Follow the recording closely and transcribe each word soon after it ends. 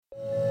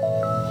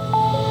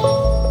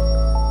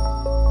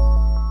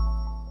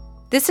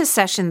This is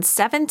session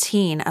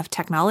 17 of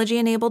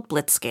Technology-Enabled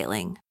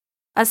Blitzscaling,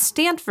 a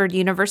Stanford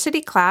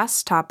University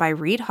class taught by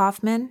Reid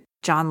Hoffman,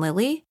 John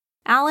Lilly,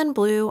 Alan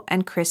Blue,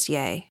 and Chris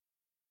Yeh.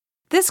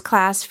 This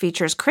class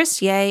features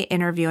Chris Yeh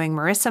interviewing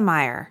Marissa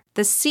Mayer,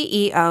 the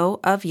CEO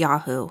of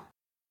Yahoo.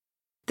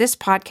 This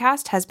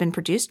podcast has been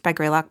produced by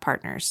Greylock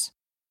Partners.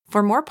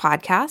 For more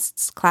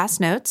podcasts,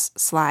 class notes,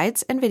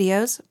 slides, and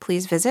videos,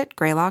 please visit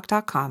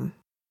greylock.com.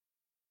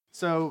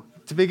 So,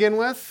 to begin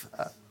with,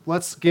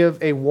 let's give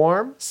a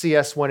warm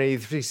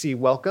CS183C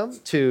welcome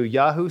to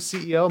Yahoo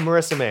CEO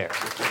Marissa Mayer.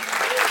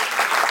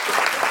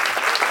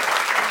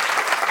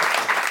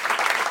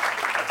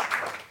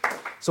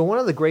 So one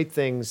of the great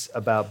things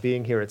about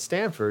being here at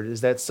Stanford is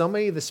that so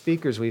many of the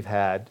speakers we've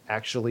had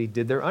actually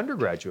did their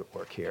undergraduate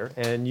work here.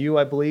 And you,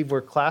 I believe,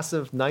 were class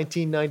of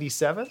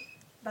 1997?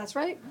 That's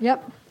right.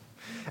 Yep.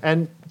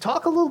 And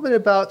talk a little bit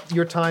about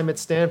your time at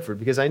Stanford,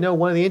 because I know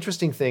one of the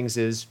interesting things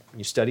is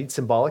you studied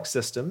symbolic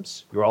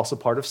systems. You were also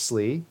part of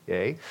SLE,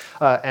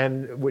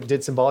 and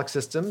did symbolic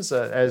systems,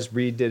 as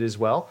Reid did as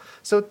well.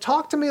 So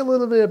talk to me a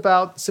little bit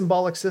about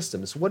symbolic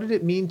systems. What did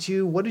it mean to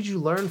you? What did you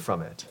learn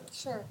from it?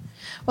 Sure.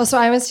 Well, so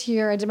I was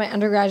here. I did my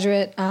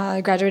undergraduate,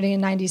 graduating in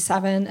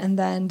 97, and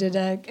then did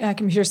a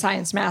computer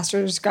science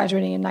master's,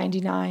 graduating in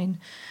 99.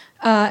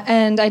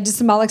 And I did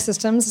symbolic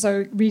systems,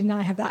 so Reid and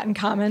I have that in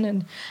common.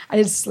 And I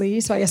did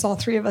SLE, so I guess all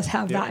three of us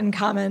have that in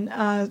common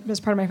as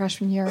part of my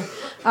freshman year.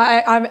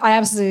 I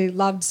absolutely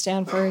loved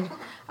Stanford,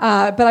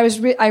 but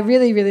I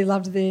really, really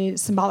loved the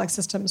symbolic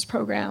systems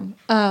program.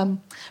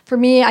 For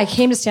me, I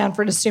came to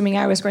Stanford assuming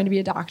I was going to be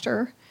a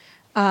doctor,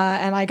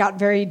 and I got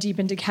very deep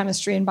into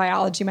chemistry and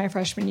biology my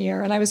freshman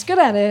year, and I was good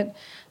at it.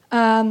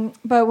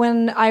 But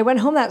when I went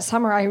home that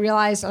summer, I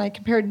realized, and I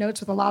compared notes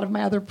with a lot of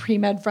my other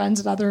pre-med friends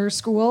at other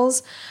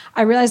schools,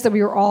 I realized that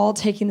we were all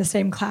taking the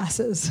same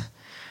classes.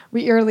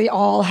 We early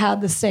all had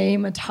the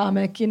same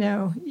atomic,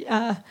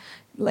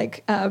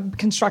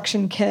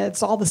 construction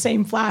kits, all the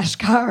same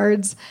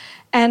flashcards.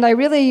 And I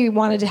really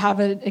wanted to have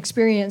an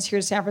experience here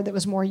at Stanford that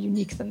was more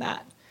unique than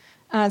that.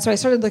 So I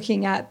started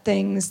looking at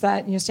things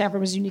that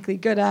Stanford was uniquely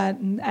good at,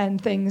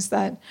 and things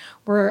that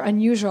were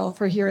unusual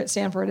for here at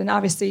Stanford. And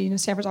obviously,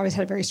 Stanford's always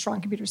had a very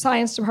strong computer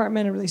science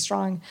department, a really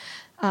strong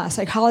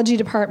psychology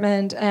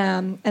department.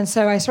 And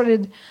so I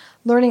started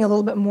learning a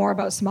little bit more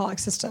about symbolic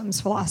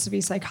systems,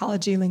 philosophy,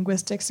 psychology,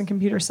 linguistics, and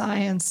computer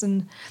science,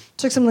 and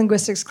took some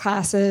linguistics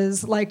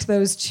classes, liked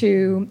those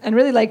too, and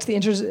really liked the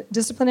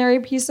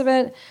interdisciplinary piece of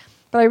it.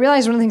 But I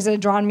realized one of the things that had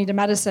drawn me to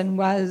medicine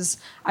was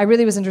I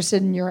really was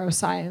interested in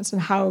neuroscience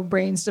and how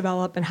brains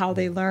develop and how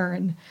they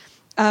learn.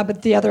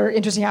 But the other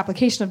interesting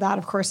application of that,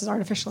 of course, is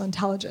artificial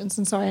intelligence.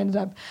 And so I ended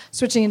up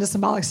switching into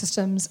symbolic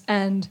systems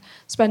and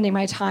spending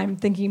my time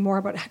thinking more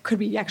about could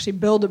we actually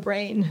build a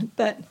brain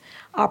that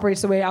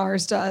operates the way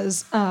ours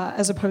does,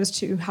 as opposed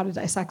to how to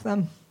dissect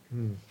them.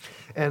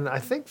 And I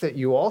think that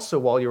you also,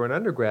 while you were an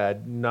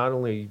undergrad, not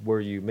only were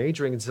you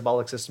majoring in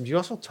symbolic systems, you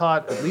also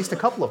taught at least a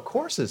couple of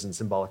courses in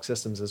symbolic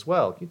systems as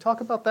well. Can you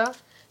talk about that?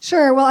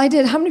 Sure. Well, I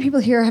did. How many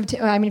people here have?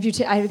 I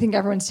think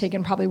everyone's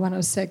taken probably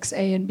 106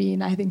 A and B,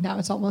 and I think now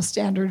it's almost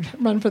standard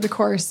run for the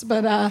course.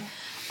 But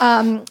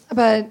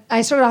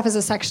I started off as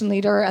a section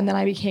leader, and then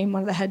I became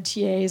one of the head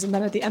TAs, and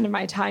then at the end of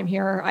my time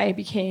here, I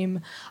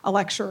became a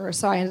lecturer.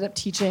 So I ended up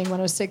teaching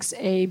 106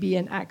 A, B,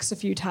 and X a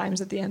few times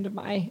at the end of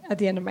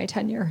my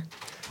tenure.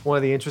 One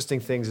of the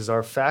interesting things is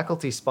our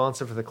faculty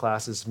sponsor for the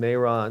class is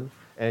Mehran,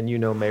 and you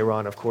know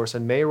Mehran, of course.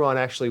 And Mehran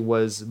actually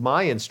was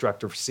my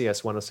instructor for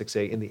CS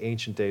 106A in the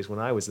ancient days when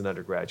I was an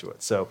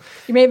undergraduate. So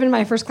you may have been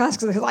my first class,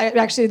 because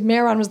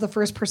Mehran was the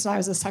first person I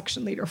was a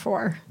section leader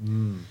for.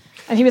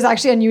 And he was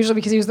actually unusual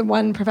because he was the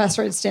one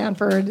professor at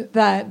Stanford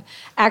that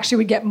actually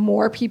would get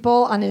more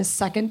people on his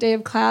second day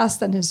of class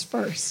than his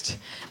first.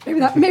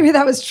 Maybe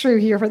that was true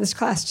here for this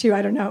class too,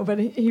 I don't know. But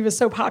he was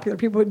so popular,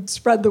 people would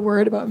spread the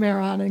word about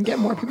Mehran and get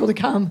more people to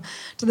come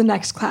to the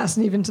next class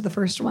and even to the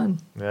first one.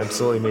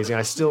 Absolutely amazing.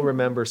 I still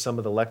remember some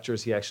of the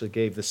lectures he actually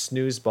gave, the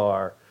snooze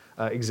bar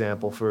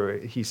example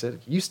he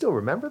said, you still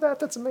remember that?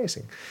 That's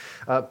amazing.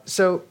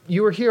 So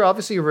you were here,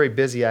 obviously you're very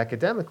busy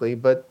academically,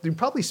 but you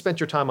probably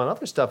spent your time on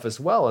other stuff as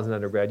well as an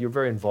undergrad. You were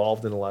very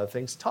involved in a lot of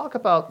things. Talk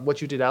about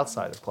what you did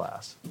outside of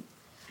class.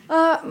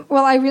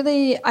 Well,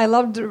 I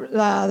loved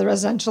the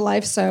residential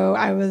life. So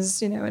I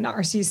was, an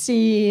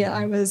RCC,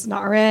 I was an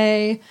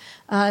RA,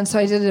 and so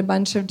I did a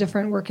bunch of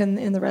different work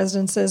in the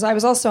residences. I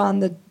was also on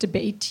the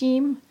debate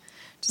team,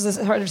 which is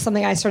sort of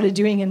something I started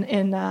doing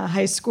in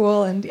high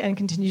school and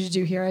continue to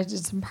do here. I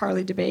did some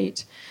parley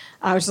debate,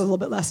 which is a little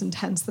bit less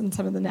intense than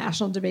some of the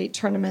national debate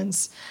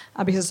tournaments,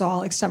 because it's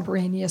all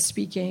extemporaneous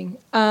speaking.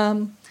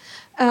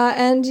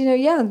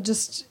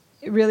 Just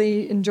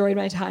really enjoyed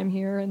my time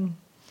here, and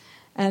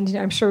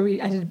I'm sure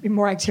I did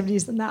more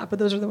activities than that, but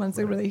those are the ones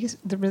that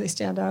really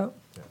stand out.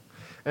 Yeah.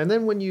 And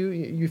then when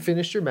you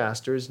finished your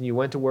master's and you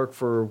went to work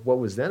for what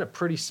was then a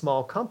pretty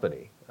small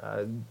company,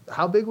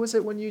 how big was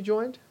it when you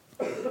joined?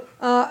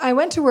 I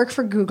went to work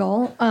for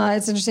Google.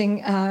 It's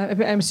interesting.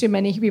 I'm assuming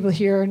many people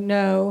here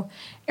know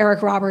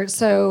Eric Roberts.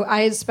 So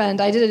I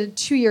did a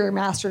 2-year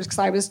master's because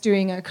I was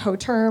doing a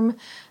co-term.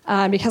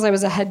 Because I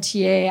was a head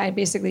TA, I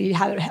basically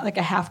had like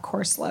a half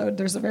course load.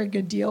 There's a very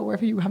good deal where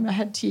if you become a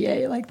head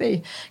TA, like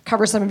they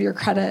cover some of your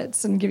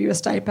credits and give you a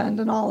stipend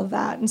and all of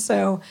that. And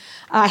so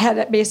I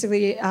had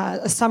basically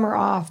a summer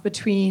off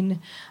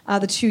between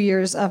the 2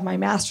 years of my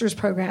master's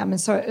program.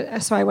 And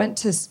so I went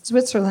to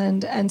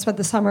Switzerland and spent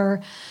the summer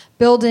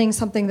building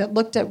something that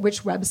looked at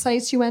which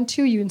websites you went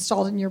to. You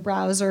installed it in your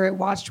browser, it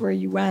watched where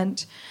you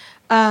went.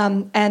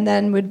 And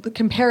then would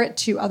compare it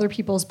to other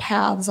people's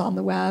paths on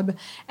the web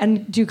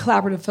and do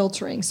collaborative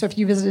filtering. So if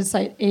you visited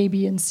site A,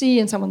 B, and C,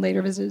 and someone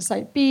later visited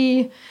site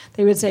B,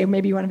 they would say,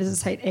 maybe you want to visit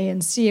site A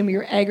and C, and we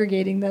were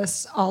aggregating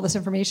all this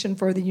information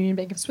for the Union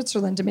Bank of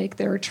Switzerland to make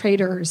their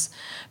traders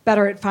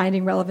better at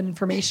finding relevant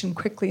information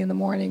quickly in the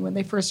morning when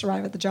they first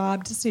arrive at the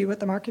job to see what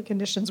the market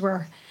conditions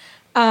were.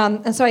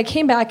 And so I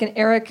came back, and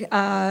Eric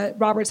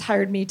Roberts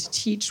hired me to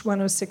teach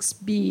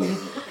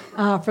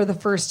 106B for the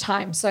first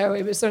time. So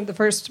it was sort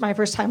of my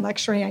first time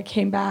lecturing. I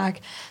came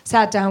back,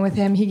 sat down with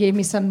him. He gave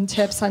me some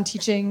tips on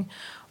teaching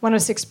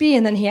 106B,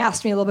 and then he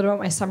asked me a little bit about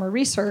my summer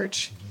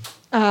research.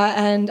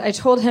 And I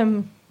told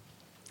him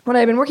what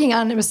I'd been working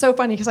on. And it was so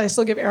funny because I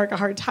still give Eric a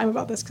hard time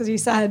about this because he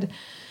said,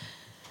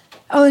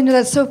 "Oh,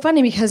 that's so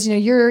funny because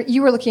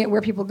you were looking at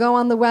where people go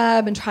on the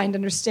web and trying to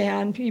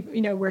understand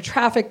where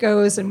traffic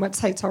goes and what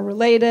sites are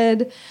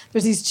related.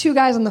 There's these 2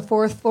 guys on the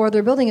 4th floor.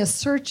 They're building a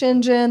search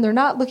engine. They're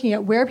not looking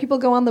at where people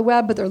go on the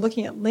web, but they're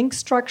looking at link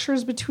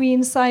structures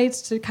between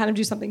sites to kind of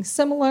do something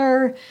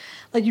similar.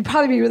 Like you'd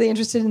probably be really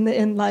interested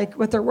in like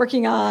what they're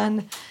working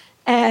on."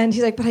 And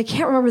he's like, "But I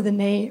can't remember the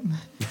name."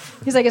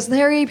 He's like, "It's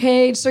Larry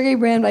Page, Sergey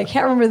Brin, but I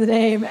can't remember the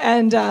name."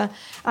 And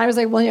I was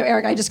like, "Well,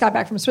 Eric, I just got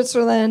back from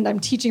Switzerland. I'm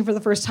teaching for the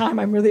first time.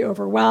 I'm really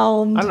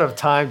overwhelmed. I don't have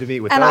time to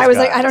meet with those guys." And I was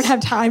guys. like, "I don't have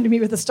time to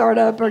meet with a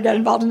startup or get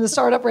involved in a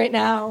startup right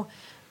now."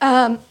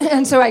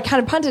 And so I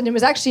kind of punted. And it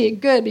was actually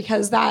good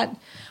because that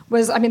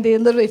was, they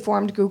literally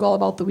formed Google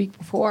about the week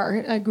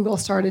before. Google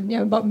started,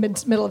 about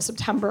middle of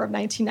September of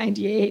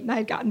 1998, and I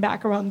had gotten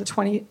back around the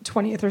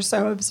 20th or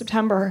so of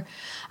September.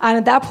 And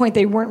at that point,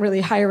 they weren't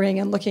really hiring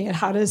and looking at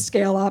how to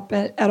scale up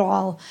at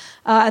all.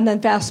 And then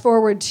fast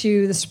forward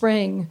to the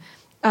spring,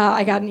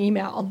 I got an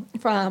email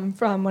from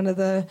one of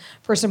the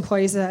first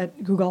employees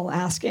at Google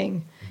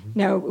asking,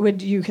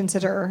 would you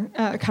consider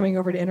coming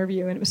over to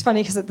interview? And it was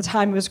funny because at the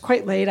time it was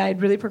quite late. I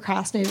had really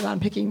procrastinated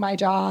on picking my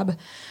job.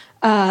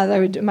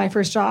 My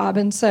first job.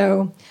 And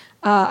so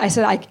I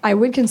said, I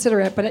would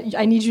consider it, but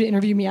I need you to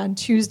interview me on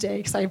Tuesday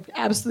because I've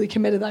absolutely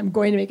committed that I'm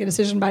going to make a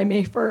decision by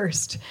May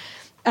 1st.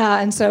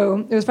 And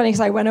so it was funny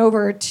because I went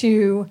over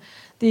to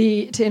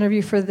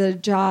interview for the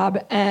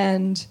job,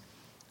 and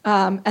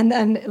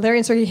then Larry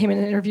and Sergey came in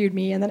and interviewed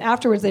me. And then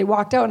afterwards they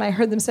walked out, and I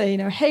heard them say,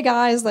 "Hey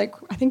guys," like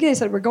I think they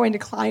said, "We're going to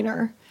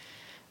Kleiner."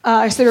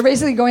 So they were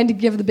basically going to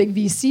give the big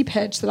VC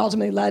pitch that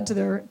ultimately led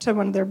to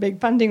one of their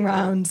big funding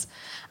rounds.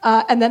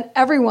 And then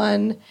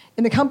everyone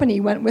in the company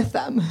went with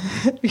them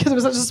because it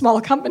was such a small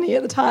company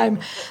at the time.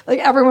 Like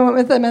everyone went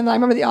with them. And I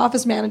remember the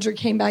office manager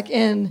came back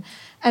in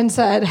and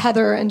said,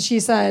 "Heather," and she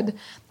said,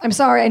 "I'm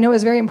sorry, I know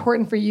it's very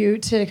important for you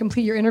to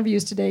complete your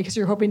interviews today because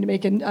you're hoping to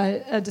make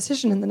a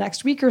decision in the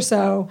next week or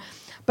so.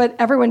 But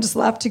everyone just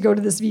left to go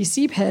to this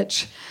VC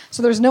pitch.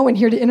 So there's no one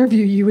here to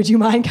interview you. Would you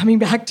mind coming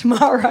back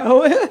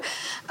tomorrow?"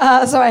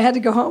 So I had to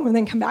go home and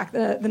then come back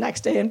the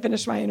next day and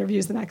finish my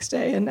interviews the next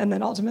day, and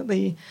then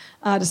ultimately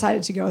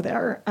decided to go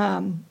there.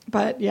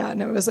 But yeah,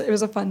 no, it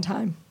was a fun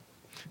time.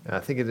 I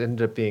think it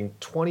ended up being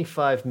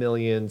 25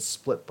 million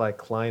split by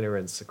Kleiner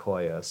and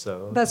Sequoia.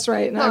 So that's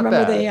right. And I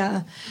remember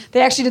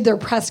they actually did their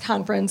press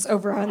conference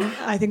over on,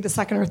 I think, the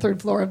 2nd or 3rd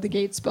floor of the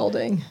Gates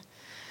building.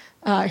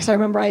 Because I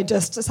remember I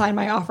just signed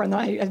my offer, and then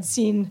I had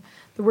seen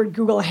the word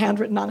Google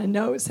handwritten on a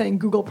note saying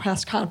Google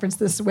press conference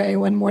this way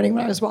one morning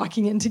when I was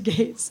walking into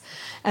Gates.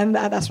 And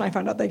that's when I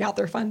found out they got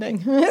their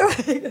funding.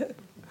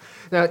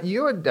 Now,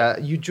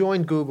 you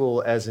joined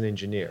Google as an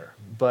engineer,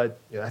 but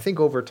I think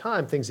over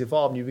time things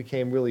evolved and you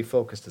became really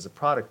focused as a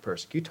product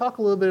person. Can you talk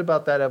a little bit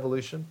about that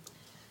evolution?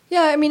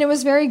 Yeah, it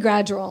was very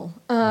gradual.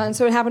 And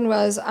so what happened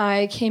was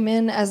I came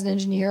in as an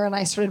engineer and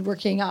I started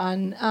working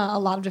on a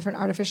lot of different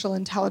artificial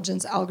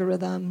intelligence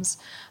algorithms,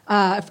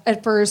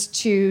 at first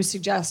to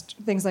suggest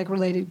things like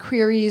related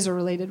queries or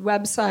related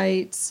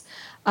websites,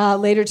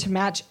 later to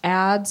match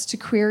ads to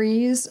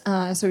queries.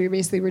 So we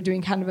basically were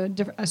doing kind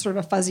of a sort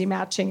of a fuzzy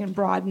matching and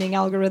broadening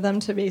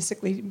algorithm to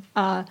basically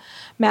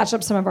match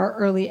up some of our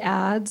early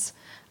ads.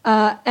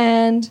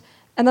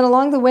 And then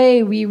along the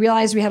way, we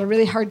realized we had a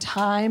really hard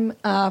time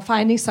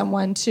finding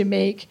someone to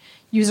make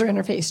user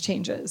interface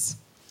changes.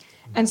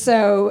 And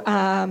so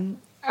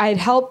I had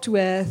helped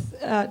with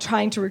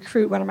trying to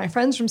recruit one of my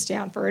friends from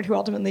Stanford, who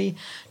ultimately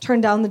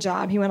turned down the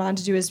job. He went on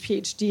to do his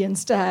PhD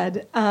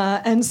instead.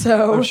 And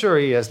so I'm sure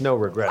he has no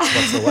regrets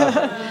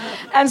whatsoever.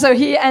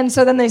 And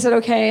so then they said,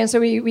 okay. And so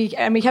we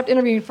kept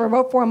interviewing for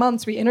about 4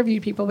 months. We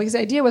interviewed people because the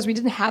idea was we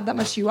didn't have that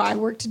much UI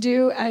work to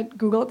do at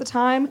Google at the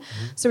time.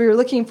 Mm-hmm. So we were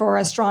looking for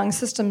a strong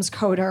systems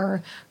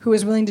coder who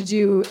was willing to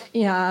do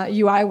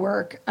UI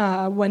work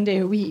 1 day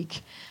a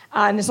week.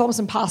 And it's almost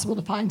impossible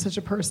to find such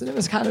a person. It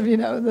was kind of,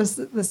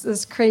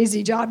 this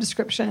crazy job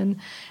description.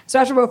 So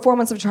after about 4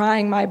 months of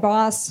trying, my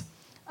boss,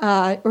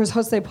 or his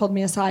host, they pulled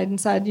me aside and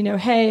said,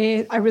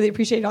 hey, I really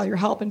appreciate all your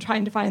help in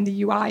trying to find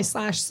the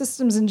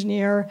UI/systems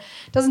engineer.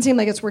 Doesn't seem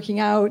like it's working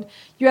out.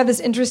 You have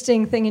this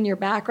interesting thing in your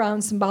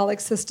background, symbolic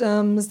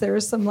systems.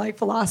 There's some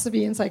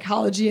philosophy and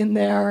psychology in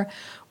there.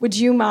 Would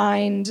you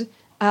mind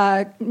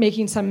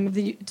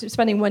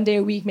spending 1 day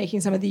a week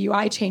making some of the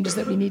UI changes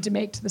that we need to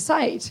make to the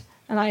site?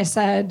 And I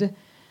said,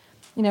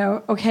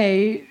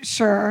 okay,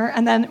 sure.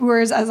 And then,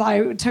 whereas as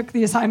I took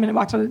the assignment and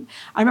walked out,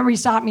 I remember he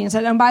stopped me and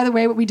said, and by the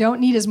way, what we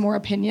don't need is more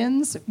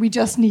opinions. We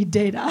just need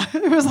data.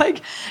 It was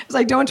like,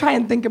 don't try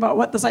and think about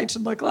what the site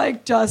should look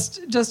like.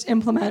 Just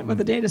implement what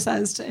the data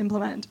says to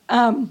implement.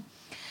 And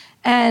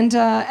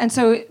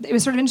so it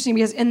was sort of interesting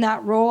because in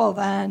that role,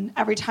 then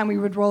every time we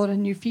would roll out a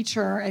new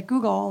feature at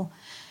Google,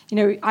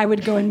 I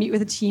would go and meet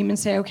with a team and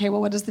say, okay, well,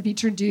 what does the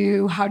feature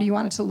do? How do you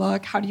want it to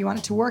look? How do you want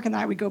it to work? And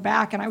then I would go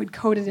back and I would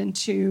code it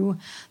into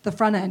the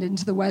front end,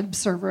 into the web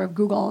server of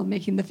Google,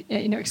 making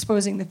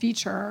exposing the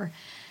feature.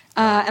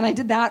 And I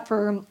did that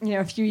for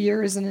a few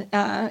years, and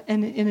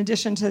in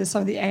addition to some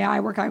of the AI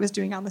work I was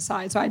doing on the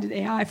side. So I did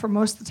AI for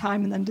most of the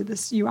time, and then did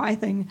this UI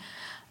thing.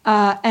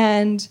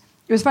 And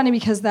it was funny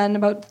because then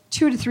about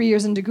 2 to 3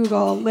 years into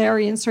Google,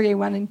 Larry and Sergey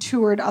went and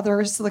toured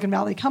other Silicon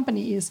Valley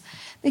companies.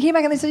 They came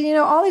back and they said,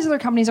 all these other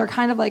companies are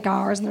kind of like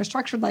ours and they're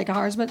structured like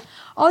ours, but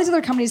all these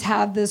other companies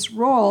have this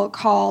role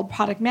called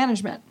product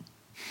management.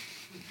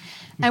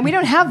 And we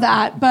don't have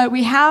that, but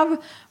we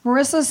have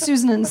Marissa,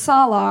 Susan, and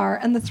Salar,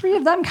 and the three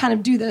of them kind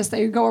of do this.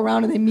 They go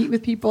around and they meet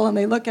with people and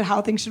they look at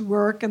how things should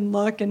work and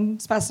look and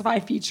specify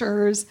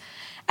features.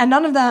 And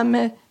none of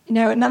them...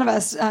 none of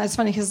us, it's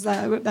funny because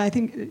I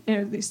think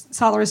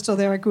Salar is still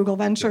there at Google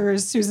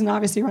Ventures. Susan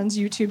obviously runs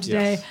YouTube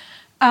today.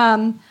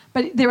 Yes.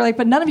 But they were like,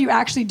 but none of you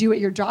actually do what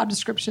your job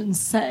descriptions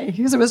say.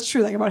 Because it was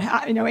true, about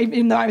half,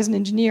 even though I was an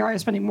engineer, I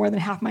was spending more than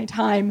half my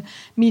time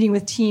meeting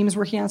with teams,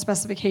 working on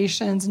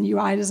specifications and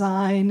UI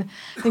design.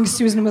 I think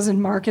Susan was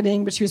in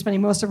marketing, but she was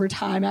spending most of her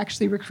time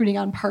actually recruiting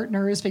on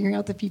partners, figuring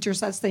out the feature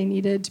sets they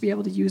needed to be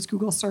able to use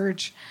Google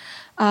Search.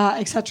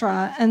 Et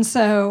cetera. And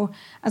so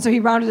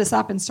he rounded us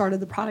up and started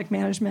the product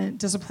management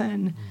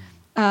discipline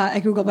at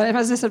Google. But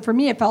as I said, for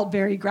me, it felt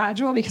very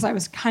gradual because I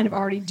was kind of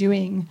already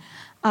doing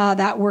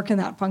that work in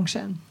that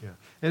function. Yeah.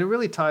 And it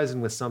really ties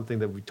in with something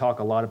that we talk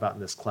a lot about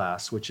in this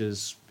class, which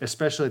is,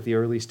 especially at the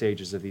early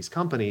stages of these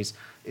companies,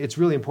 it's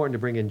really important to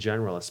bring in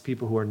generalists,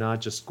 people who are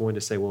not just going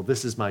to say, well,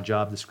 this is my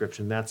job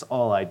description, that's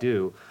all I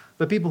do,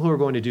 but people who are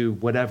going to do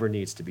whatever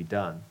needs to be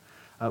done.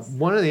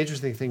 One of the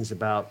interesting things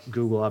about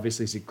Google,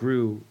 obviously, is it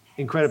grew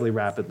incredibly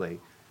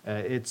rapidly.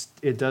 It's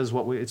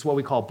what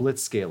we call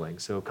blitzscaling.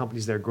 So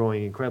companies that are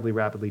growing incredibly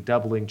rapidly,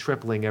 doubling,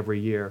 tripling every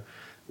year.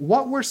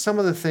 What were some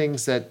of the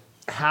things that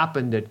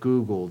happened at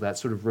Google that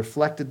sort of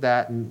reflected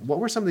that, and what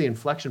were some of the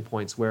inflection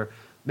points where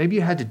maybe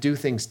you had to do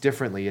things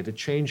differently, you had to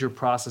change your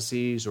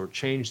processes or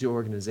change the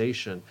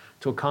organization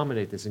to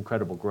accommodate this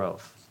incredible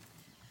growth?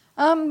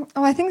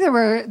 I think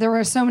there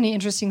were so many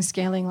interesting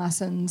scaling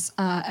lessons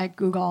at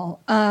Google.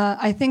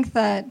 I think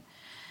that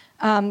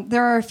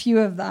there are a few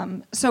of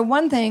them. So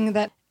one thing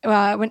that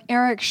when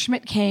Eric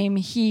Schmidt came,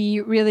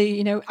 he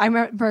really, I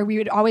remember we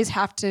would always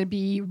have to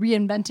be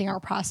reinventing our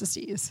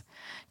processes.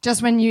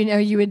 Just when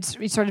you would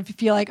sort of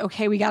feel like,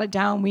 okay, we got it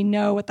down, we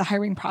know what the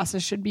hiring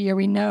process should be, or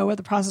we know what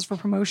the process for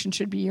promotion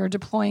should be, or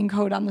deploying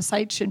code on the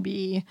site should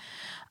be.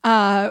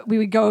 We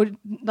would go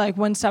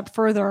one step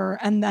further,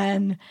 and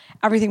then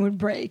everything would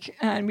break,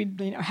 and we'd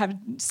have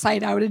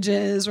site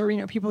outages,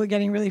 or people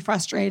getting really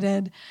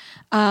frustrated.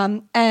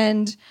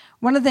 And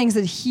one of the things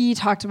that he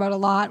talked about a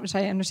lot, which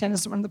I understand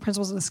is one of the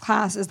principles of this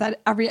class, is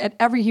that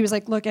he was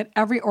like, look, at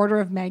every order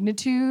of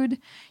magnitude,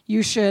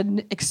 you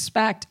should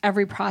expect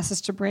every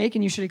process to break,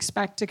 and you should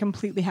expect to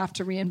completely have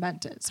to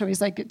reinvent it. So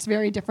he's like, it's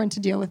very different to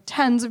deal with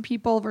tens of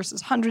people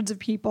versus hundreds of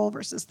people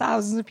versus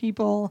thousands of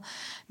people,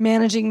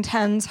 managing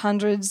tens,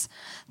 hundreds,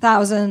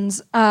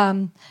 thousands.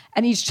 And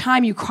each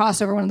time you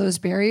cross over one of those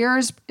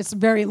barriers, it's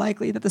very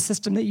likely that the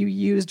system that you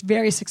used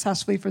very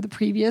successfully for the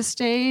previous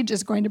stage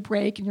is going to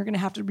break, and you're going to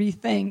have to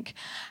rethink,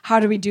 how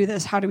do we do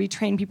this? How do we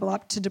train people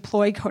up to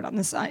deploy code on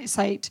the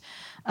site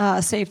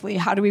safely?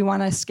 How do we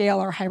want to scale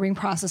our hiring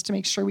process to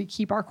make sure we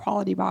keep our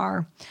quality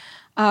bar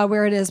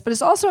where it is? But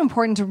it's also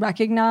important to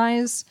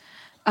recognize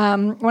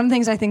one of the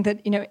things I think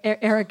that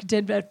Eric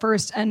did at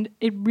first, and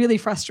it really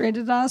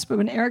frustrated us, but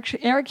when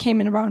Eric came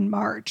in around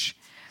March,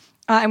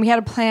 and we had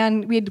a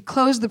plan. We had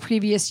closed the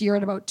previous year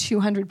at about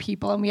 200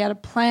 people, and we had a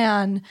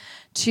plan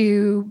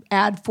to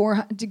add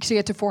to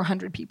get to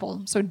 400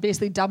 people. So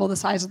basically double the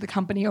size of the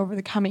company over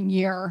the coming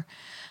year.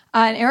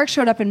 And Eric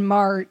showed up in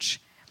March,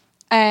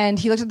 and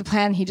he looked at the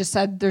plan. And he just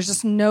said, "There's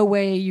just no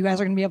way you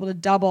guys are going to be able to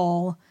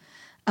double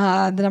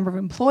the number of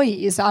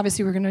employees.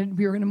 Obviously, we were going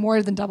to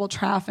more than double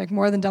traffic,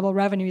 more than double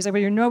revenue." He's like,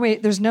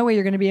 "But there's no way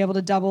you're going to be able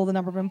to double the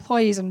number of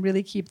employees and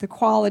really keep the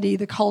quality,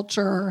 the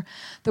culture,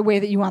 the way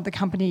that you want the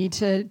company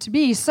to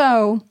be.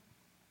 So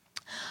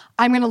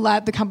I'm going to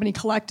let the company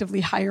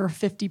collectively hire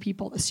 50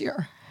 people this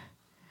year."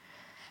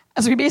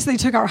 And so we basically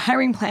took our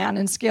hiring plan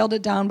and scaled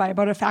it down by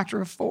about a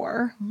factor of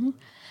 4.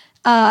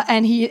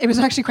 And it was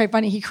actually quite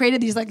funny. He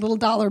created these like little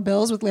dollar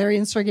bills with Larry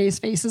and Sergey's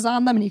faces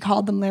on them, and he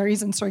called them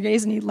Larry's and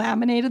Sergey's, and he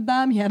laminated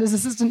them. He had his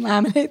assistant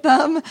laminate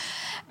them.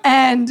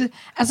 And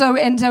so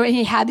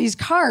he had these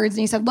cards,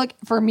 and he said, look,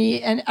 for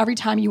me, and every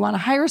time you want to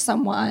hire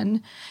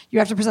someone, you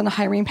have to present a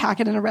hiring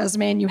packet and a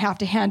resume, and you have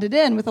to hand it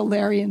in with a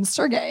Larry and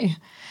Sergey.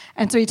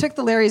 And so he took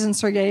the Larry's and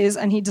Sergey's,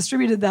 and he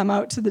distributed them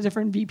out to the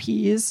different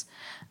VPs.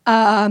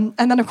 And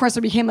then, of course,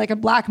 it became like a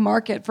black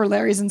market for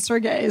Larry's and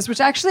Sergey's, which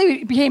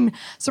actually became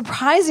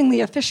surprisingly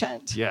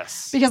efficient.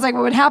 Yes. Because like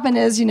what would happen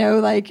is,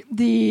 like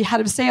the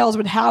head of sales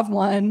would have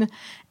one,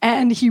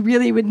 and he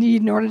really would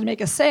need, in order to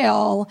make a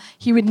sale,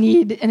 he would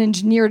need an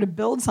engineer to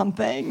build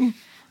something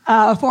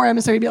for him.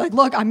 And so he'd be like,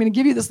 look, I'm going to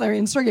give you this Larry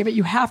and Sergey, but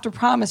you have to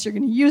promise you're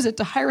going to use it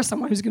to hire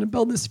someone who's going to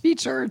build this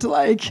feature to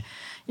like,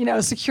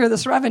 secure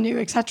this revenue,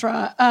 et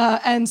cetera.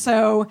 And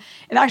so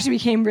it actually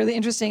became really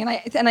interesting.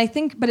 And I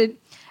think, but it,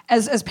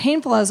 as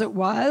painful as it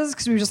was,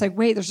 because we were just like,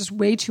 wait, there's just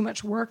way too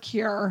much work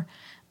here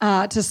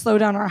to slow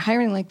down our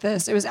hiring like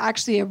this. It was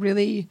actually a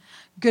really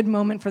good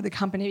moment for the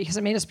company because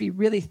it made us be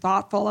really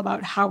thoughtful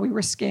about how we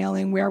were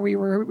scaling, where we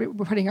were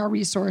putting our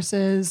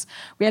resources.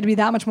 We had to be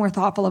that much more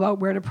thoughtful about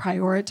where to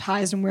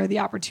prioritize and where the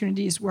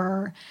opportunities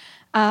were.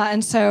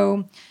 And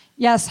so,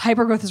 yes,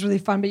 hypergrowth is really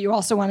fun, but you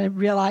also want to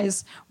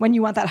realize when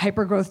you want that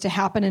hypergrowth to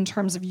happen in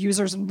terms of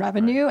users and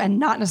revenue, and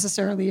not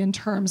necessarily in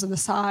terms of the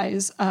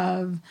size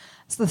of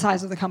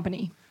the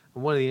company.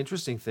 One of the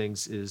interesting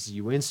things is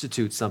you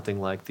institute something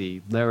like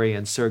the Larry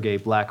and Sergey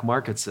black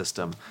market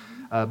system.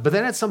 But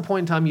then at some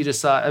point in time, you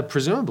decide,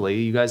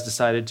 presumably, you guys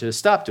decided to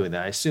stop doing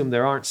that. I assume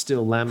there aren't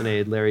still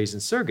laminated Larrys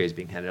and Sergeys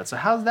being handed out. So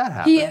how did that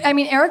happen?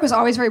 Eric was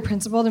always very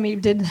principled, and we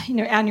did,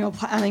 annual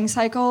planning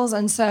cycles.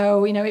 And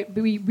so,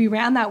 we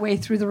ran that way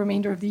through the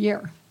remainder of the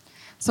year.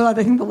 So I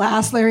think the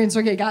last Larry and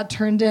Sergey got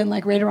turned in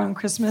like right around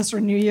Christmas or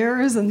New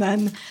Year's. And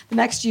then the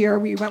next year,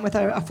 we went with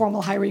a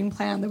formal hiring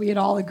plan that we had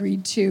all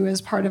agreed to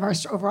as part of our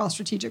overall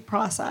strategic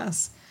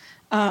process.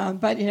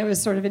 But, it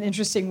was sort of an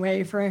interesting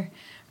way for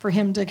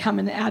him to come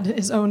and add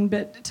his own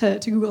bit to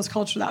Google's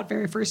culture that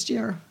very first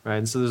year. Right,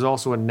 and so there's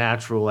also a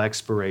natural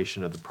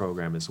expiration of the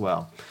program as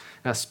well.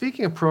 Now,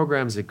 speaking of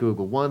programs at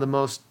Google, one of the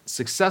most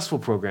successful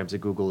programs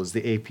at Google is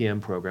the APM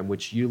program,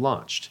 which you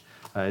launched.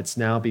 It's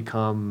now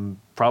become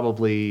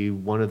probably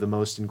one of the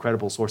most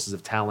incredible sources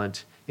of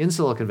talent in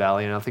Silicon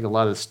Valley, and I think a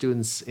lot of the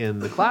students in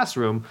the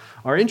classroom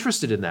are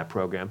interested in that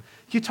program.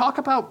 Can you talk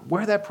about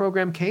where that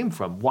program came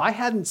from? Why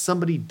hadn't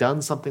somebody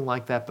done something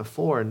like that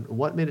before, and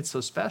what made it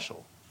so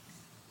special?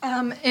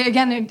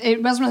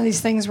 It was one of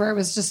these things where it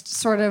was just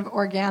sort of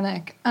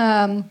organic.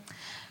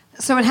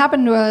 So what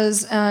happened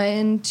was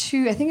I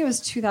think it was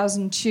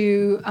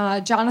 2002,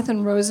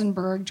 Jonathan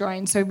Rosenberg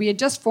joined. So we had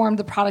just formed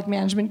the product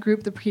management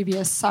group the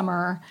previous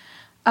summer,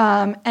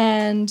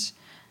 and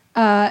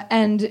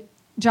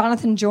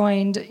Jonathan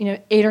joined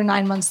 8 or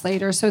 9 months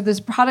later. So this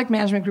product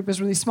management group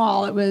was really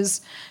small. It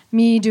was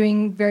me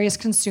doing various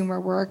consumer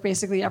work,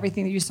 basically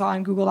everything that you saw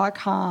on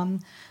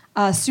Google.com.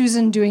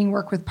 Susan doing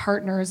work with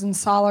partners, and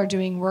Salar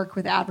doing work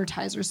with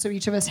advertisers. So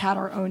each of us had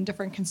our own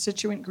different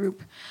constituent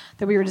group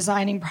that we were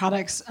designing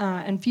products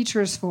and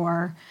features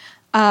for.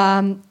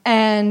 And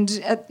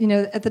at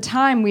the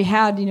time we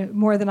had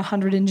more than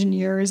 100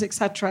 engineers, et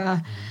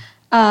cetera.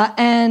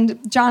 And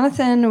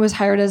Jonathan was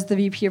hired as the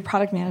VP of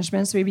product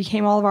management, so he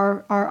became all of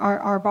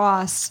our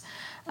boss.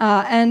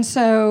 And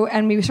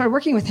we started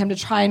working with him to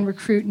try and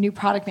recruit new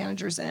product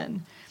managers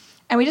in.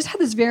 And we just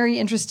had this very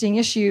interesting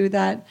issue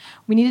that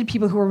we needed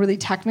people who were really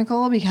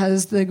technical,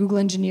 because the Google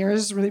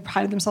engineers really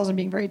prided themselves on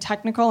being very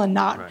technical and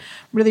not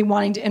really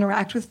wanting to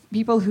interact with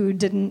people who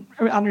didn't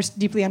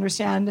deeply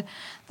understand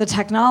the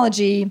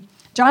technology.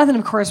 Jonathan,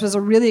 of course, was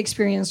a really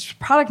experienced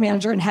product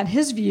manager and had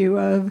his view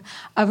of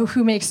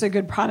who makes a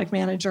good product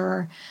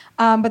manager.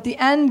 But the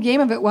end game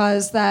of it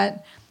was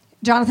that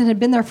Jonathan had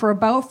been there for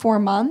about 4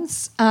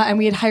 months, and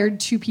we had hired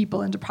 2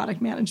 people into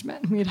product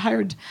management. We had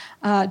hired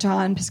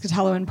John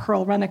Piscatello and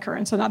Pearl Renneker,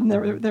 and so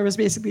there was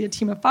basically a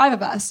team of 5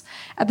 of us.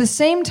 At the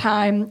same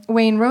time,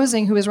 Wayne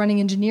Rosing, who was running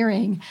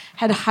engineering,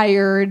 had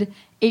hired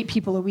 8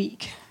 people a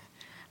week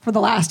for the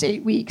last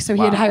 8 weeks. So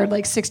he had hired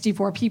like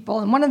 64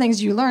 people. And one of the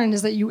things you learn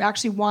is that you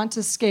actually want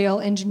to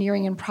scale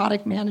engineering and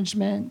product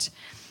management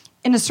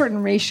in a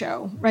certain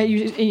ratio, right?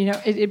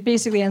 It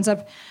basically ends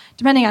up,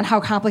 depending on how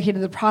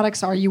complicated the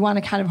products are, you want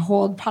to kind of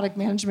hold product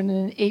management in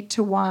an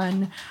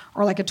 8-to-1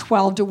 or like a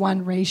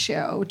 12-to-1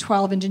 ratio, 8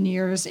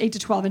 to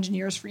 12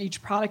 engineers for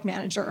each product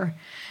manager.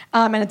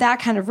 And at that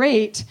kind of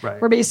rate,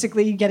 we're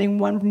basically getting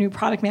 1 new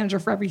product manager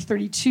for every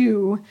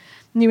 32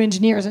 new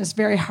engineers, and it's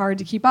very hard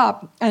to keep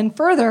up. And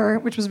further,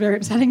 which was very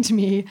upsetting to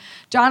me,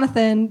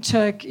 Jonathan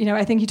took,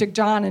 I think he took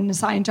John and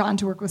assigned John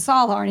to work with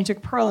Salar, and he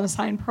took Pearl and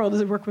assigned Pearl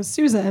to work with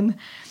Susan.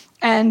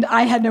 And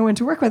I had no one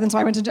to work with, and so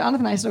I went to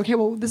Jonathan and I said, "Okay,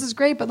 well, this is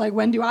great, but like,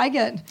 when do I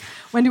get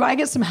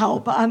some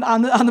help on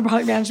the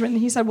product management?"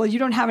 And he said, "Well, you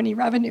don't have any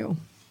revenue."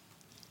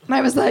 And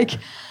I was like,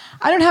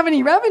 I don't have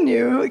any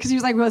revenue. Because he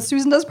was like, well,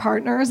 Susan does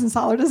partners and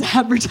Solar does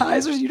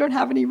advertisers. You don't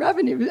have any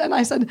revenue. And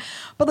I said,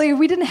 but like, if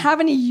we didn't have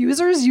any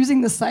users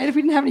using the site, if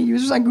we didn't have any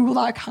users on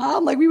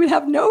Google.com, like we would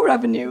have no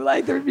revenue.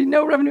 Like there would be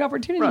no revenue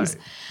opportunities.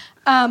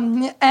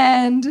 Right.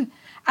 And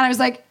I was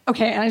like,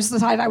 okay. And I just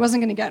decided I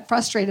wasn't going to get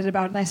frustrated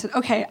about it. And I said,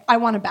 okay, I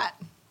want to bet.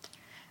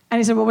 And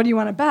he said, well, what do you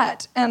want to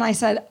bet? And I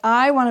said,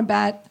 I want to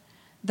bet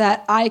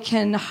that I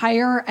can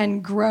hire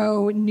and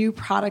grow new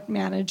product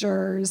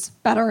managers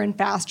better and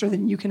faster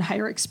than you can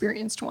hire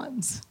experienced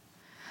ones.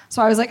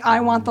 So I was like,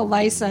 I want the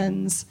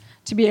license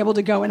to be able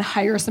to go and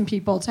hire some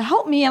people to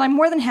help me. And I'm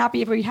more than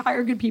happy, if we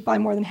hire good people,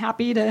 I'm more than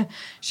happy to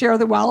share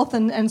the wealth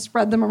and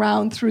spread them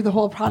around through the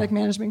whole product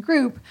management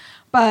group.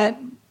 But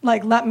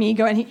like, let me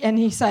go. And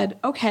he said,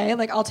 okay,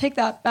 like, I'll take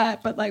that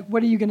bet, but like,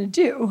 what are you going to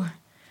do?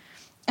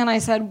 And I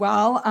said,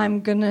 well,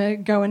 I'm going to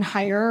go and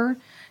hire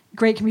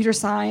great computer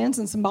science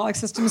and symbolic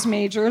systems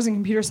majors and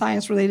computer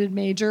science related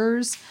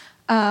majors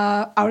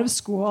out of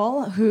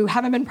school who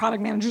haven't been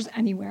product managers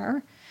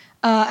anywhere.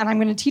 And I'm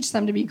going to teach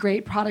them to be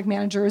great product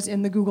managers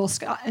in the Google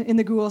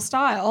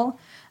style.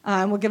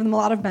 We'll give them a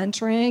lot of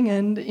mentoring,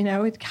 and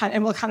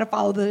and we'll kind of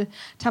follow the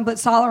template.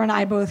 Solar and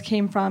I both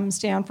came from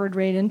Stanford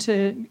right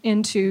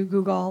into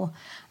Google.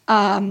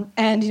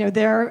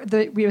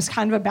 It was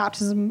kind of a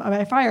baptism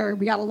by fire.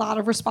 We got a lot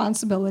of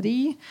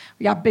responsibility.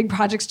 We got big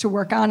projects to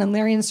work on, and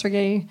Larry and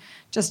Sergey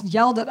just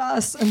yelled at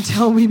us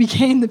until we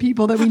became the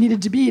people that we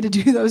needed to be to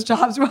do those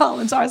jobs well.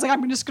 And so I was like,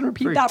 I'm just going to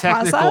repeat that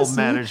process. Technical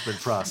management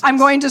process. I'm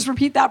going to just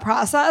repeat that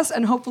process,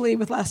 and hopefully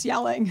with less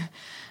yelling.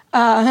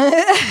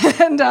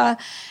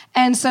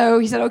 And so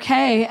he said,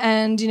 okay.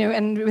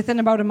 And within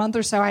about a month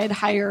or so, I had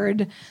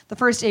hired the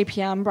first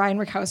APM, Brian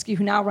Rakowski,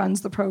 who now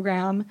runs the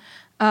program.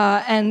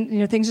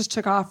 And things just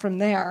took off from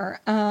there.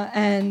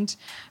 And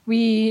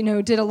we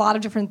did a lot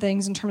of different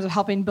things in terms of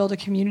helping build a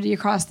community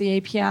across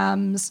the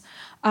APMs,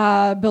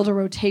 build a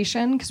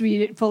rotation, because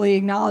we fully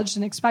acknowledged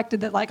and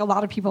expected that, like, a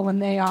lot of people, when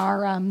they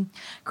are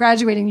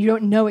graduating, you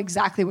don't know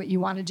exactly what you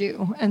want to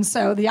do. And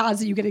so the odds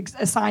that you get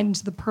assigned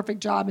to the perfect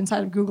job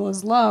inside of Google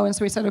is low. And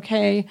so we said,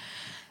 okay,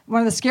 one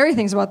of the scary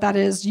things about that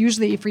is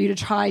usually for you to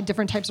try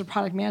different types of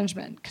product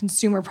management: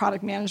 consumer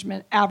product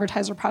management,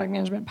 advertiser product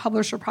management,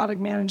 publisher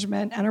product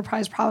management,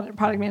 enterprise product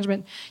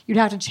management. You'd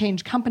have to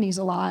change companies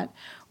a lot.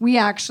 We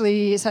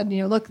actually said,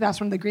 look,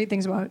 that's one of the great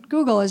things about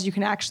Google is you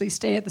can actually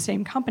stay at the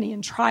same company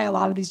and try a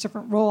lot of these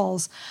different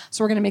roles.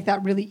 So we're going to make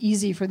that really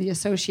easy for the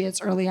associates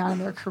early on in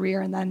their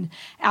career. And then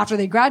after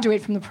they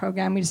graduate from the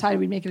program, we decided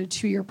we'd make it a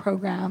 2-year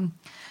program.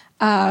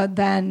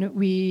 Then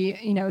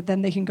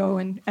they can go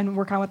and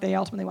work on what they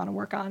ultimately want to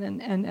work on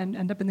and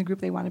end up in the group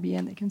they want to be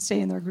in. They can stay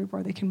in their group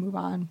or they can move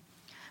on.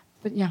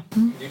 But yeah.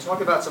 Can you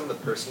talk about some of the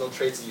personal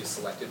traits that you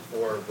selected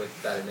for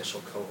with that initial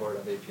cohort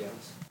of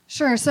APMs?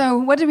 Sure. So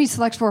what did we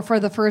select for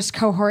the first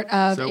cohort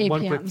of APMs? So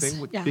one quick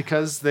thing,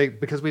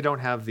 because we don't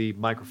have the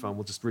microphone,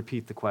 we'll just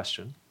repeat the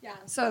question. Yeah.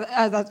 So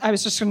I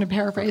was just going to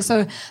paraphrase.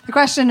 So the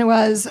question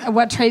was,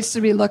 what traits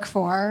did we look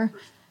for?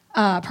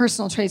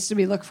 Personal traits did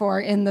we look for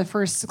in the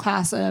first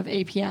class of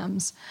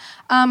APMs?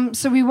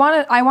 So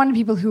I wanted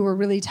people who were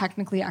really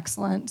technically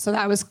excellent. So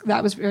that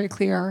was very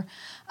clear.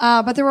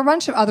 But there were a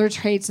bunch of other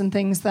traits and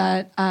things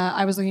that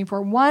I was looking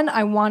for. One,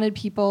 I wanted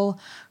people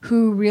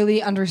who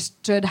really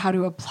understood how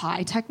to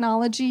apply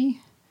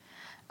technology.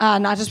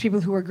 Not just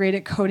people who were great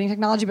at coding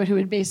technology, but who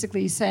would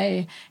basically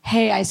say,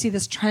 hey, I see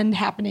this trend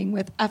happening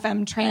with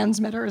FM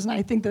transmitters, and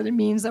I think that it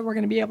means that we're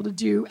going to be able to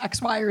do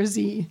X, Y, or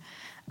Z.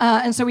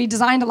 And so we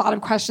designed a lot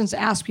of questions to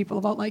ask people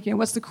about, like,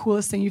 what's the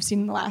coolest thing you've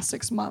seen in the last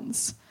 6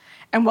 months?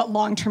 And what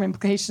long-term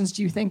implications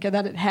do you think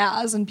that it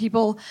has? And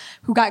people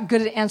who got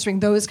good at answering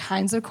those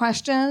kinds of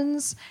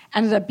questions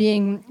ended up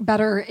being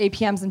better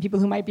APMs than people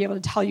who might be able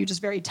to tell you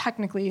just very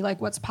technically, like,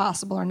 what's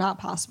possible or not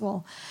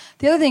possible.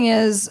 The other thing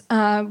is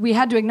we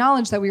had to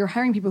acknowledge that we were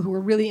hiring people who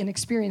were really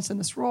inexperienced in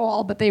this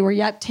role, but they were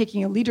yet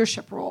taking a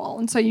leadership role.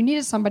 And so you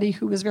needed somebody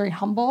who was very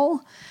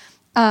humble,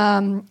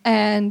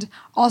 and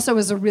also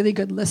is a really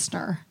good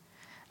listener.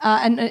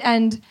 And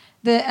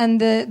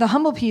the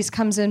humble piece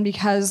comes in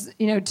because,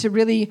 to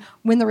really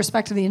win the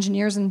respect of the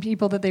engineers and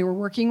people that they were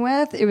working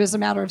with, it was a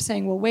matter of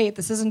saying, well, wait,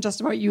 this isn't just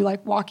about you,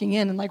 like, walking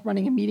in and, like,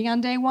 running a meeting on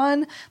day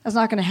one. That's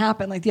not going to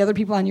happen. Like, the other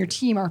people on your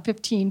team are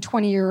 15,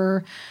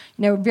 20-year,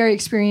 very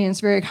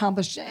experienced, very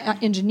accomplished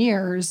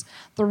engineers.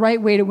 The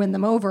right way to win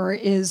them over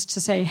is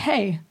to say,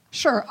 hey,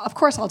 sure, of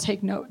course I'll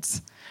take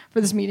notes for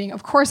this meeting.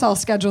 Of course I'll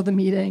schedule the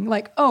meeting.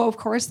 Like, oh, of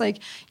course, like,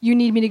 you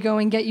need me to go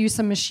and get you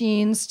some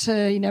machines to,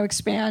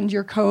 expand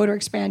your code or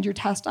expand your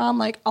test on.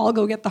 Like, I'll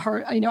go get the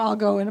I'll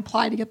go and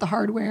apply to get the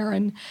hardware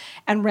and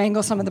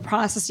wrangle some of the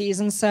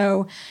processes. And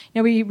so,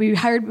 we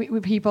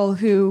hired people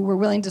who were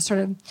willing to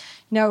sort of,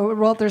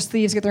 roll up their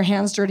sleeves, get their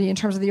hands dirty in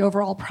terms of the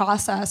overall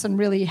process and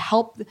really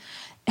help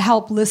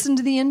listen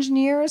to the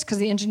engineers, because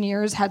the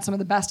engineers had some of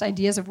the best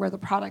ideas of where the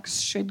products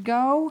should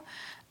go.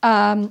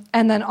 And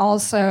then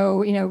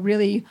also,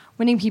 really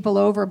winning people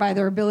over by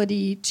their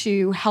ability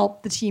to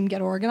help the team get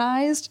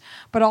organized,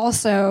 but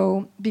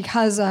also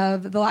because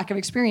of the lack of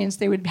experience,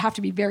 they would have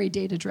to be very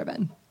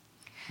data-driven.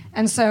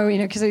 And so,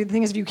 because the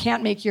thing is, if you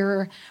can't make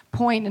your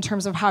point in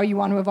terms of how you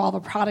want to evolve a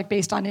product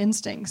based on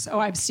instincts,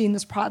 I've seen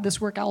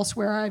this work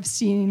elsewhere. I've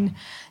seen,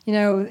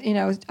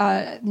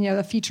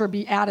 a feature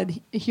be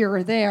added here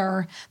or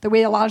there. The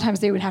way a lot of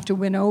times they would have to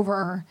win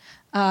over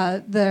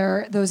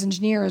those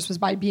engineers was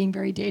by being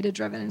very data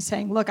driven and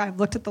saying, look, I've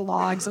looked at the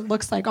logs. It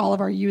looks like all of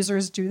our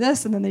users do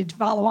this, and then they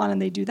follow on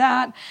and they do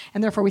that,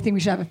 and therefore we think we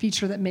should have a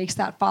feature that makes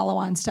that follow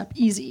on step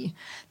easy,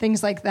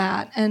 things like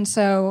that. And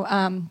so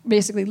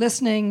basically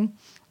listening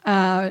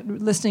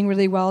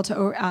really well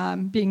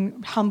to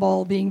being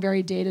humble, being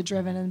very data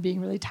driven, and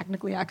being really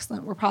technically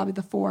excellent were probably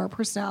the 4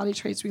 personality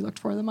traits we looked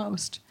for the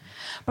most.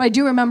 But I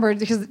do remember,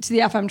 because to the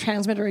FM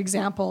transmitter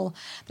example,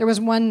 there was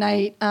one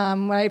night,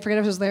 when I forget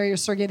if it was Larry or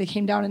Sergey, they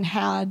came down and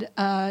had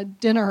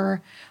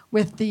dinner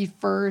with the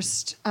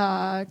first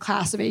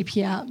class of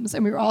APMs.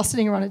 And we were all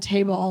sitting around a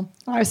table.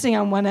 I was sitting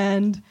on one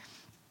end.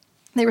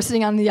 They were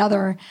sitting on the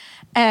other.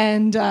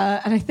 And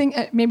I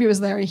think maybe it was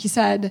Larry. He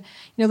said,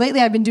 lately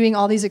I've been doing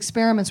all these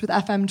experiments with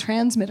FM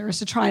transmitters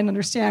to try and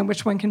understand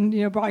which one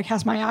can,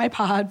 broadcast my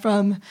iPod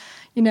from,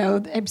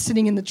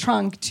 sitting in the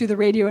trunk to the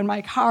radio in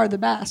my car the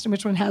best, and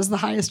which one has the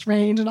highest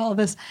range and all of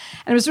this.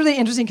 And it was really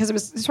interesting because it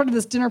was sort of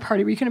this dinner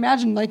party where you can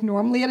imagine, like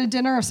normally at a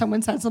dinner, if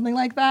someone said something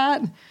like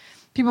that,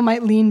 people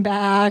might lean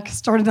back,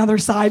 start another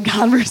side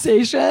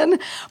conversation.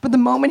 But the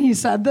moment he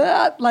said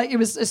that, it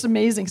was just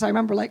amazing. So I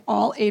remember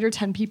all 8 or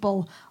 10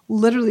 people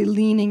literally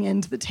leaning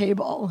into the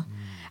table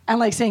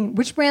and saying,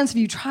 which brands have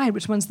you tried?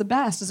 Which one's the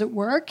best? Does it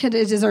work?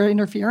 Is there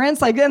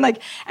interference? And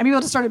people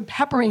just started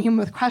peppering him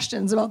with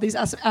questions about these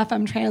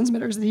FM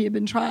transmitters that he had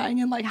been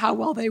trying and how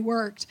well they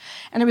worked.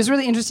 And it was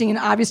really interesting and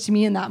obvious to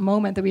me in that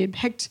moment that we had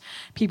picked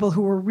people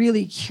who were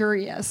really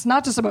curious,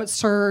 not just about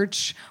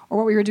search or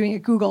what we were doing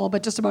at Google,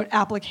 but just about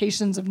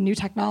applications of new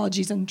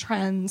technologies and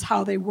trends,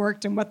 how they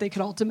worked and what they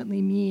could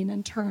ultimately mean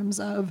in terms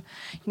of,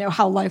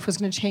 how life was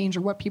going to change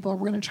or what people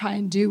were going to try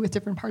and do with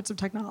different parts of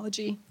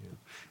technology. Yeah.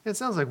 It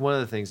sounds like one of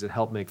the things that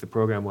helped make the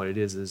program what it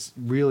is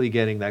really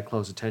getting that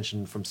close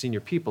attention from senior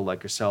people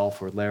like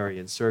yourself or Larry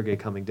and Sergey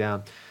coming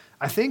down.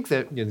 I think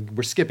that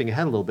we're skipping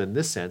ahead a little bit in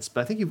this sense,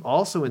 but I think you've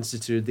also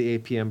instituted the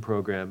APM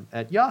program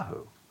at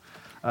Yahoo.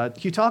 Can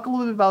you talk a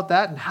little bit about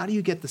that, and how do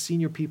you get the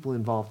senior people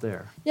involved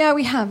there? Yeah,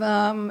 we have.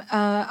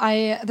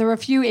 There were a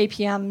few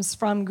APMs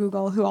from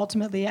Google who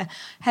ultimately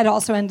had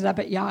also ended up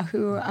at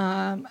Yahoo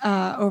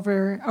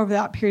over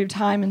that period of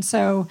time. And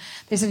so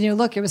they said,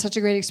 look, it was such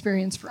a great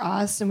experience for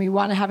us, and we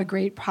want to have a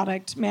great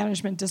product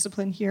management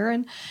discipline here.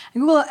 And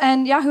Google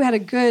and Yahoo had a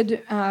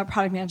good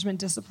product management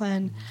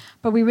discipline,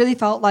 but we really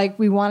felt like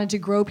we wanted to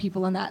grow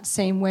people in that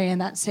same way, in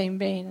that same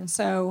vein. And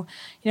so,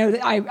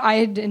 I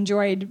had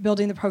enjoyed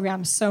building the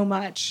program so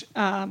much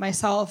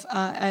myself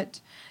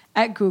at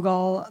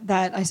Google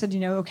that I said,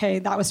 okay,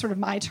 that was sort of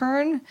my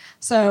turn.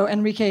 So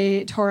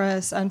Enrique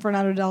Torres and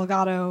Fernando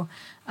Delgado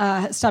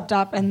stepped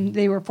up, and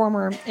they were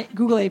former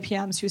Google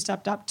APMs who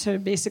stepped up to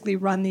basically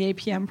run the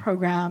APM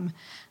program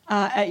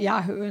at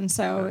Yahoo. And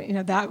so,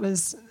 that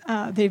was,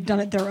 they've done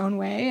it their own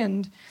way,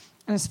 and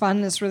it's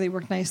fun. It's really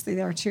worked nicely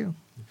there too.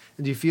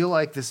 And do you feel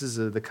like this is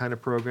the kind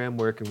of program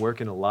where it can work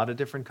in a lot of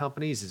different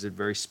companies? Is it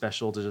very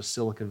special to just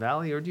Silicon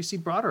Valley, or do you see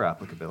broader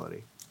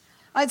applicability?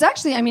 It's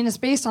actually, it's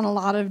based on a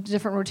lot of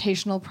different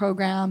rotational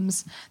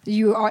programs that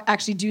you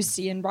actually do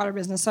see in broader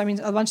business. So,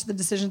 a bunch of the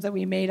decisions that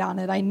we made on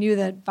it, I knew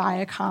that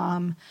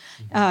Viacom,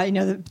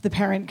 the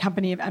parent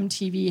company of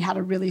MTV, had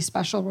a really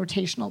special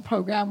rotational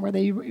program where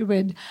they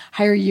would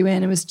hire you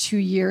in. It was 2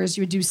 years.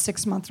 You would do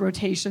 6-month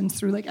rotations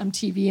through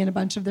MTV and a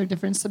bunch of their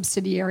different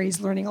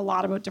subsidiaries, learning a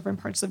lot about different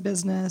parts of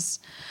business.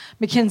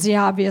 McKinsey,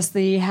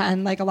 obviously,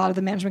 and a lot of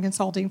the management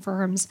consulting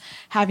firms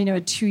have, a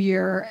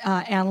 2-year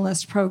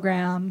analyst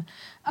program.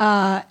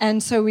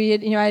 And so we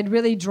had, I had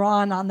really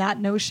drawn on that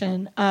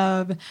notion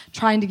of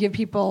trying to give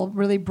people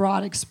really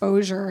broad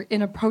exposure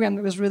in a program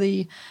that was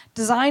really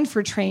designed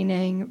for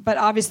training, but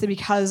obviously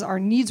because our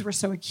needs were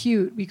so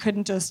acute, we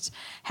couldn't just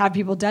have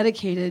people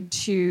dedicated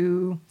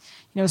to,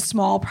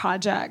 small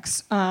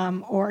projects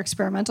or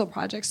experimental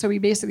projects. So we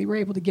basically were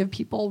able to give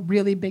people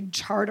really big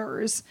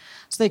charters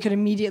so they could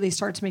immediately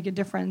start to make a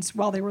difference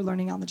while they were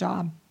learning on the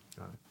job.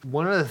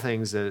 One of the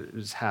things that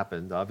has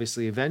happened,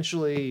 obviously,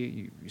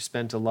 eventually you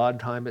spent a lot of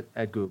time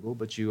at Google,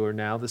 but you are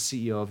now the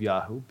CEO of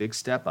Yahoo, big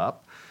step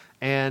up.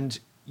 And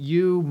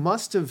you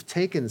must have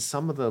taken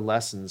some of the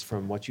lessons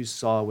from what you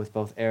saw with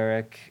both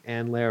Eric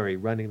and Larry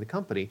running the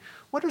company.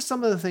 What are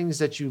some of the things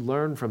that you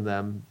learned from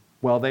them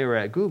while they were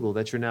at Google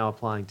that you're now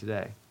applying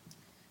today?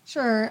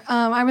 Sure.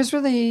 I was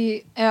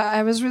really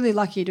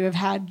lucky to have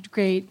had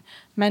great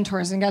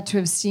mentors and got to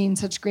have seen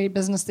such great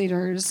business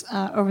leaders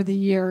over the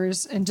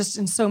years, and just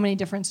in so many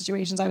different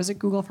situations. I was at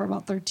Google for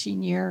about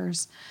 13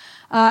 years,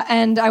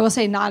 and I will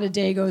say not a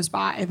day goes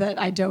by that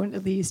I don't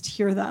at least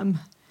hear them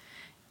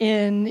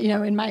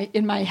in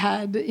my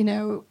head,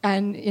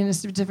 and in a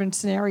different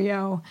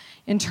scenario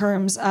in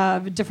terms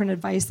of different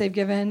advice they've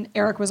given.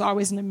 Eric was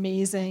always an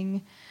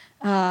amazing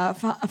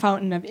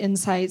fountain of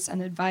insights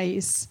and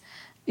advice.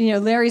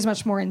 Larry's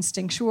much more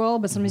instinctual,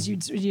 but sometimes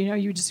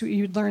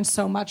you'd learn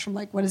so much from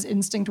like what his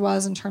instinct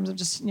was in terms of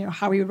just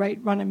how he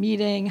would run a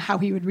meeting, how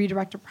he would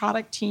redirect a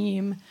product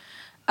team,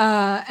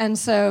 and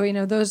so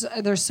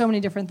there's so many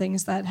different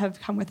things that have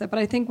come with it. But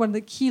I think one of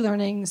the key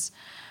learnings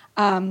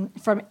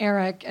from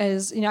Eric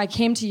is I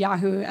came to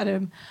Yahoo at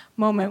a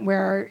moment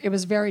where it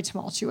was very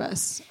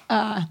tumultuous.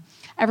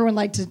 Everyone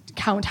liked to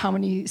count how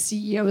many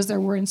CEOs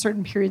there were in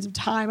certain periods of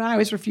time. And I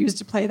always refused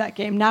to play that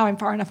game. Now I'm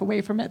far enough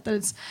away from it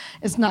that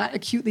it's not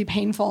acutely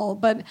painful.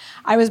 But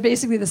I was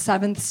basically the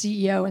 7th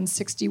CEO in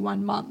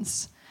 61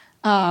 months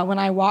when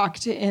I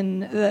walked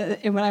in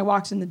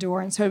the door.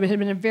 And so it had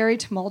been a very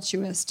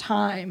tumultuous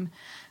time.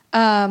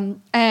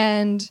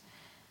 And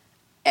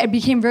it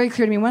became very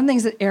clear to me. One of the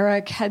things that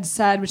Eric had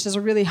said, which is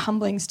a really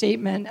humbling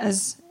statement,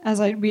 as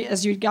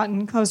you'd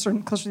gotten closer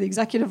and closer to the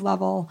executive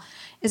level,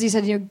 is he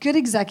said, good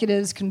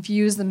executives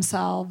confuse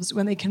themselves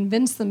when they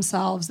convince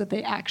themselves that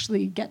they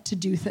actually get to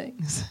do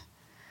things.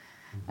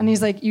 And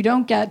he's like, you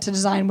don't get to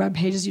design web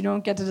pages, you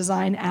don't get to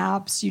design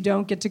apps, you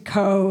don't get to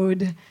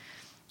code,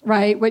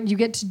 right? What you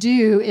get to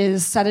do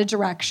is set a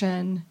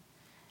direction,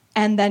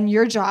 and then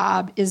your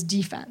job is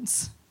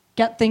defense.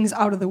 Get things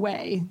out of the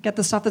way. Get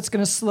the stuff that's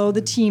going to slow the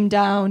team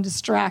down,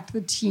 distract the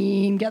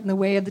team, get in the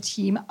way of the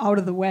team out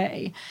of the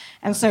way.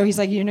 And so he's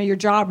like, your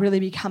job really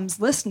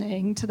becomes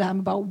listening to them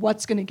about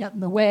what's going to get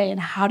in the way and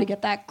how to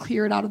get that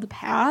cleared out of the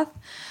path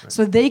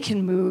so they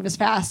can move as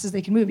fast as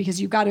they can move, because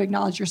you've got to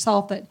acknowledge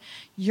yourself that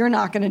you're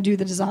not going to do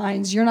the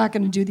designs, you're not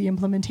going to do the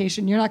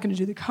implementation, you're not going to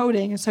do the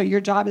coding. And so your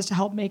job is to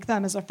help make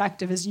them as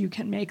effective as you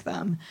can make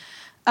them.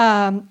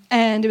 And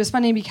it was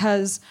funny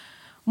because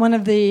one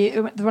of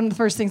the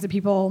first things that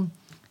people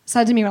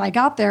said to me when I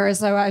got there is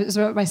that it was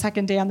my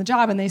second day on the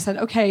job, and they said,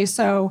 okay,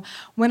 so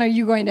when are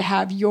you going to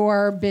have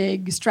your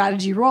big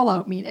strategy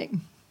rollout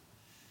meeting?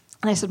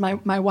 And I said,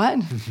 my what?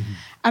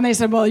 And they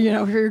said, well,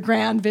 your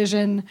grand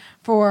vision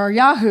for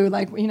Yahoo,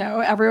 like,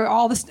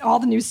 all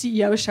the new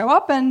CEOs show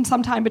up, and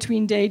sometime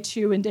between day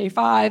 2 and day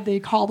 5, they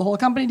call the whole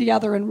company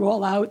together and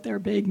roll out their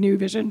big new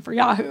vision for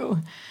Yahoo.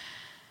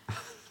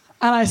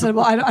 And I said,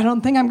 well, I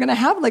don't think I'm going to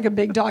have like a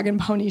big dog and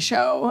pony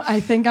show.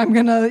 I think I'm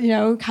going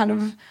to, kind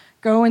of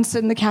go and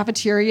sit in the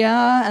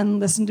cafeteria and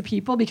listen to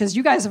people, because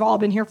you guys have all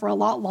been here for a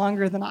lot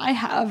longer than I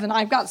have. And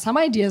I've got some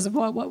ideas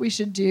about what we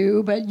should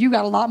do, but you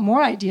got a lot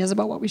more ideas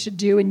about what we should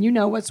do, and you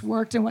know what's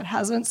worked and what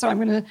hasn't. So I'm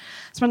going to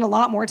spend a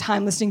lot more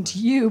time listening to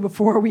you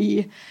before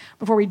we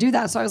do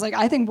that. So I was like,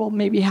 I think we'll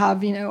maybe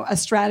have, a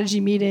strategy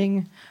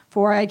meeting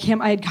I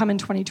had come in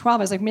 2012.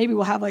 I was like, maybe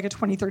we'll have like a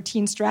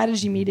 2013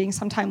 strategy meeting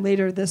sometime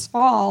later this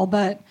fall,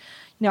 but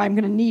I'm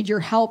going to need your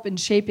help in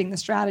shaping the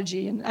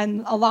strategy.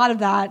 And a lot of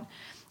that,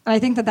 and I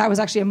think that was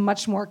actually a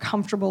much more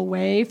comfortable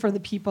way for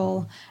the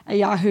people at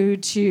Yahoo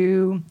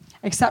to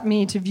accept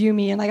me, to view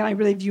me, and I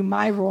really view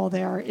my role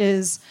there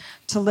is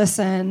to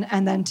listen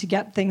and then to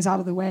get things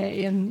out of the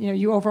way. And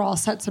you overall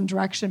set some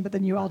direction, but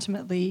then you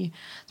ultimately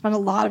spend a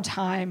lot of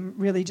time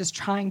really just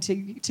trying to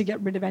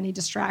get rid of any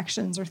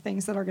distractions or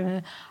things that are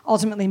going to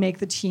ultimately make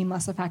the team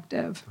less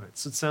effective. Right.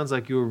 So it sounds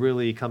like you were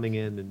really coming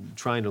in and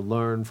trying to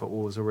learn from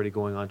what was already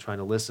going on, trying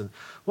to listen.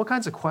 What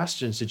kinds of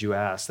questions did you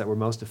ask that were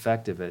most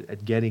effective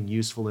at getting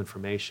useful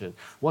information?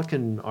 What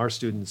can our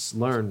students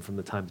learn from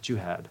the time that you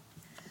had?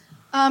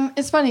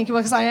 It's funny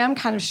because I am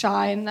kind of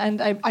shy,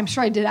 and I'm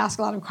sure I did ask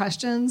a lot of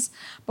questions.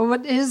 But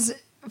what is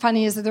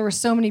funny is that there were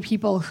so many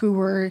people who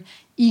were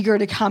eager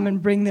to come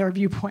and bring their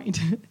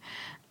viewpoint.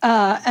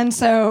 And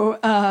so,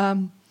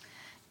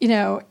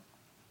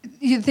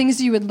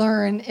 things you would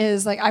learn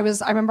is like I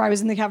remember I was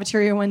in the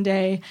cafeteria one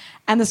day,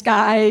 and this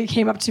guy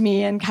came up to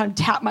me and kind of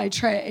tapped my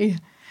tray,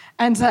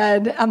 and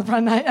said on the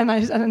front,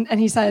 and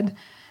he said,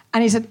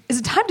 "Is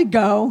it time to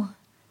go?"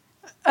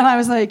 And I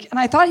was like, and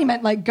I thought he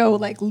meant like go,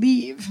 like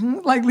leave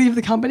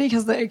the company,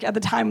 because at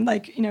the time,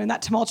 in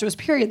that tumultuous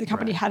period, the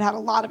company had a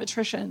lot of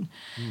attrition.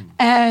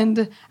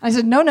 And I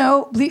said,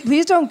 no,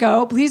 please don't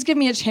go. Please give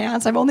me a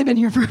chance. I've only been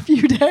here for a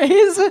few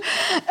days,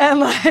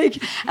 and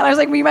I was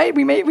like, we might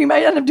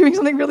end up doing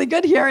something really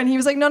good here. And he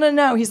was like,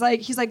 no. He's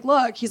like,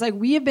 look,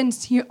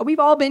 we've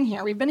all been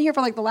here. We've been here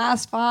for like the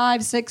last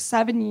 5, 6,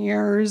 7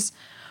 years,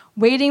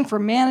 waiting for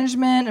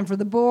management and for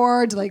the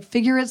board to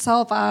figure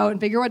itself out and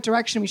figure what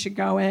direction we should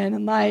go in.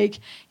 And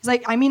he's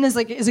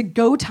like, is it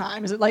go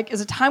time? Is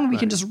it time when we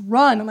can just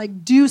run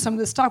and do some of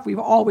the stuff we've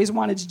always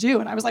wanted to do?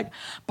 And I was like,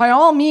 by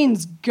all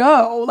means,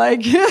 go,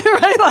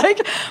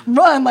 right?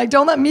 Run,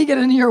 don't let me get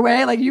in your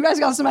way. You guys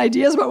got some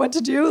ideas about what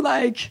to do,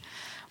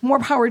 more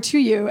power to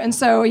you. And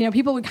so,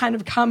 people would kind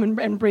of come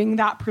and bring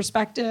that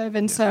perspective.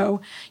 And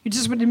so you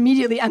just would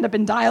immediately end up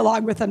in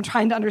dialogue with them,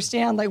 trying to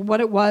understand what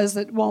it was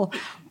that,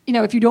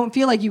 if you don't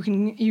feel like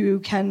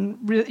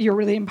you're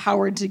really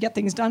empowered to get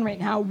things done right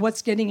now,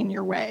 what's getting in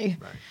your way,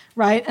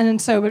 right? And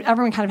so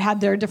everyone kind of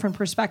had their different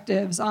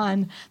perspectives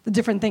on the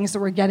different things that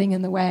were getting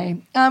in the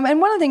way.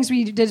 And one of the things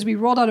we did is we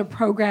rolled out a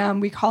program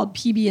we called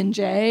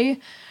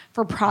PB&J,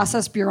 for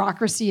process,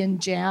 bureaucracy,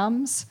 and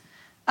jams,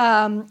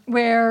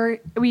 where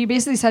we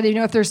basically said,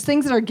 if there's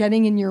things that are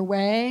getting in your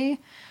way,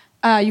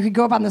 you could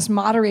go up on this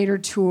moderator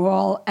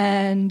tool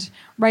and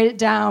write it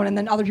down, and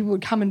then other people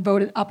would come and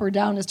vote it up or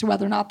down as to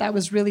whether or not that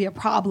was really a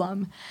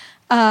problem.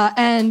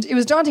 And it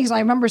was daunting because I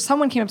remember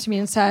someone came up to me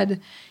and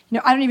said,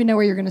 I don't even know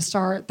where you're going to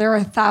start. There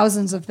are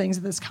thousands of things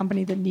at this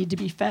company that need to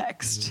be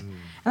fixed.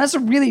 And that's a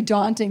really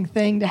daunting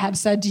thing to have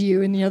said to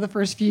you in the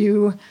first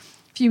few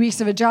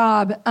weeks of a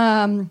job.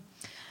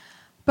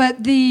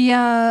 But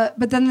then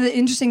the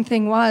interesting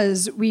thing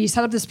was we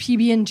set up this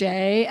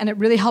PB&J, and it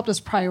really helped us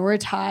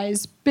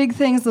prioritize big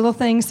things, little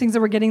things that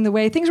were getting in the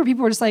way, things where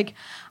people were just like,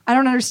 I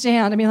don't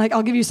understand. I mean, like,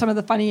 I'll give you some of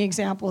the funny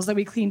examples that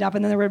we cleaned up,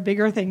 and then there were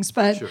bigger things.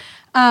 But sure.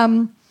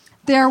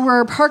 There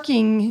were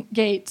parking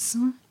gates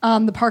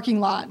on the parking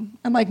lot,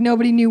 and like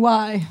nobody knew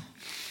why.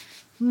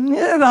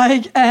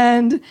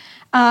 And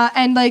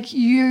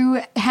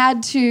you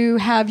had to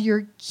have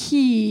your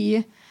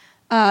key.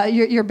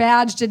 Your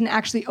badge didn't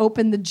actually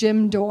open the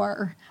gym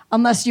door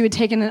unless you had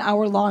taken an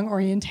hour-long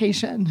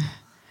orientation.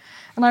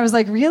 And I was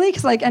like, really?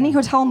 Because like any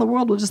hotel in the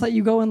world will just let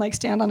you go and like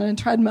stand on a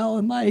treadmill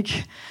and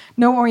like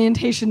no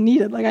orientation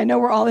needed. Like I know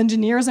we're all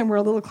engineers and we're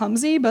a little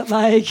clumsy, but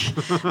like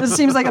this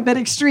seems like a bit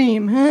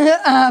extreme.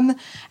 And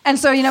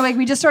so like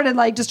we just started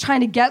like just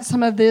trying to get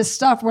some of this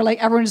stuff where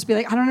like everyone just be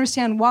like, I don't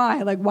understand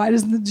why. Like why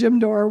doesn't the gym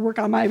door work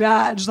on my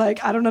badge?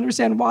 Like I don't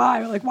understand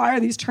why. Like why are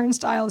these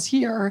turnstiles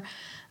here?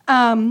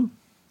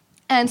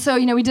 And so,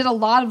 we did a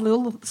lot of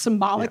little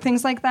symbolic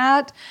things like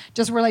that,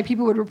 just where like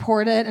people would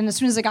report it. And as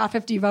soon as it got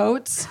 50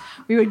 votes,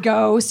 we would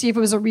go see if it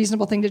was a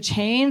reasonable thing to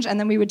change, and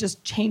then we would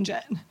just change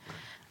it.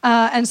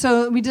 And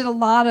so we did a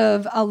lot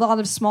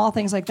of small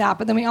things like that.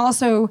 But then we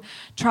also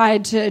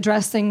tried to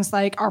address things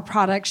like our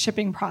product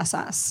shipping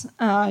process.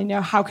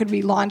 How could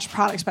we launch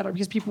products better?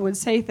 Because people would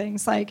say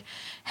things like,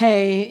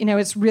 hey,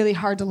 it's really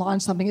hard to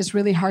launch something. It's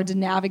really hard to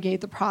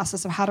navigate the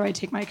process of how do I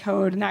take my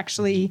code and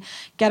actually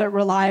get it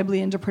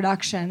reliably into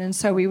production. And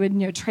so we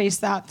would, trace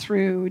that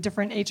through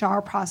different HR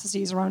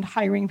processes around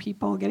hiring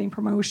people, getting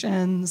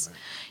promotions,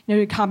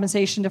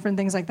 compensation, different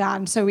things like that.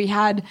 And so we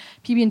had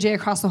PB&J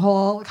across the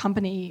whole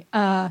company.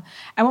 And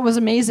what was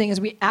amazing is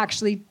we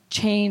actually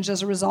changed,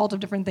 as a result of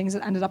different things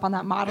that ended up on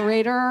that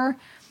moderator,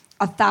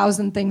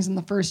 1,000 things in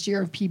the first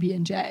year of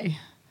PB&J.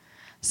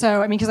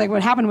 So, because like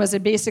what happened was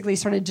it basically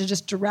started to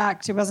just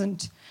direct. It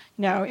wasn't,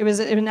 it was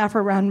an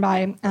effort run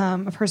by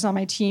a person on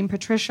my team,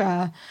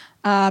 Patricia,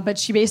 but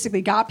she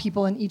basically got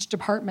people in each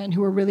department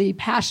who were really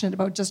passionate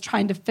about just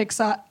trying to fix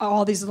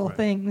all these little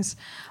things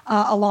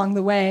along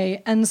the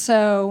way. And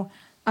so,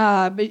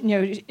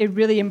 it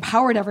really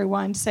empowered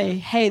everyone to say,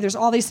 hey, there's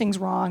all these things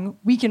wrong.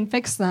 We can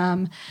fix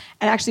them,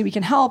 and actually we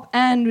can help.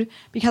 And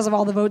because of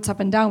all the votes up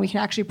and down, we can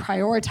actually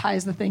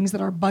prioritize the things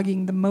that are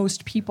bugging the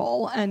most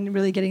people and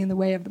really getting in the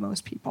way of the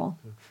most people.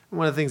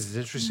 One of the things that's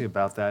interesting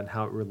about that and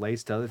how it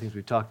relates to other things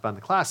we've talked about in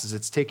the class is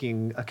it's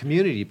taking a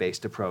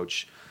community-based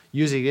approach,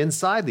 using it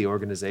inside the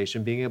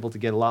organization, being able to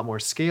get a lot more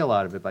scale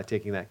out of it by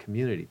taking that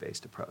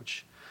community-based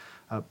approach.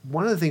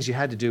 One of the things you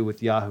had to do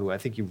with Yahoo, I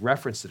think you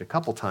referenced it a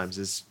couple times,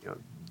 is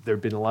there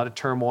had been a lot of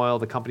turmoil.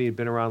 The company had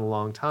been around a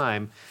long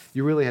time.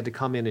 You really had to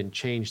come in and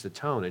change the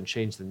tone and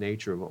change the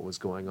nature of what was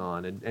going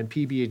on. And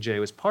PB&J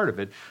was part of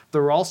it.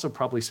 There were also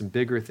probably some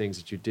bigger things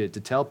that you did to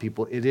tell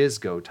people it is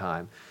go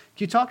time.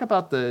 Can you talk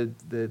about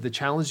the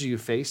challenges you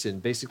face in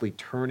basically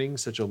turning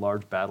such a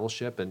large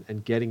battleship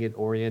and getting it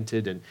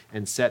oriented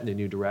and set in a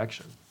new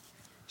direction?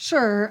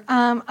 Sure.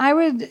 I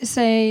would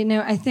say,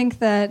 I think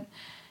that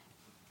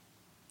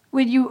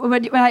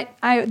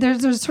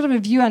there's sort of a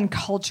view on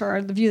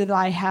culture, the view that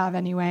I have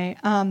anyway,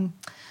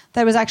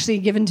 that was actually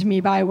given to me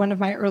by one of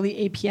my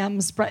early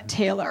APMs, Brett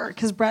Taylor,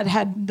 because Brett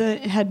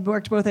had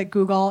worked both at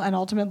Google and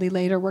ultimately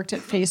later worked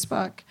at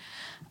Facebook.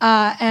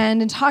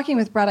 And in talking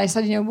with Brett, I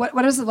said,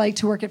 what is it like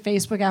to work at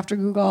Facebook after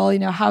Google?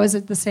 How is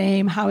it the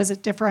same? How is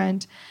it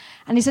different?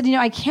 And he said,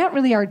 I can't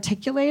really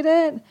articulate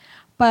it,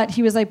 but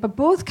he was like, but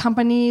both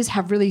companies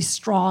have really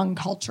strong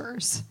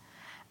cultures.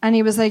 And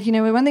he was like, one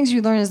of the things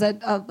you learn is that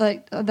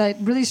that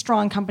really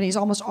strong companies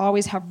almost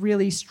always have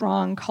really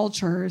strong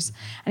cultures.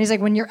 And he's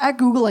like, when you're at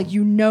Google, like,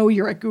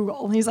 you're at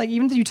Google. And he's like,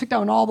 even if you took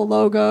down all the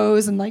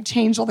logos and like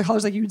changed all the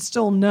colors, like you would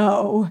still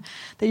know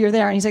that you're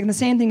there. And he's like, and the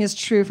same thing is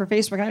true for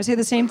Facebook. And I would say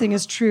the same thing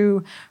is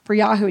true for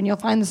Yahoo. And you'll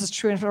find this is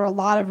true for a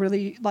lot of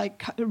really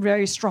like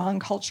very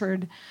strongly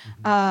cultured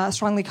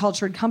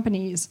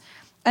companies.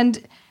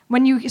 And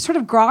when you sort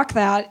of grok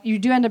that, you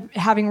do end up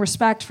having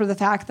respect for the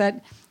fact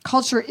that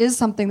culture is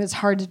something that's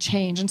hard to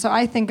change. And so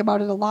I think about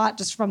it a lot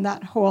just from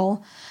that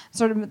whole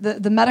sort of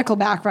the medical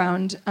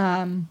background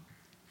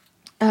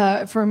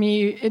for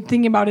me,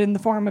 thinking about it in the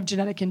form of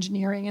genetic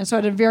engineering. And so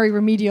at a very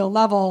remedial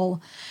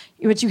level,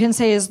 what you can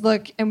say is,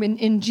 look,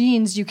 in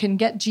genes, you can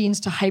get genes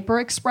to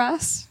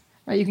hyperexpress,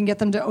 right? You can get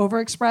them to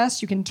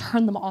overexpress. You can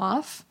turn them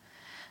off.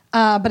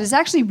 But it's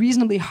actually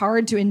reasonably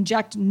hard to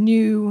inject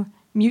new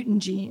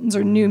mutant genes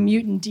or new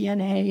mutant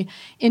DNA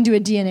into a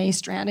DNA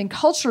strand. And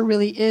culture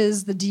really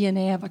is the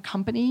DNA of a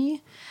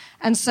company.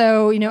 And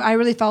so, I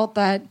really felt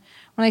that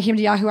when I came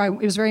to Yahoo,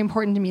 it was very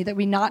important to me that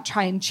we not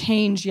try and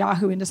change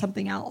Yahoo into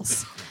something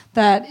else.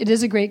 that it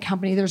is a great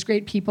company. There's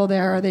great people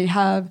there. We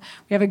have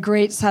a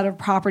great set of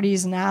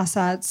properties and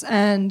assets.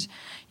 And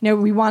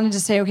we wanted to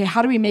say, okay,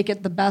 how do we make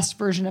it the best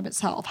version of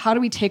itself? How do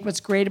we take what's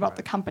great about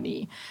the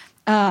company?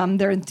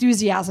 Their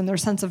enthusiasm, their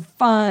sense of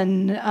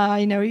fun,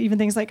 even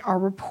things like our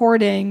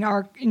reporting,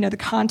 the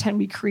content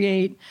we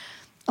create,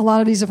 a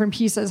lot of these different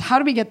pieces. How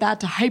do we get that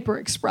to hyper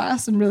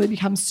express and really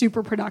become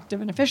super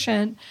productive and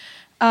efficient?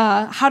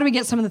 How do we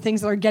get some of the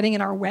things that are getting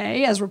in our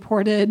way, as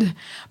reported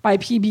by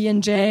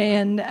PB&J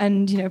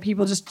and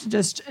people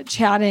just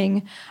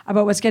chatting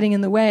about what's getting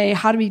in the way?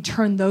 How do we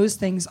turn those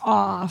things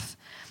off?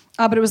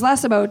 But it was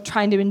less about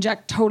trying to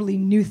inject totally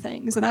new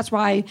things. And that's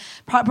why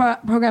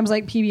programs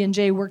like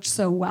PB&J worked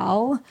so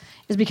well,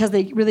 is because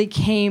they really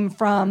came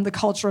from the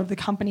culture of the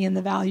company and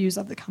the values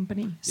of the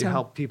company. So it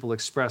helped people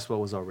express what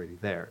was already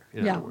there,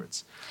 in other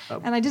words.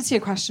 And I did see a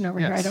question over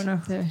here. I don't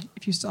know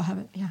if you still have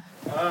it. Yeah.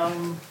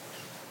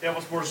 I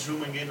was more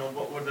zooming in on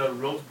what were the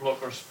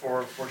roadblockers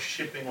for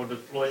shipping or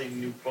deploying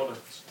new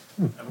products.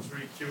 I was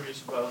really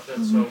curious about that.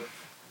 So.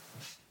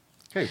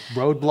 Okay,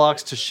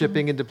 roadblocks to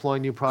shipping and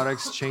deploying new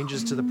products,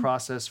 changes to the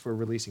process for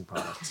releasing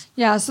products.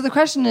 Yeah, so the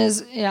question is,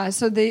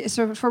 so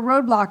for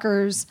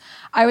roadblockers,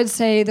 I would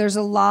say there's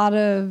a lot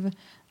of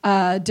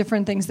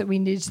different things that we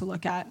need to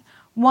look at.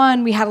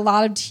 One, we had a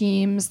lot of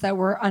teams that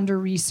were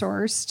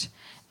under-resourced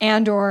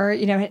and/or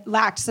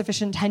lacked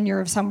sufficient tenure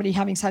of somebody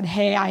having said,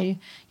 "Hey,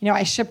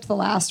 I shipped the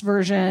last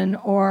version,"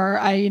 or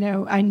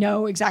I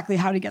know exactly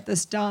how to get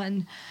this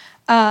done.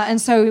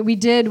 And so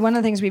one of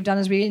the things we've done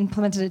is we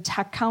implemented a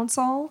tech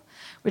council,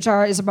 which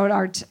is about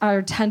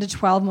our 10 to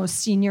 12 most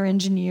senior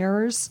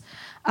engineers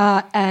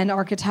and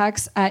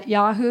architects at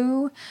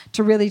Yahoo,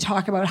 to really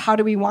talk about how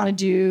do we want to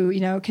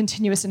do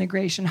continuous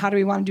integration, how do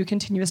we want to do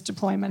continuous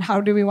deployment,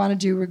 how do we want to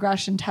do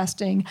regression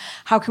testing,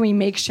 how can we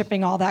make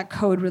shipping all that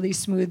code really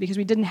smooth, because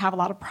we didn't have a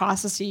lot of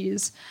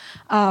processes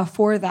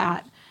for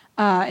that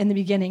in the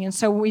beginning. And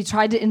so we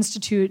tried to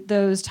institute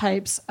those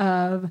types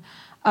of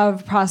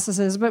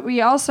processes, but we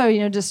also,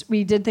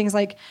 we did things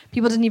like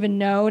people didn't even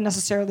know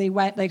necessarily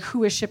who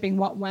was shipping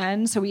what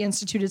when. So we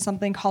instituted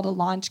something called a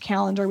launch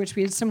calendar, which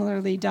we had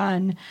similarly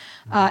done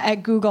at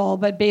Google.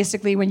 But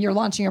basically, when you're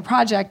launching a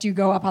project, you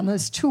go up on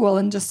this tool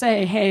and just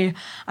say, "Hey,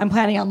 I'm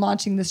planning on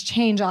launching this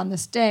change on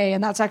this day,"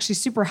 and that's actually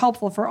super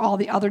helpful for all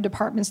the other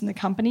departments in the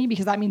company,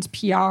 because that means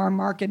PR,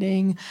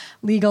 marketing,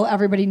 legal.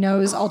 Everybody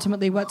knows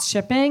ultimately what's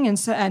shipping,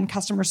 and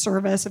customer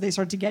service. If they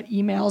start to get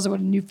emails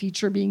about a new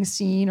feature being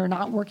seen or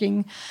not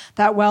working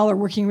that well or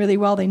working really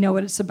well, they know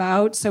what it's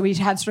about. So we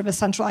had sort of a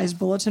centralized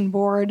bulletin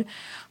board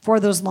for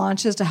those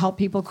launches to help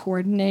people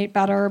coordinate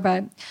better.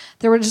 But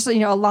there were just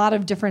a lot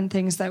of different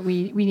things that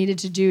we needed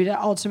to do to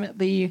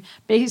ultimately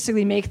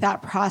basically make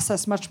that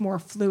process much more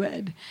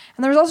fluid.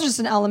 And there was also just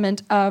an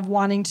element of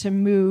wanting to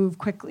move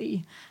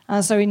quickly.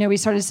 So we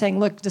started saying,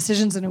 look,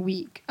 decisions in a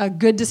week. A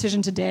good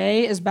decision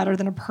today is better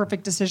than a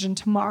perfect decision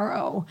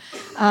tomorrow.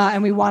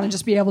 And we want to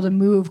just be able to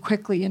move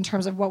quickly in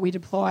terms of what we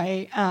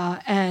deploy.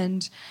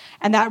 And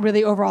that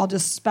really overall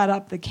just sped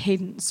up the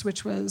cadence,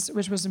 which was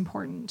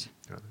important.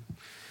 Got it.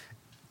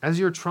 As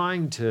you're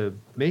trying to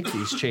make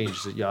these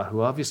changes at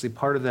Yahoo, obviously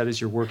part of that is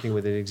you're working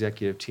with an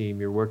executive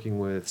team, you're working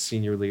with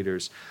senior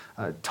leaders.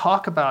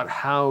 Talk about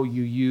how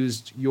you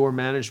used your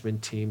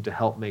management team to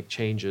help make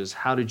changes.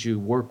 How did you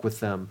work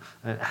with them?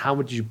 How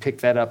did you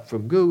pick that up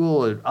from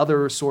Google or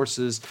other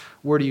sources?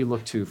 Where do you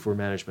look to for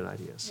management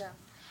ideas? Yeah.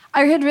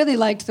 I had really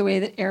liked the way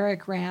that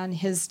Eric ran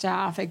his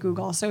staff at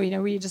Google. So, we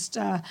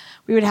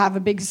would have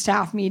a big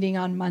staff meeting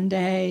on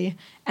Monday,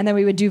 and then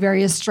we would do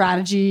various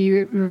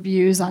strategy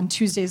reviews on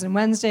Tuesdays and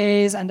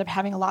Wednesdays, end up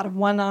having a lot of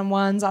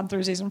one-on-ones on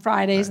Thursdays and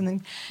Fridays, and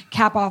then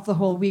cap off the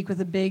whole week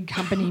with a big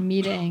company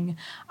meeting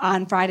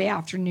on Friday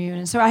afternoon.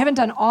 And so I haven't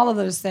done all of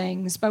those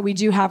things, but we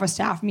do have a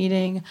staff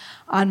meeting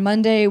on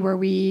Monday where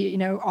we,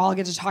 all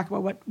get to talk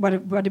about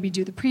what did we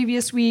do the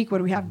previous week, what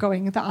do we have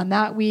going on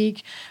that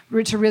week,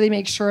 to really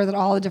make sure that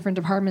all the different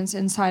departments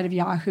inside of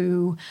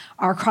Yahoo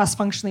are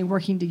cross-functionally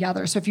working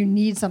together. So if you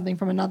need something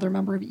from another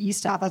member of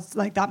e-staff, that's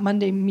like that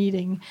Monday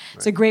meeting. Right.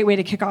 It's a great way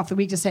to kick off the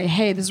week to say,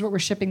 hey, this is what we're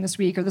shipping this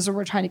week, or this is what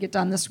we're trying to get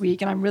done this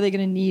week, and I'm really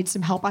going to need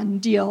some help on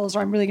deals, or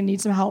I'm really going to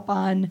need some help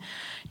on,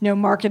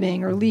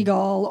 marketing or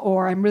legal,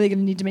 or I'm really going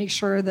to need to make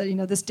sure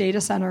that, this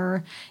data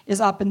center is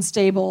up and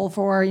stable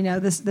for,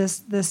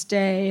 this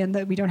day, and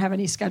that we don't have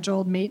any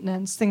scheduled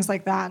maintenance, things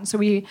like that. And so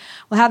we'll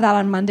have that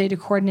on Monday to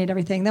coordinate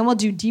everything. Then we'll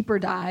do deeper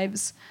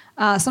dives.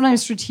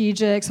 Sometimes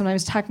strategic,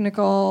 sometimes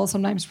technical,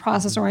 sometimes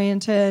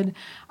process-oriented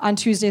on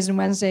Tuesdays and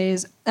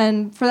Wednesdays.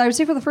 And I would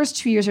say for the first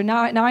 2 years, or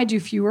now I do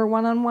fewer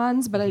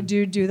one-on-ones, but I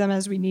do them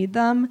as we need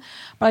them.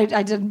 But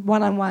I did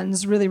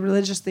one-on-ones really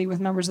religiously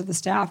with members of the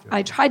staff.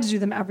 I tried to do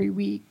them every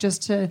week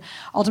just to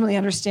ultimately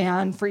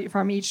understand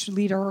from each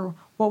leader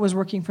what was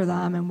working for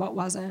them and what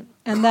wasn't.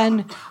 And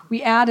then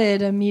we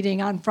added a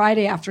meeting on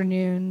Friday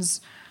afternoons,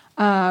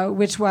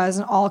 which was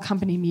an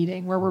all-company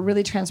meeting where we're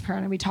really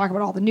transparent, and we talk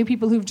about all the new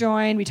people who've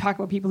joined. We talk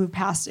about people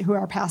who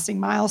are passing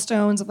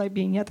milestones of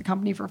being at the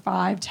company for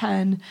 5,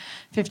 10,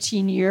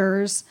 15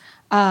 years.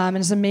 And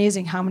it's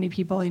amazing how many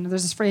people,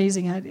 there's this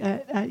phrasing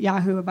at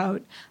Yahoo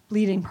about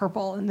bleeding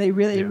purple, and it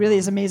really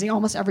is amazing.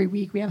 Almost every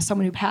week we have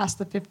someone who passed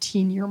the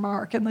 15-year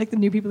mark, and like the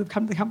new people who've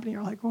come to the company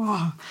are like,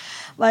 whoa.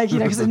 Like,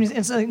 because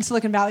in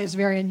Silicon Valley it's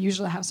very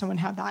unusual to have someone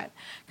have that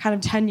kind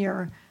of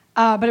tenure.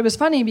 But it was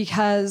funny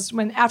because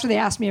after they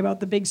asked me about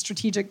the big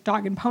strategic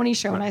dog and pony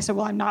show, and I said,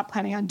 well, I'm not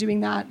planning on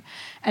doing that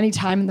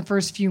anytime in the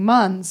first few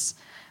months.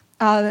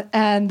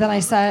 And then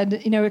I said,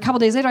 a couple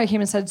days later I came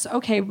and said,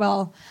 okay,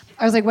 well,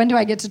 I was like, when do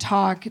I get to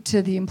talk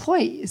to the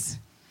employees?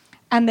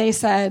 And they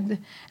said,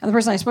 and the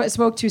person I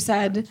spoke to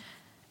said,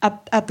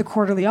 at the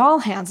quarterly all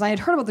hands. And I had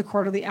heard about the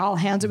quarterly all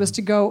hands. It was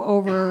to go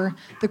over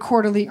the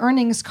quarterly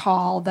earnings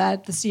call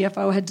that the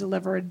CFO had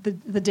delivered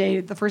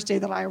the first day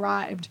that I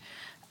arrived.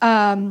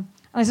 And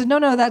I said, no,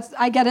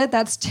 I get it.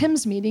 That's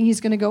Tim's meeting.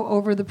 He's going to go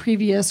over the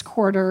previous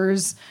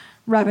quarter's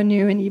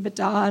revenue and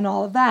EBITDA and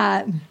all of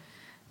that.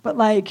 But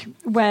like,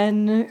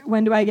 when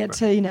do I get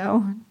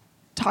to,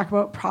 talk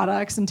about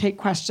products and take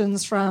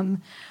questions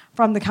from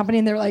the company?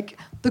 And they're like,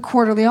 the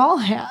quarterly all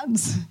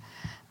hands.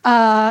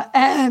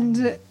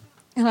 And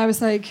I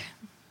was like,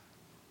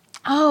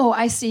 oh,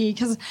 I see.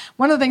 Because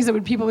one of the things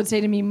that people would say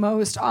to me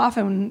most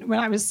often when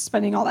I was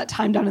spending all that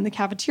time down in the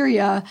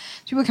cafeteria,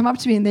 people would come up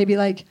to me and they'd be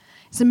like,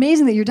 it's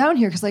amazing that you're down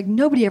here because like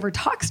nobody ever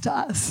talks to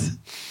us.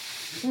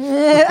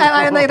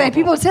 and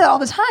people would say that all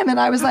the time, and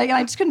I was like, and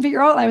I just couldn't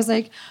figure out. I was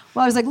like,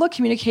 look,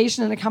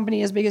 communication in a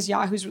company as big as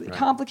Yahoo is really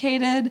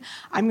complicated.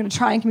 I'm going to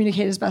try and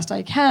communicate as best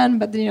I can,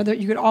 but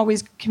you could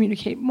always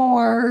communicate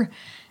more,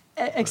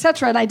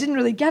 etc. And I didn't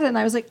really get it, and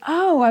I was like,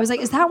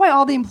 is that why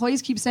all the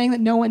employees keep saying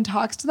that no one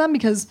talks to them?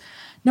 Because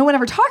no one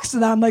ever talks to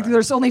them. Like,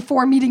 there's only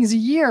 4 meetings a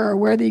year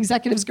where the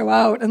executives go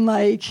out and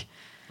like.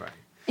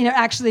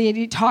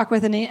 Actually talk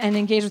with and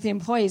engage with the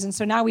employees. And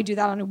so now we do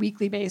that on a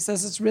weekly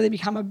basis. It's really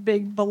become a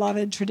big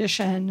beloved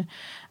tradition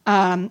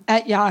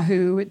at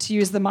Yahoo to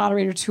use the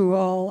moderator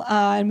tool.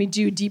 And we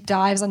do deep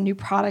dives on new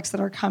products that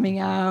are coming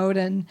out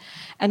and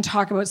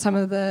talk about some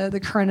of the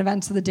current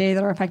events of the day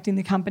that are affecting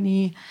the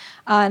company.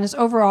 And it's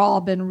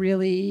overall been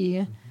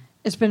really...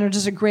 It's been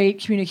just a great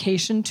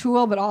communication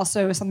tool, but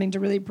also something to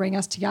really bring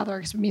us together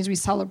because it means we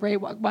celebrate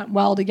what went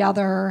well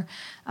together.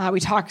 We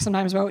talk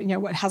sometimes about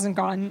what hasn't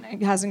gone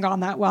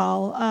that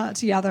well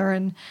together,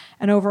 and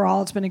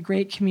overall it's been a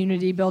great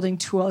community building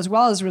tool as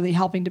well as really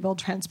helping to build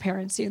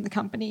transparency in the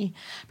company.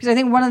 Because I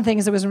think one of the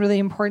things that was really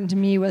important to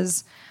me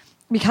was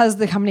because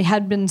the company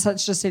had been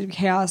such a state of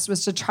chaos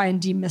was to try and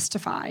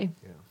demystify.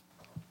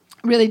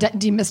 Really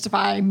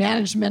demystify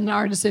management and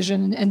our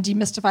decision and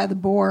demystify the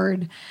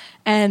board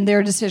and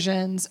their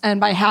decisions. And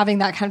by having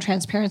that kind of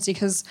transparency,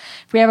 because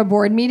if we have a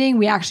board meeting,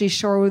 we actually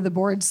show the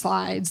board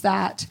slides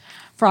that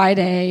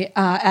Friday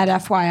at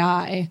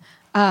FYI,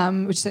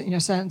 which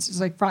sounds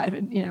is like for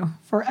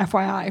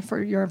FYI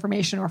for your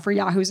information or for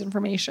Yahoo's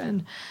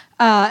information.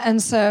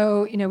 And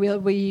so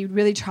we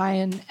really try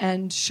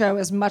and show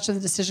as much of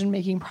the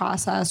decision-making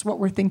process, what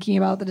we're thinking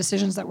about, the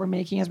decisions that we're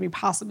making as we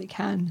possibly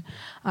can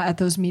at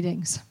those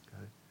meetings.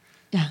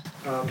 Yeah.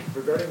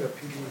 Regarding the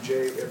PB&J,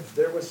 if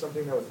there was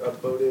something that was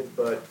upvoted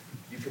but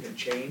you couldn't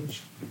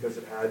change because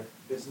it had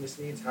business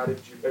needs,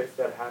 if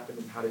that happened,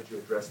 and how did you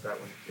address that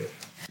when it did?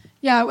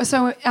 Yeah,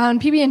 so on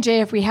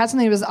PB&J, if we had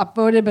something that was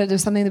upvoted but it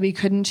was something that we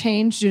couldn't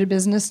change due to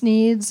business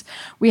needs,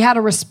 we had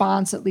a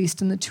response at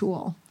least in the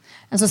tool.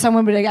 And so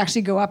someone would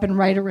actually go up and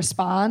write a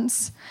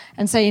response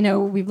and say,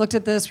 we've looked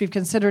at this, we've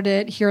considered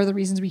it, here are the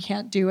reasons we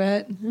can't do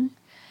it. Mm-hmm.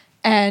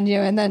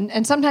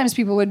 And sometimes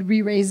people would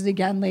re-raise it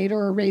again later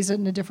or raise it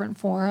in a different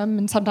forum,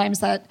 and sometimes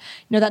that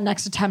that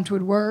next attempt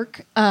would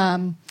work.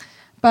 But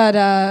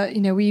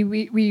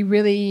we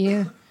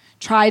really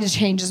try to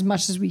change as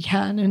much as we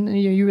can, and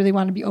you really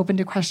want to be open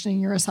to questioning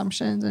your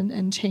assumptions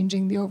and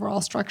changing the overall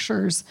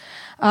structures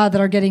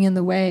that are getting in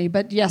the way.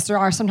 But yes, there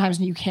are sometimes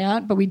when you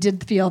can't. But we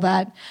did feel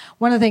that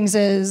one of the things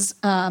is.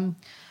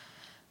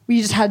 We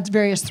just had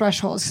various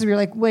thresholds because we were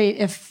like, wait,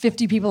 if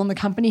 50 people in the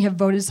company have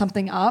voted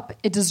something up,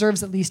 it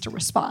deserves at least a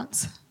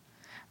response,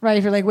 right?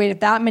 If you're like, wait, if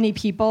that many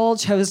people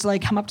chose to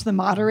come up to the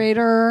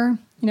moderator,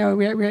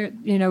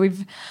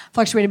 we've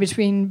fluctuated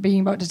between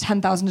being about a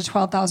 10,000 to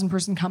 12,000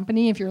 person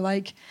company. If you're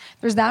like,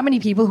 there's that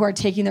many people who are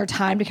taking their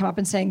time to come up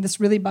and saying,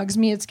 this really bugs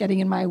me, it's getting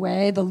in my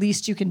way, the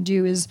least you can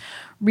do is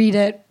read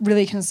it,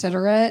 really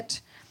consider it,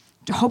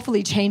 to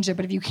hopefully change it.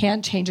 But if you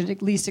can't change it,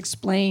 at least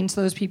explain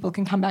so those people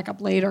can come back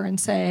up later and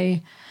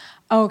say,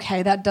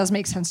 okay, that does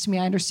make sense to me.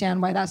 I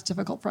understand why that's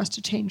difficult for us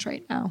to change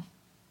right now.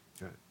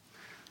 Good.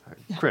 All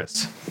right.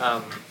 Chris.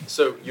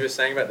 So you were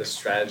saying about the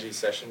strategy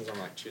sessions on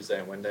Tuesday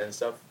and Wednesday and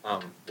stuff.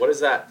 What does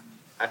that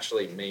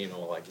actually mean,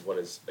 or what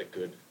does a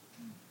good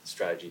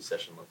strategy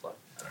session look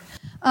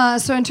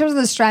like? So in terms of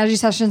the strategy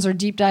sessions or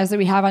deep dives that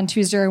we have on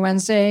Tuesday or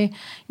Wednesday,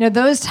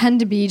 those tend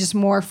to be just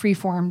more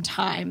free-form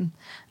time.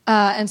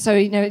 And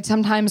so,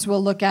 sometimes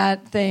we'll look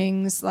at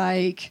things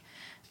like,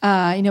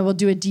 we'll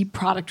do a deep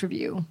product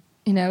review.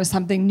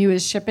 something new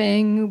is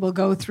shipping. We'll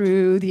go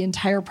through the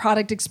entire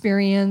product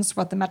experience,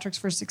 what the metrics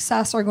for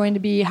success are going to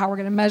be, how we're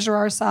going to measure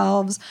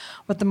ourselves,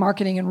 what the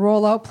marketing and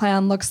rollout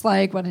plan looks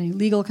like, what any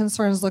legal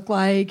concerns look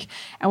like,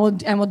 and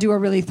we'll do a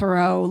really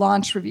thorough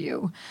launch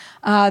review.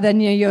 Then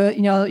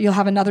you'll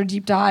have another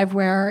deep dive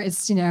where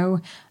it's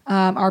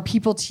our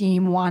people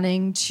team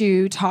wanting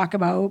to talk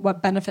about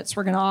what benefits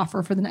we're going to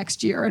offer for the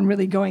next year and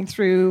really going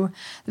through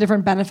the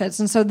different benefits.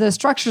 And so the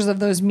structures of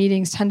those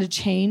meetings tend to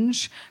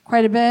change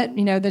quite a bit.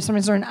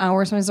 Sometimes they're an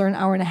hour, sometimes they're an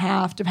hour and a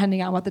half,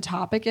 depending on what the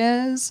topic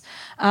is.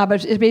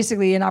 But it's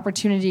basically an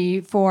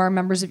opportunity for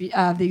members of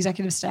the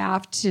executive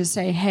staff to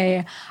say,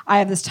 hey, I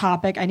have this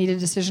topic. I need a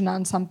decision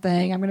on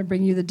something. I'm going to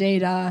bring you the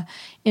data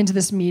into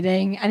this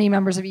meeting. Any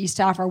members of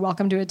e-staff are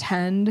welcome to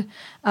attend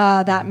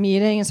that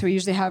meeting. And so we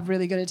usually have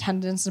really good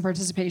attendance and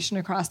participation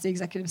across the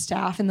executive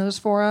staff in those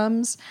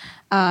forums,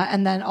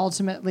 and then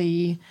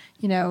ultimately,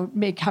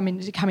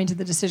 coming to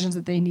the decisions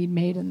that they need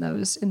made in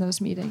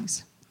those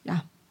meetings.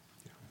 Yeah.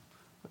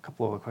 A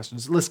couple other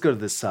questions. Let's go to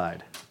this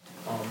side.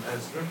 At a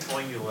certain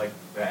point, you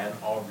ban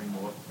all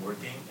remote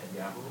working at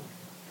Yahoo,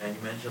 and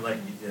you mentioned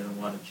you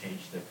didn't want to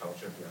change the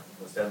culture of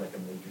Yahoo. Was that a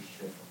major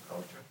shift of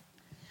culture?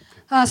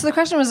 So the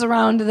question was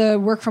around the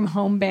work from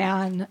home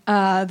ban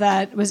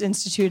that was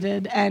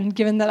instituted, and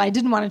given that I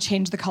didn't want to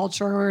change the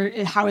culture,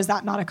 how is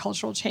that not a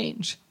cultural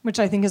change? Which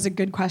I think is a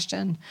good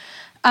question.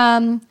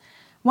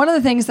 One of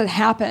the things that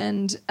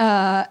happened,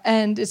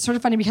 and it's sort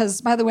of funny because,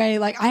 by the way,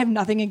 I have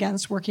nothing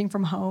against working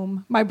from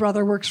home. My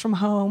brother works from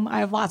home. I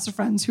have lots of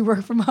friends who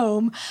work from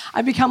home.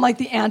 I've become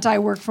the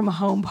anti-work from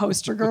home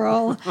poster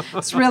girl.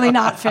 It's really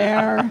not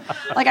fair.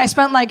 I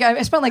spent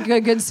a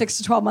good 6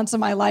 to 12 months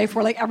of my life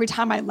where every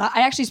time I left,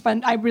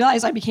 I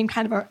realized I became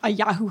kind of a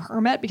Yahoo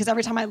hermit because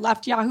every time I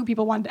left Yahoo,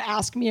 people wanted to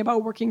ask me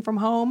about working from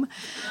home.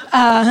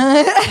 But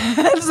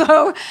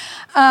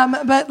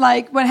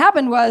what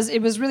happened was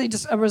it was really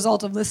just a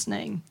result of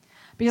listening.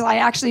 Because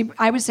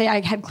I would say I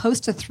had close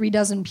to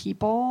 36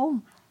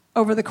 people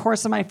over the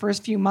course of my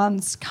first few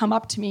months come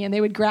up to me, and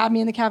they would grab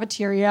me in the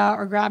cafeteria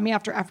or grab me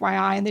after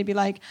FYI, and they'd be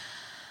like,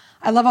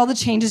 I love all the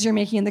changes you're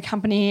making in the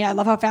company. I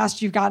love how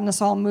fast you've gotten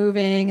us all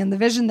moving and the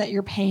vision that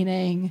you're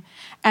painting.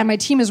 And my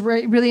team is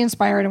really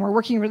inspired, and we're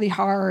working really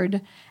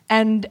hard.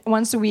 And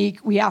once a week,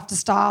 we have to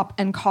stop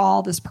and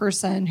call this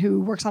person who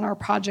works on our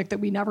project that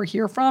we never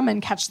hear from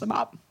and catch them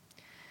up.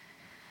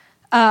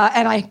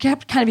 And I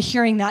kept kind of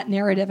hearing that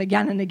narrative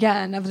again and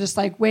again of just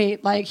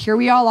wait, here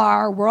we all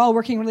are. We're all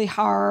working really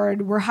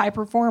hard. We're high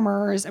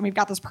performers. And we've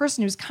got this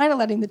person who's kind of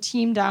letting the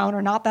team down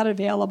or not that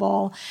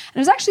available. And it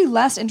was actually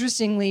less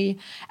interestingly,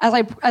 as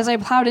I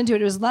plowed into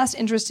it, it was less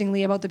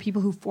interestingly about the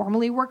people who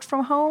formally worked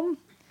from home.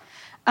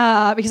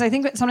 Because I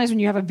think that sometimes when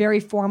you have a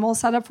very formal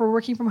setup for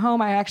working from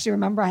home, I actually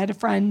remember I had a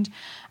friend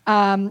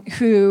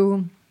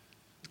who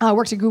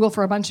worked at Google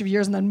for a bunch of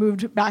years and then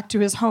moved back to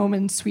his home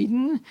in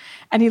Sweden.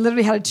 And he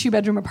literally had a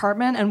 2-bedroom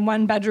apartment, and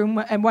one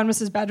was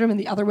his bedroom and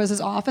the other was his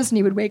office. And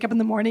he would wake up in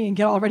the morning and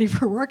get all ready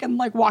for work and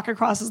walk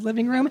across his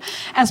living room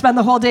and spend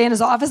the whole day in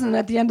his office. And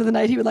at the end of the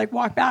night, he would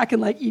walk back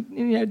and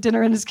eat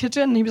dinner in his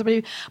kitchen. And he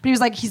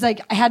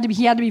had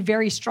to be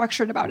very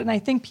structured about it. And I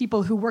think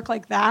people who work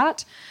like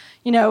that,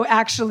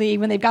 actually,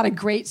 when they've got a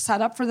great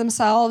setup for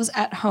themselves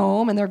at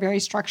home and they're very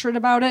structured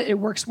about it, it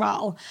works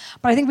well.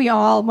 But I think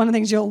one of the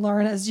things you'll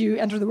learn as you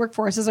enter the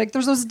workforce is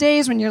there's those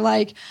days when you're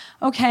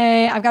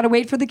okay, I've got to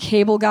wait for the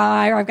cable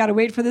guy, or I've got to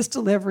wait for this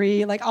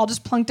delivery. I'll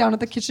just plunk down at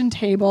the kitchen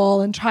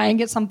table and try and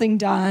get something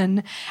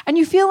done. And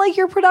you feel like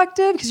you're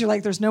productive because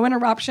you're there's no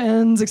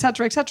interruptions, et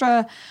cetera, et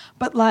cetera.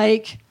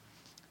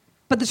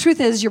 But the truth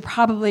is, you're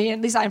probably,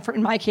 at least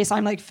in my case,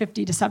 I'm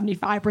 50 to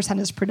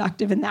 75% as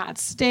productive in that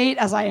state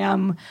as I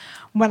am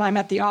when I'm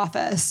at the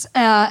office.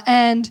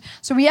 And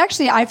so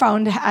I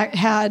found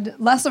had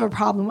less of a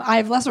problem. I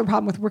have less of a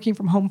problem with working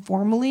from home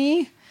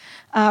formally,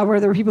 where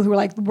there were people who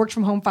worked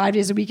from home 5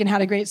 days a week and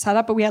had a great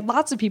setup. But we had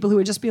lots of people who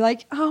would just be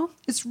oh,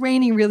 it's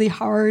raining really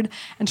hard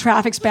and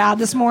traffic's bad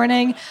this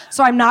morning,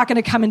 so I'm not going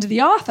to come into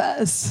the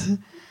office.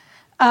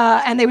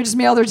 And they would just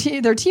mail their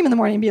team in the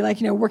morning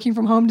and be working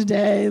from home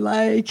today,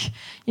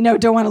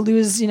 don't want to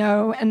lose,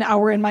 an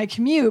hour in my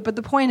commute. But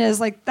the point is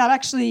that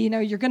actually,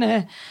 you're going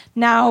to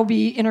now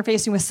be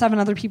interfacing with 7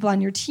 other people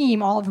on your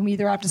team, all of whom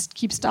either have to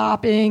keep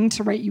stopping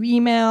to write you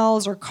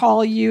emails or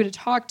call you to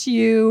talk to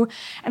you.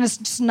 And it's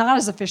just not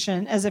as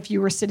efficient as if you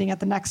were sitting at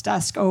the next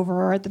desk over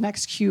or at the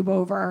next cube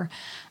over.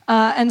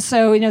 And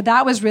so,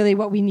 that was really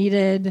what we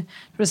needed to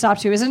put a stop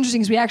to. It was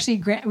interesting because we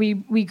actually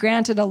we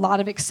granted a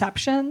lot of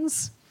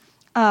exceptions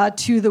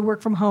to the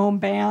work from home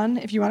ban,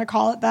 if you want to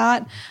call it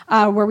that,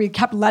 where we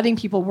kept letting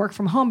people work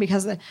from home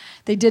because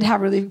they did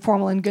have really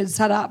formal and good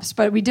setups.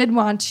 But we did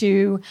want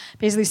to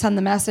basically send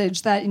the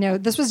message that,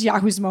 this was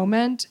Yahoo's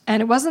moment,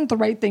 and it wasn't the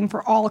right thing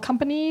for all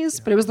companies,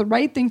 but it was the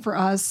right thing for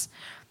us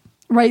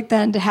right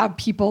then to have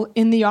people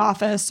in the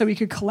office so we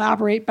could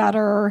collaborate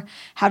better,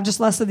 have just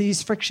less of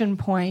these friction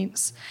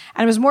points.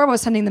 And it was more about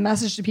sending the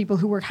message to people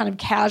who were kind of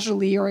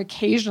casually or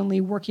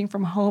occasionally working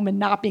from home and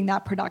not being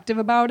that productive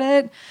about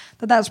it,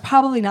 that that's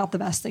probably not the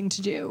best thing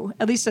to do,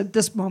 at least at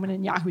this moment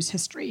in Yahoo's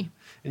history.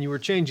 And you were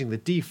changing the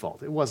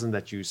default. It wasn't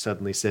that you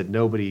suddenly said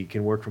nobody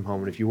can work from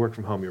home, and if you work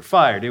from home, you're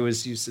fired. It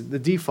was you said the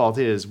default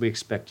is we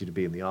expect you to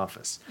be in the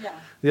office. Yeah.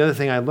 The other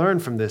thing I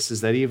learned from this is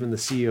that even the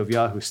CEO of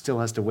Yahoo still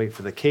has to wait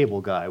for the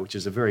cable guy, which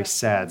is a very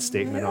sad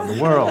statement on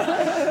the world.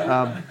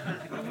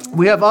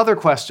 We have other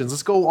questions.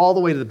 Let's go all the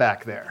way to the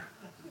back there.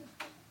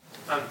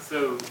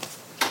 So,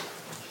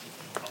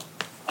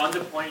 on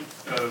the point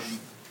of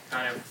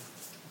kind of,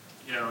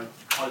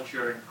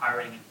 culture and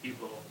hiring and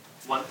people,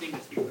 one thing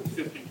that's been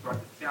consistent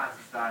throughout the stance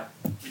is that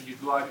when you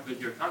go out and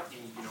build your company,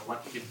 one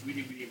thing that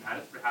really, really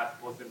matters,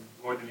 perhaps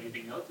more than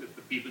anything else, is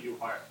the people you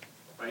hire,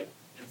 right?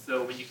 And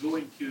so when you go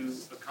into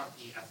a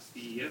company as a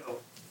CEO,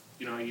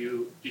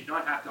 you did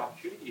not have the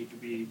opportunity to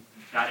be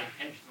that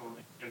intentional.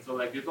 And so,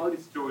 there's all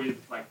these stories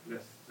like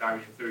this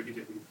Larry and Sergey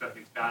that we discussed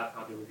in class,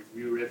 how they would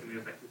review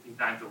resumes 15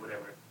 times or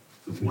whatever.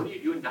 So what do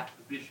you do in that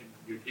position?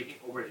 You're taking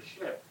over a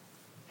ship,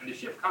 and the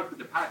ship comes with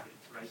the package,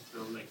 right?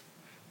 So,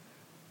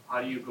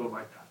 how do you go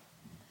about that?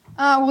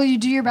 Well, you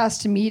do your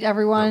best to meet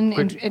everyone.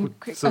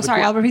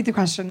 I'll repeat the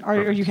question,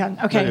 or you can.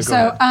 Okay,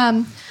 so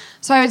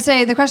I would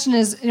say the question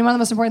is, one of the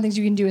most important things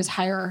you can do is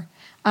hire.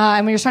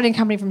 And when you're starting a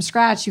company from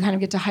scratch, you kind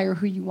of get to hire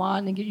who you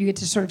want, and you get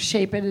to sort of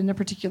shape it in a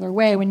particular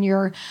way. When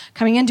you're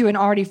coming into an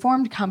already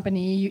formed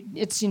company,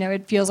 it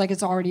feels like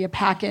it's already a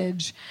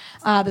package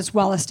that's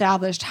well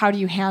established. How do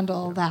you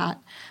handle that?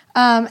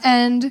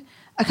 And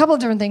a couple of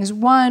different things.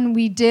 One,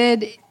 we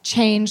did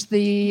change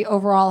the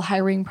overall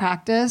hiring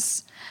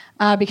practice.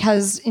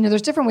 Because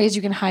there's different ways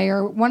you can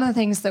hire. One of the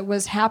things that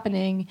was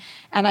happening,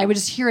 and I would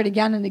just hear it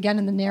again and again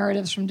in the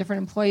narratives from different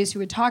employees who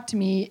would talk to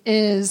me,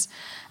 is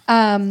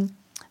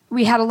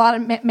we had a lot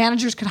of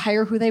managers could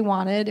hire who they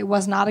wanted. It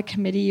was not a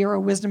committee or a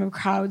wisdom of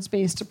crowds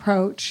based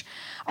approach.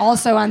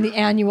 Also, on the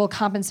annual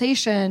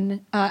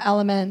compensation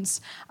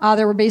elements,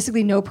 there were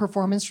basically no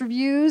performance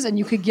reviews, and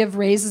you could give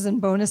raises and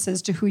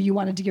bonuses to who you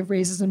wanted to give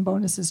raises and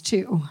bonuses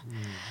to.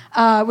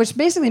 Which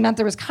basically meant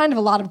there was kind of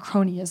a lot of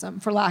cronyism,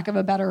 for lack of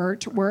a better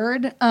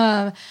word,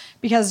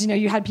 because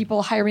you had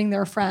people hiring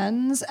their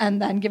friends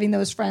and then giving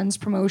those friends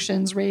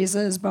promotions,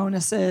 raises,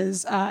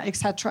 bonuses,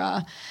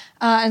 etc.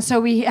 And so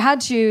we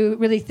had to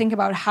really think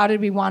about how did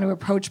we want to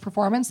approach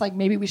performance.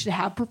 Maybe we should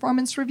have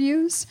performance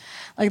reviews.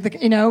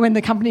 When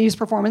the company's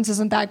performance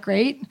isn't that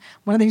great,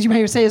 one of the things you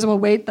might say is, well,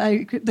 wait,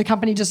 the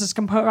company just is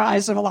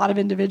composed of a lot of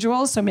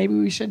individuals, so maybe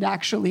we should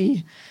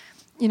actually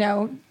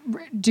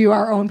do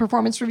our own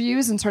performance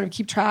reviews and sort of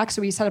keep track.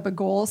 So we set up a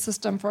goal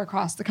system for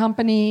across the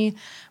company.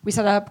 We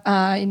set up,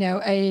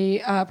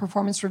 a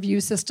performance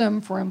review system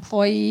for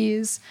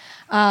employees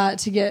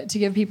to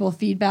give people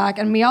feedback.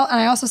 And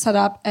I also set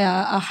up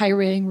a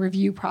hiring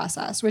review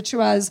process, which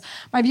was,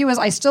 my view is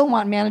I still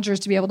want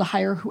managers to be able to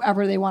hire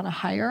whoever they want to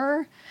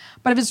hire.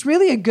 But if it's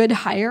really a good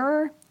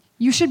hire,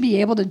 you should be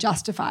able to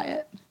justify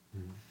it.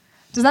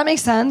 Does that make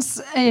sense?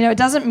 It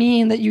doesn't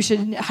mean that you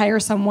should hire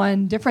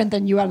someone different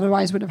than you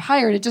otherwise would have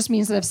hired. It just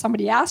means that if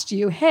somebody asked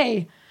you,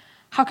 hey,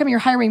 how come you're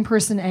hiring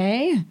person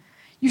A?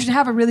 You should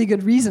have a really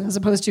good reason as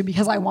opposed to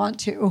because I want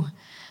to.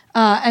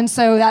 And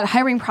so that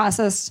hiring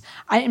process,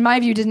 in my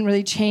view, didn't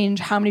really change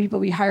how many people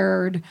we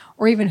hired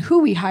or even who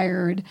we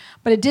hired,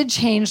 but it did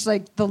change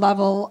the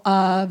level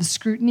of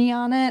scrutiny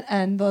on it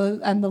and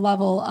the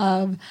level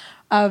of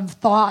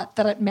thought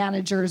that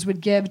managers would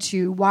give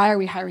to why are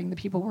we hiring the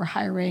people we're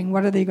hiring,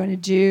 what are they going to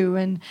do,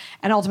 and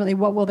ultimately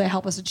what will they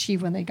help us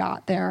achieve when they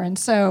got there. And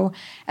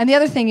the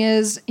other thing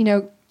is,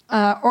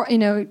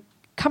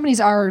 companies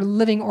are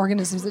living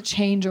organisms that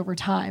change over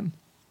time.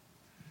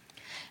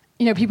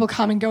 People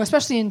come and go,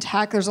 especially in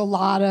tech. There's a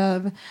lot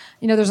of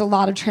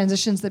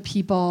transitions that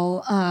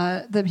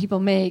people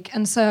make,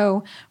 and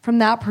so from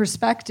that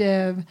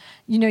perspective,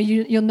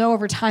 you'll know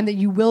over time that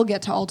you will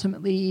get to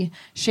ultimately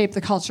shape the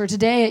culture.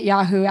 Today at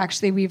Yahoo,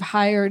 actually, we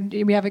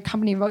have a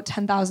company of about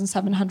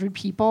 10,700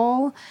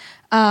 people,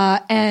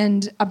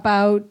 and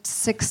about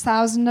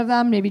 6,000 of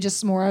them, maybe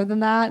just more than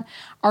that,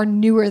 are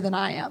newer than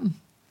I am.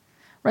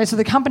 Right, so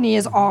the company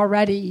is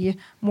already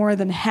more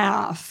than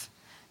half.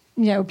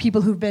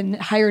 People who've been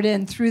hired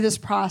in through this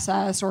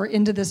process or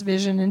into this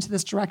vision, into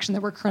this direction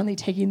that we're currently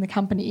taking the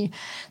company.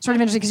 Sort of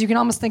interesting because you can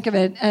almost think of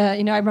it, I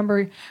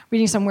remember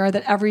reading somewhere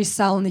that every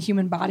cell in the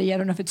human body, I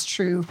don't know if it's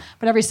true,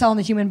 but every cell in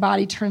the human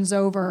body turns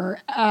over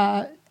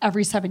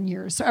every 7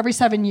 years. So every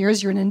 7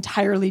 years, you're an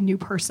entirely new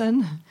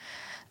person.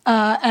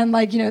 And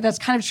that's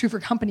kind of true for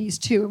companies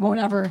too. It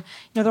won't ever,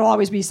 there'll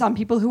always be some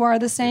people who are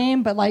the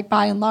same, but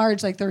by and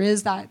large, there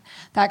is that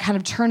kind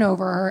of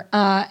turnover.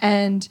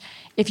 And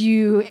if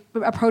you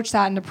approach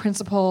that in a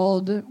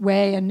principled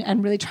way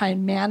and really try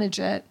and manage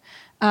it,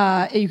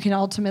 you can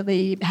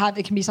ultimately have,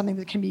 it can be something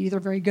that can be either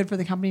very good for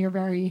the company or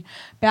very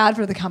bad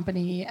for the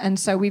company. And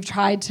so we've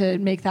tried to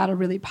make that a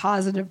really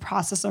positive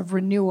process of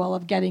renewal,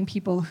 of getting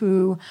people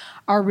who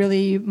are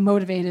really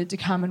motivated to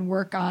come and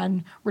work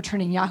on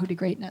returning Yahoo to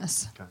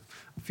greatness. Okay.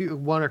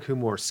 One or two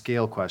more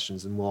scale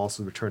questions, and we'll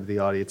also return to the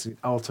audience and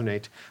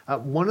alternate.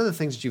 One of the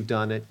things that you've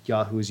done at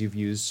Yahoo is you've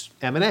used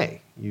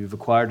M&A. You've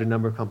acquired a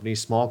number of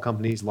companies, small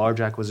companies, large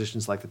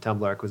acquisitions like the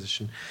Tumblr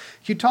acquisition.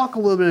 Can you talk a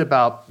little bit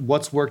about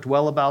what's worked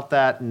well about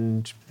that,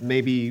 and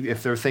maybe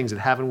if there are things that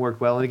haven't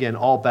worked well? And again,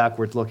 all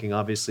backward looking.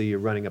 Obviously, you're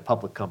running a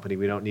public company.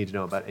 We don't need to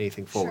know about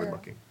anything forward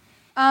looking.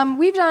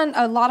 We've done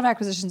a lot of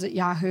acquisitions at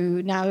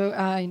Yahoo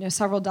now,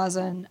 several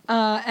dozen.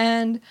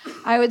 And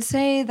I would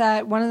say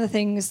that one of the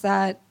things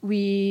that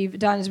we've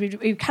done is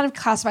we've kind of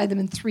classified them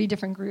in three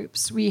different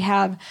groups. We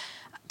have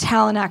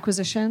talent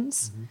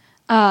acquisitions.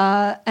 We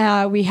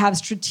have we have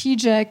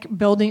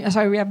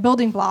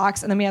building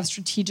blocks, and then we have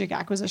strategic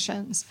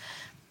acquisitions.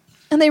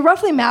 And they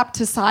roughly map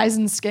to size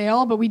and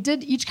scale, but we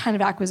did each kind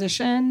of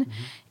acquisition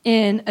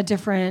in a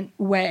different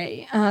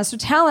way. So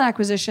talent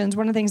acquisitions,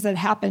 one of the things that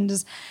happened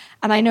is,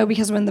 and I know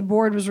because when the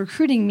board was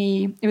recruiting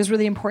me, it was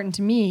really important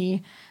to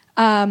me.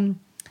 One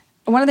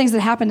of the things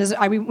that happened is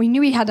we knew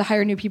we had to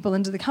hire new people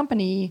into the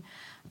company,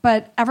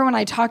 but everyone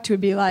I talked to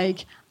would be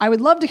like, I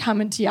would love to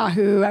come into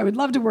Yahoo, I would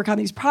love to work on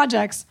these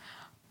projects,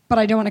 but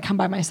I don't want to come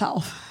by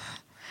myself.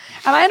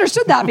 And I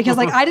understood that because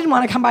I didn't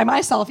want to come by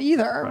myself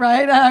either,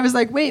 right? And I was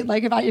like, wait,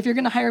 if you're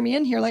going to hire me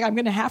in here, I'm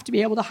going to have to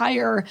be able to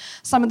hire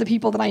some of the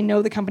people that I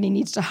know the company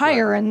needs to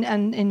hire, and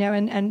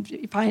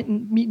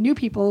meet new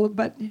people,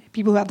 but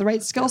people who have the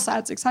right skill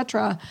sets, et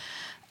cetera.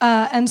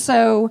 And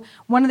so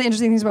one of the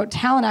interesting things about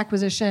talent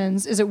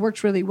acquisitions is it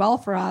worked really well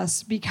for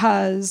us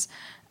because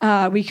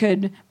we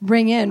could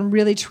bring in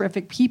really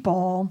terrific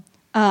people,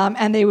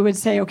 and they would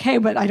say, okay,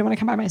 but I don't want to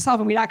come by myself,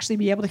 and we'd actually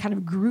be able to kind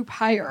of group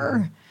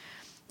hire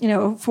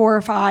 4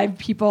 or 5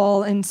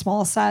 people in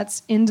small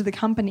sets into the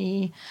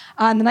company.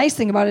 And the nice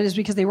thing about it is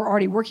because they were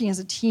already working as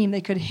a team,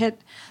 they could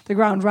hit the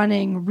ground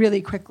running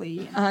really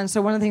quickly. And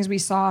so one of the things we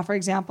saw, for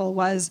example,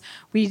 was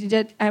we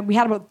had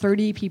about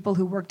 30 people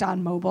who worked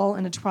on mobile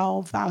in a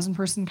 12,000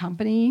 person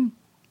company.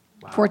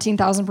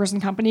 14,000 person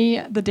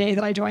company the day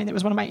that I joined. It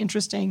was one of my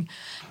interesting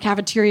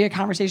cafeteria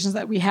conversations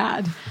that we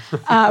had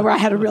where I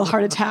had a real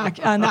heart attack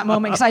in that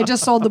moment because I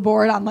just sold the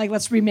board on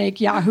let's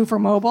remake Yahoo for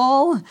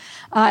mobile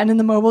and in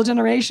the mobile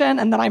generation.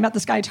 And then I met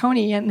this guy,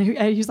 Tony, and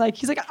he's like,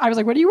 I was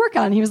like, what do you work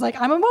on? And he was like,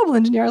 I'm a mobile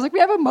engineer. I was like,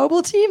 we have a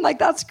mobile team.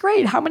 That's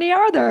great. How many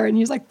are there? And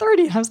he was like,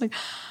 30. And I was like,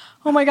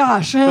 oh my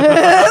gosh.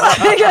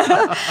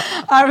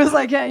 I was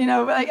like,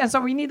 and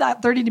so we need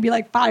that 30 to be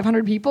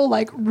 500 people,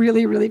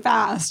 really, really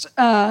fast.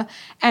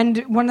 And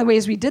one of the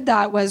ways we did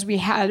that was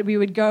we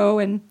would go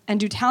and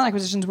do talent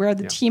acquisitions where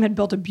the team had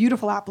built a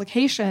beautiful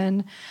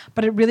application,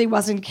 but it really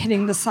wasn't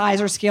hitting the size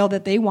or scale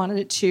that they wanted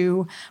it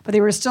to, but they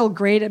were still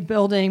great at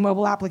building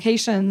mobile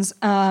applications,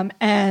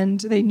 and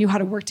they knew how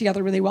to work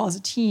together really well as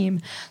a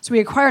team. So we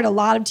acquired a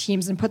lot of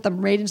teams and put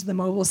them right into the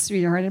mobile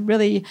sphere, and it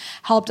really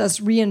helped us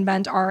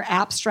reinvent our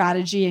app strategy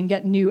and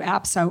get new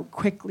apps out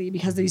quickly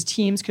because these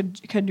teams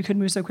could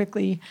move so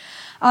quickly.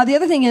 The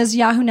other thing is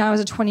Yahoo now, as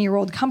a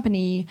 20-year-old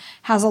company,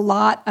 has a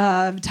lot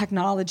of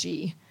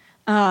technology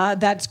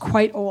that's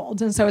quite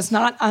old. And so it's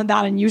not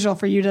that unusual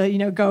for you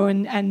to go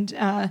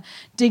and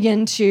dig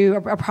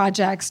into a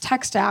project's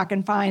tech stack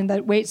and find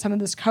that, wait, some of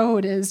this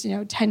code is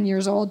 10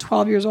 years old,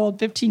 12 years old,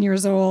 15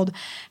 years old,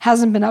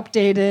 hasn't been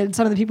updated.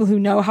 Some of the people who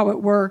know how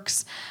it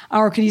works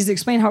or could easily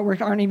explain how it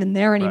works aren't even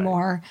there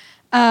anymore. Right.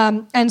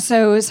 And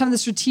so some of the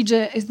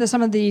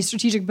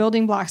strategic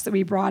building blocks that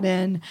we brought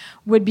in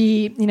would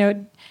be,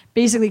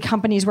 basically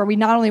companies where we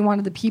not only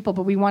wanted the people,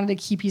 but we wanted a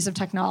key piece of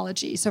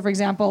technology. So, for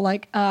example,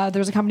 there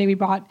was a company we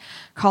bought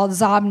called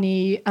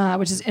Zobni,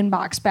 which is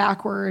inbox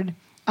backward.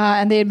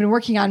 And they had been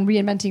working on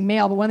reinventing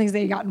mail, but one of the things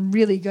they had gotten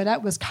really good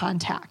at was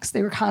contacts.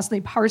 They were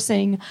constantly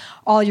parsing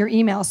all your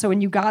emails. So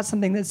when you got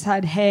something that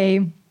said,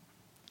 hey,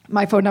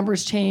 my phone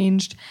number's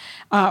changed,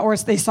 or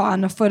they saw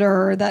in the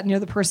footer that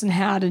the person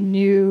had a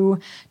new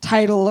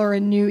title or a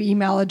new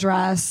email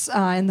address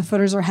in the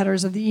footers or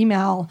headers of the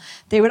email,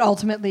 they would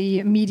ultimately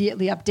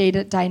immediately update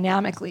it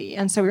dynamically.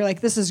 And so we were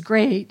like, this is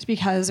great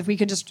because if we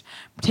could just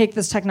take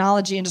this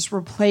technology and just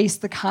replace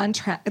the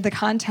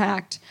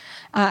contact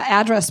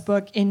address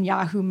book in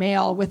Yahoo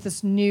Mail with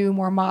this new,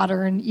 more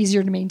modern,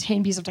 easier to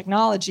maintain piece of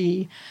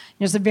technology,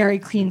 it's a very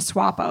clean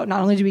swap out.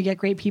 Not only do we get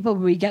great people,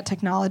 but we get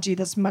technology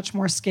that's much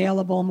more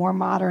scalable, more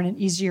modern, and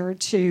easier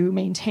to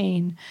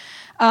maintain.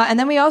 And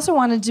then we also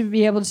wanted to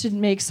be able to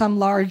make some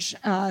large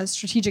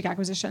strategic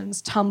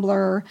acquisitions.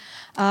 Tumblr,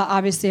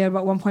 obviously, at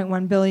about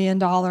 $1.1 billion.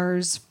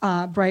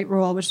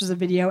 Brightroll, which was a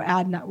video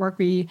ad network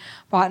we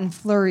bought, and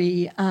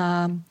Flurry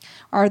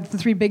are the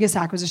 3 biggest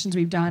acquisitions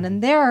we've done.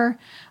 And there,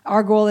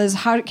 our goal is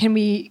how can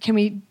we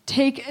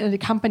take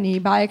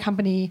buy a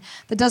company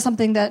that does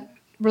something that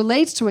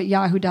relates to what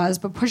Yahoo does,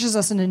 but pushes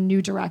us in a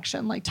new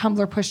direction. Like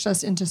Tumblr pushed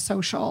us into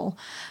social.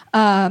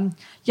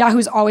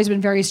 Yahoo's always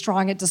been very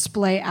strong at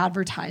display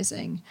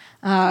advertising,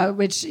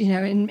 which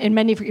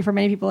for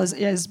many people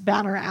is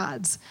banner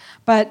ads.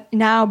 But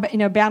now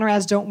banner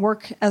ads don't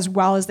work as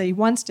well as they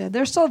once did.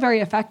 They're still very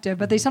effective,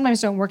 but they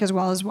sometimes don't work as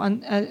well as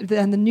one.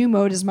 And the new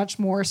mode is much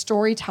more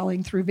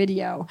storytelling through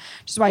video,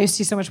 which is why you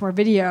see so much more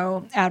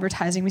video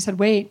advertising. We said,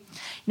 wait,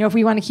 if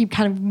we want to keep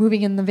kind of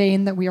moving in the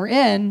vein that we are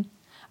in,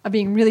 of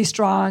being really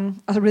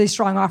strong, a really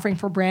strong offering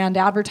for brand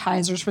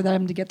advertisers for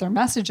them to get their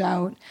message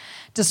out.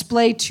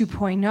 Display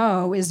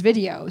 2.0 is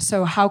video.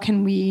 So how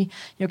can we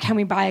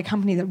buy a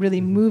company that really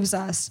moves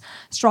us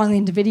strongly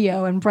into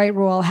video? And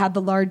Brightroll had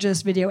the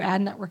largest video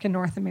ad network in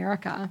North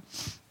America.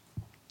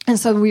 And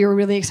so we were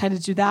really excited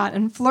to do that.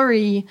 And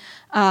Flurry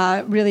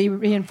really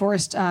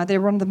reinforced,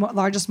 they're one of the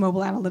largest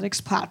mobile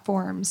analytics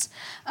platforms.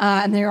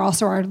 And they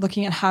also are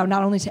looking at how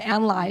not only to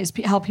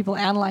help people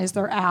analyze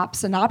their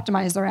apps and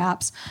optimize their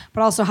apps,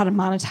 but also how to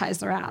monetize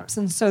their apps.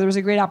 And so there was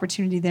a great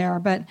opportunity there.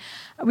 But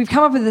we've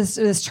come up with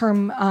this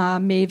term,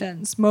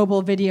 MAVENs,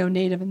 mobile, video,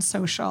 native, and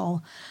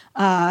social,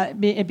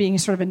 it being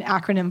sort of an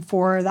acronym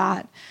for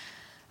that.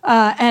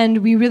 And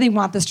we really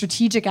want the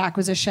strategic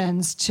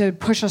acquisitions to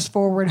push us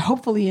forward,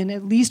 hopefully in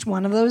at least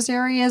one of those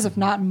areas, if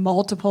not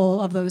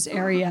multiple of those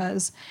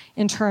areas,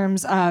 in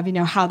terms of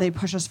how they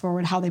push us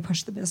forward, how they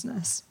push the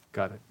business.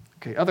 Got it.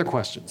 Okay, other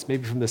questions,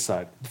 maybe from this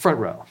side. The front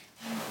row.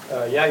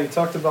 You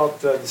talked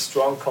about the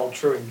strong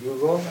culture in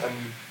Google, and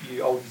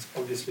you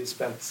obviously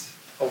spent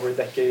over a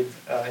decade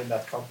in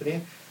that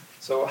company.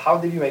 So how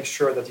did you make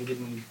sure that you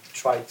didn't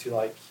try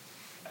to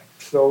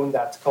clone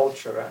that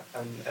culture,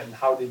 and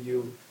how did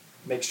you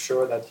make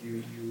sure that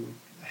you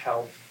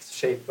helped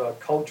shape a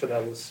culture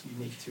that was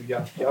unique to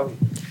Yahoo?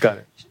 Got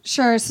it.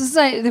 Sure. So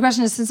the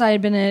question is, since I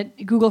had been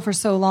at Google for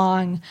so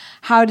long,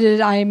 how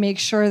did I make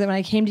sure that when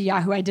I came to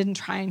Yahoo, I didn't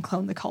try and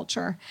clone the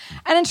culture?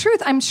 And in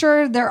truth, I'm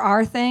sure there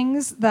are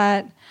things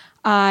that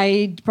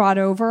I brought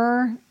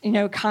over,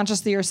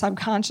 consciously or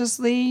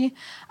subconsciously.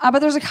 But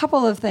there's a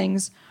couple of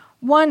things.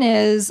 One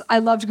is I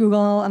loved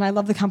Google and I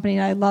love the company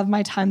and I love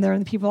my time there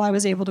and the people I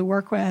was able to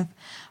work with.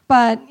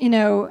 But,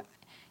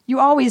 you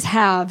always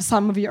have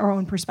some of your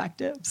own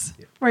perspectives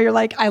where you're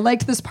like, I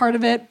liked this part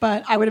of it,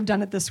 but I would have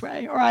done it this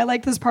way. Or I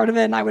like this part of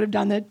it and I would have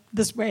done it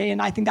this way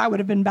and I think that would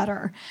have been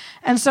better.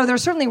 And so there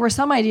certainly were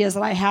some ideas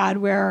that I had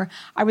where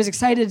I was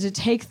excited to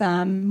take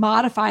them,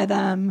 modify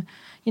them,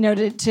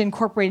 to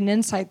incorporate an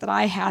insight that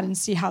I had and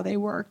see how they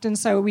worked. And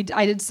so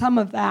I did some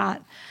of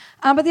that.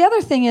 But the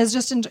other thing is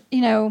just,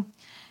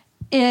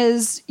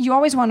 is you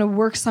always want to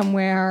work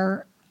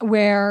somewhere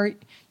where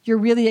you're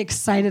really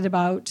excited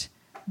about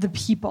the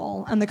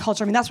people and the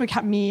culture. I mean, that's what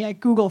kept me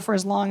at Google for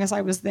as long as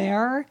I was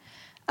there.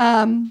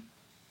 Because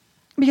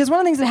one of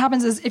the things that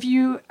happens is if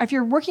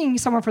you're working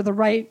somewhere for the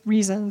right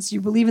reasons, you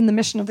believe in the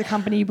mission of the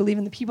company, you believe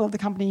in the people of the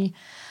company,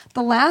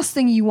 the last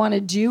thing you want to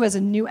do as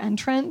a new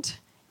entrant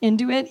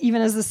into it,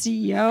 even as the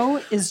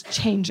CEO, is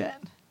change it.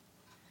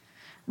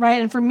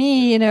 Right? And for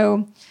me,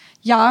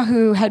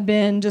 Yahoo had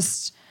been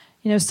just,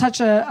 such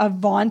a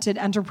vaunted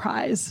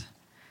enterprise.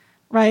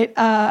 Right.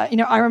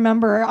 I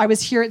remember I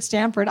was here at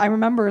Stanford. I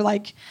remember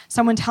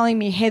someone telling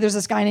me, hey, there's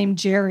this guy named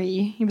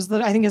Jerry. He was,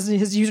 I think his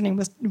username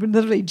was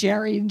literally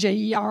Jerry,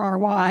 Jerry.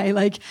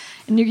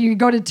 And you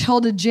go to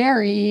tilde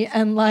Jerry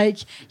and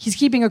he's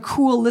keeping a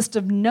cool list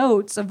of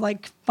notes of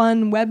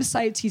fun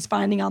websites he's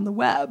finding on the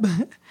web.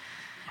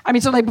 I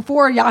mean, so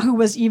before Yahoo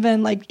was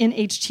even in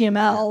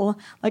HTML,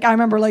 I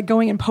remember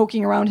going and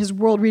poking around his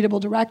world readable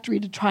directory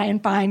to try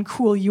and find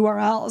cool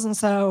URLs. And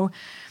so,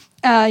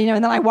 and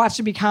then I watched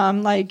it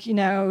become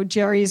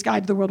Jerry's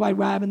Guide to the World Wide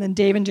Web, and then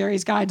Dave and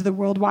Jerry's Guide to the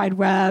World Wide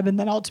Web, and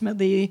then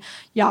ultimately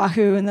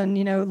Yahoo, and then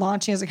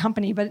launching as a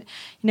company. But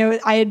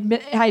I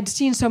had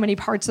seen so many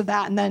parts of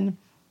that, and then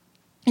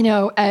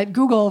at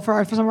Google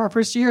for some of our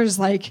first years,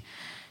 one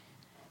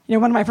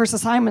of my first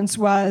assignments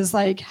was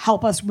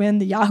help us win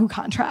the Yahoo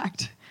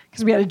contract.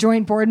 Because we had a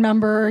joint board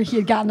member, he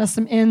had gotten us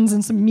some ins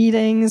and some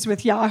meetings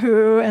with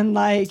Yahoo, and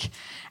I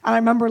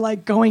remember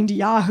going to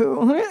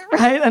Yahoo,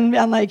 right,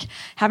 and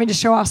having to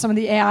show off some of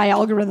the AI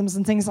algorithms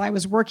and things that I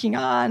was working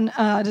on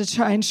to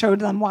try and show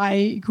them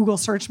why Google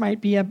search might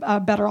be a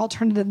better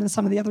alternative than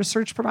some of the other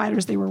search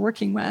providers they were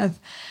working with.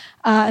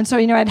 And so,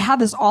 I'd had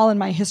this all in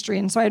my history,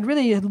 and so I'd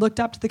really looked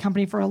up to the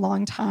company for a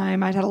long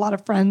time. I'd had a lot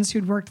of friends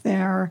who'd worked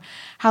there,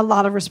 had a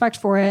lot of respect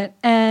for it,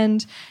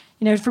 and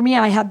for me,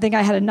 I think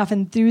I had enough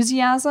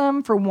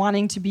enthusiasm for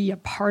wanting to be a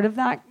part of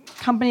that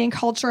company and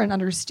culture and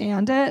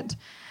understand it,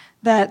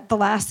 that the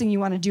last thing you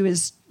want to do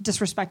is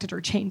disrespect it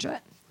or change it.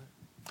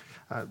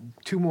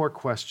 Two more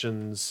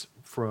questions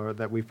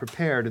that we've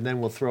prepared, and then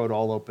we'll throw it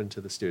all open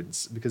to the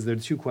students, because there are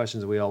two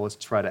questions that we always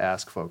try to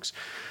ask folks.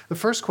 The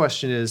first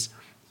question is,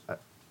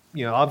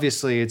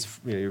 obviously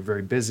you're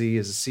very busy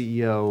as a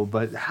CEO,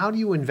 but how do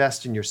you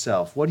invest in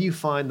yourself? What do you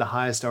find the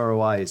highest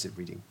ROI? Is it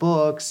reading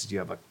books? Do you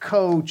have a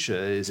coach?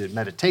 Is it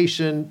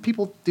meditation?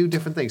 People do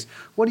different things.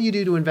 What do you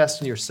do to invest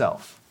in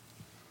yourself?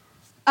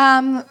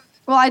 Well,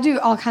 Well, I do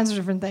all kinds of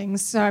different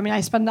things. So, I mean,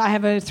 I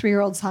have a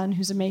 3-year-old son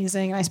who's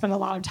amazing, and I spend a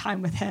lot of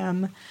time with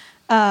him.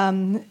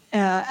 I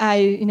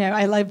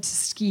love to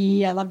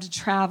ski. I love to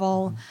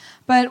travel.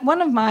 But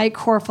one of my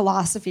core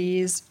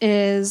philosophies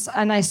is,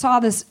 and I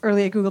saw this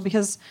early at Google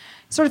because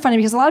it's sort of funny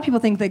because a lot of people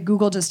think that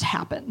Google just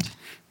happened.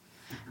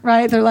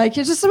 Right? They're like,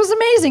 it was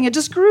amazing. It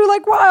just grew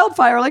like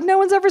wildfire. Like no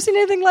one's ever seen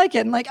anything like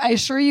it. And like, I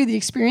assure you, the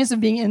experience of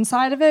being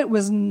inside of it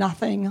was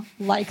nothing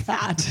like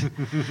that.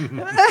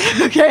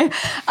 Okay?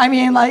 I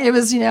mean, like it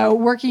was,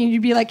 working,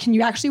 you'd be like, can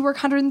you actually work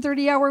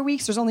 130-hour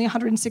weeks? There's only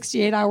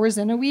 168 hours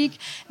in a week.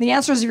 And the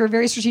answer is if you're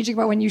very strategic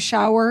about when you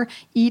shower,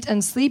 eat,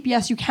 and sleep,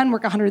 yes, you can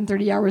work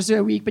 130 hours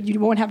a week, but you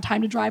won't have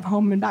time to drive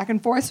home and back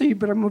and forth, so you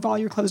better move all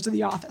your clothes to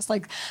the office.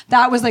 Like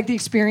that was like the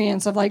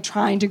experience of like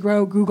trying to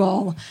grow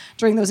Google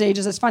during those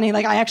ages. It's funny,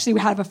 like I actually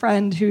have a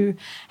friend who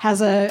has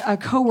a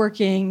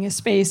co-working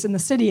space in the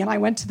city, and I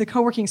went to the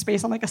co-working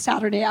space on like a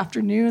Saturday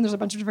afternoon. There's a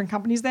bunch of different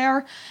companies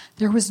there.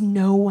 There was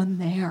no one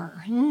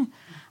there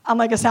on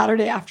like a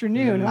Saturday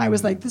afternoon, and I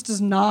was like, this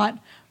does not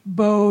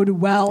bode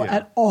well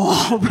at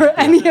all for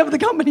any of the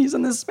companies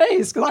in this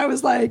space, because I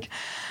was like,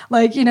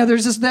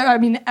 there's just there. I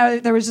mean,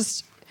 there was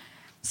just.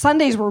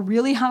 Sundays were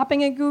really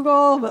hopping at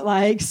Google, but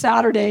like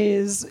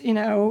Saturdays,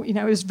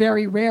 it was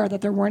very rare that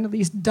there weren't at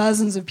least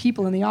dozens of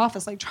people in the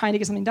office like trying to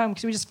get something done,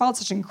 because we just felt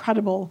such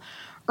incredible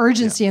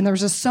urgency, and there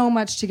was just so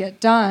much to get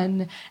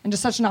done, and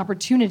just such an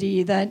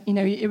opportunity that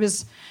it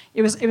was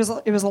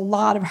a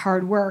lot of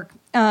hard work,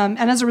 and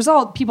as a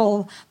result,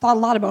 people thought a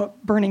lot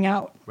about burning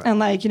out, and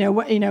like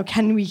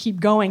can we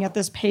keep going at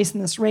this pace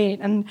and this rate?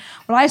 And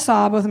what I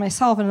saw both in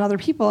myself and in other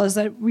people is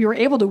that we were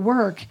able to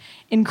work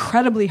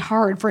incredibly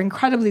hard for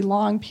incredibly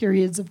long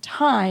periods of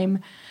time,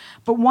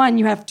 but one,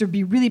 you have to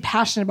be really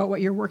passionate about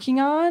what you're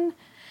working on,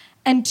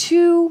 and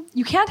two,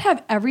 you can't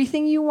have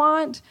everything you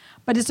want,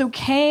 but it's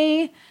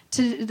okay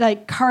to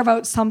like carve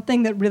out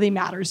something that really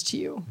matters to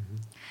you.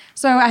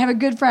 So I have a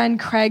good friend,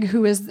 Craig,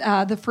 who is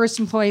the first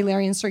employee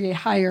Larry and Sergey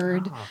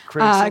hired.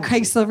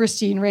 Craig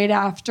Silverstein, right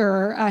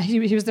after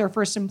he was their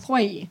first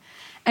employee.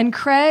 And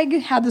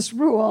Craig had this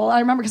rule, I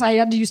remember because I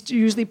had to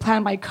usually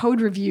plan my code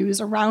reviews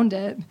around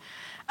it,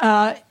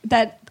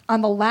 that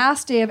on the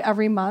last day of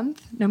every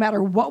month, no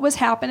matter what was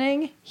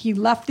happening, he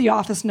left the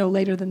office no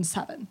later than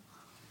 7.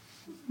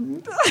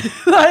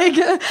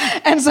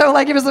 And so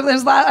like it was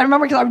I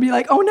remember because I would be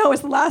like, oh no,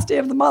 it's the last day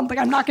of the month, like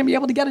I'm not going to be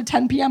able to get a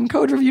 10 p.m.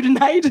 code review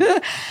tonight.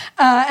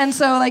 And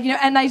so like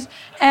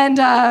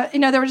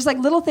there were just like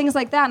little things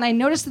like that, and I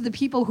noticed that the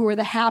people who were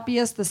the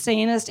happiest, the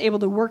sanest, able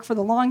to work for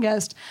the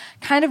longest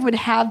kind of would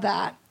have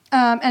that,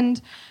 and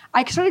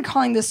I started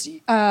calling this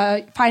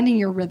finding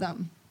your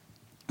rhythm.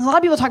 A lot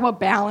of people talk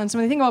about balance.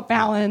 When they think about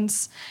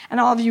balance,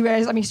 and all of you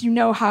guys, I mean, you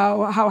know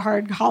how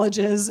hard college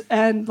is,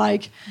 and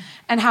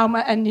how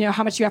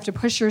much you have to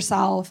push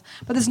yourself.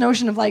 But this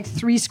notion of like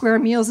 3 square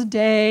meals a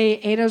day,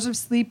 8 hours of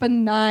sleep a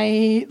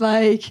night,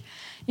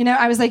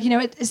 I was like,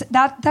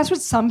 that's what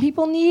some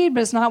people need,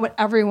 but it's not what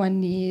everyone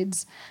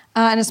needs.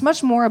 And it's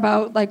much more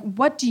about like,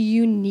 what do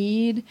you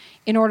need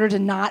in order to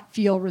not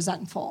feel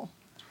resentful?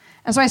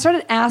 And so I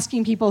started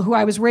asking people who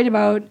I was worried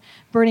about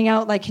burning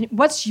out, like,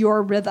 what's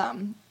your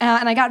rhythm?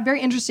 And I got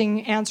very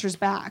interesting answers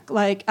back.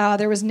 Like,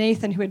 there was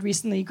Nathan who had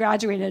recently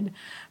graduated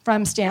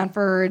from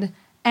Stanford.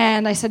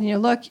 And I said,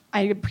 look,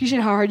 I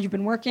appreciate how hard you've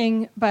been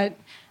working, but,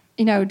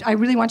 I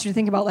really want you to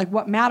think about, like,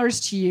 what matters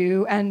to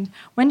you and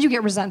when do you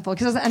get resentful?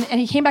 And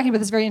he came back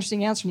with this very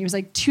interesting answer, and he was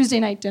like,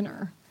 Tuesday night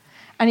dinner.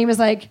 And he was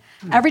like,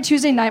 every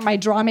Tuesday night, my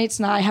draw mates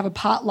and I have a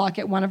potluck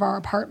at one of our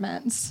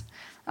apartments.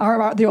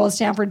 Or the old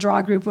Stanford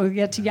draw group will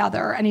get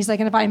together. And he's like,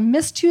 and if I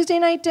miss Tuesday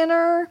night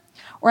dinner,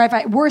 or if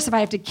I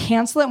have to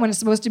cancel it when it's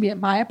supposed to be at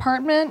my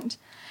apartment,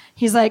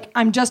 he's like,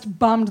 I'm just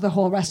bummed the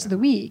whole rest of the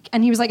week.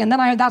 And he was like, and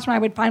then that's when I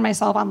would find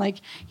myself on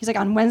he's like,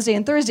 on Wednesday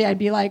and Thursday, I'd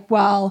be like,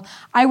 well,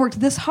 I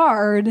worked this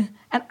hard,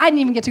 and I didn't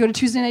even get to go to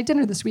Tuesday night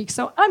dinner this week,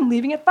 so I'm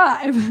leaving at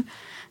 5.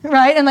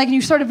 Right? And like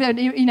you sort of,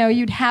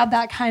 you'd have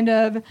that kind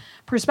of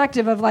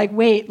perspective of like,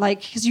 wait,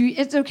 like, because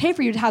it's okay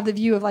for you to have the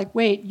view of like,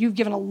 wait, you've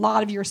given a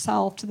lot of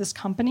yourself to this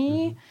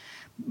company,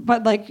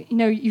 but like,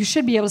 you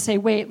should be able to say,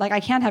 wait, like I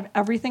can't have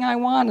everything I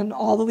want and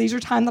all the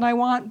leisure time that I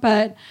want,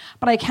 but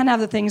I can have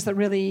the things that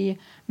really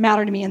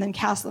matter to me. And then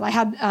Castle, I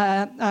had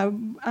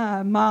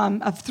a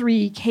mom of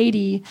 3,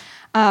 Katie,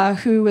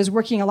 who was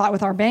working a lot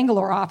with our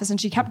Bangalore office,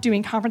 and she kept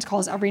doing conference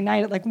calls every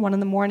night at like 1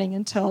 a.m.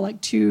 until like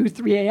 2,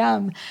 3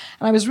 a.m. And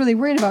I was really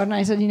worried about it. And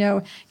I said,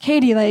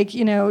 Katie, like,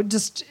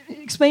 just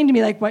explain to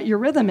me like what your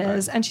rhythm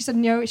is. And she said,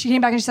 she came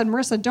back and she said,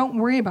 Marissa, don't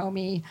worry about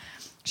me.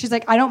 She's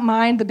like, I don't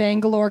mind the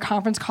Bangalore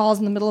conference calls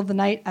in the middle of the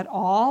night at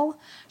all.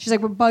 She's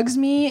like, what bugs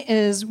me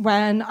is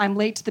when I'm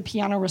late to the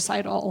piano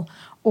recital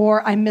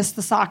or I miss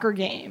the soccer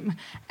game,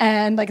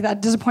 and like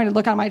that disappointed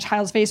look on my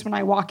child's face when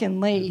I walk in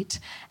late.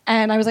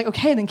 And I was like,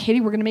 okay, then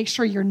Katie, we're going to make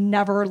sure you're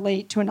never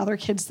late to another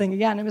kid's thing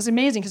again. It was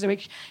amazing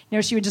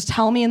because she would just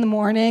tell me in the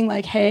morning,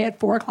 like, hey, at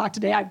 4:00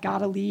 today, I've got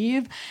to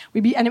leave.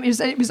 And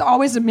it was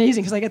always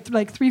amazing because like at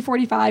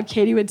 3:45,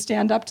 Katie would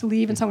stand up to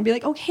leave, and someone would be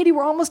like, oh, Katie,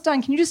 we're almost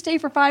done. Can you just stay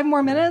for 5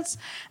 more minutes?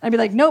 And I'd be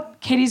like, nope,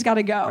 Katie's got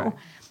to go. Right.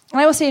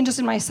 And I will say, just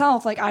in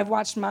myself, like I've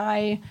watched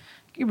my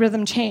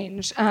rhythm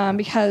change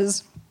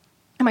because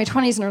in my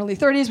 20s and early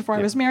 30s, before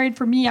I was married,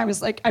 for me, I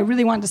was like, I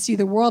really wanted to see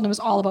the world, and it was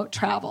all about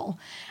travel.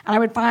 And I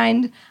would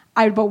find,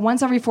 about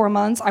once every 4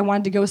 months, I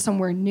wanted to go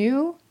somewhere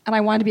new, and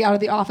I wanted to be out of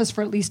the office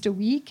for at least a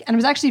week. And it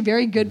was actually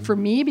very good for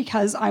me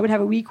because I would have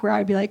a week where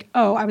I'd be like,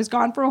 oh, I was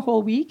gone for a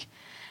whole week,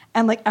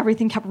 and like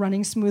everything kept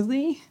running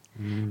smoothly.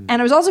 And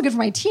it was also good for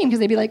my team because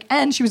they'd be like,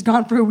 and she was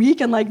gone for a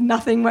week, and like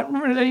nothing went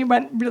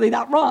really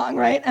that wrong,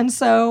 right? And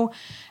so,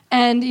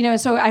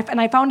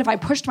 I found if I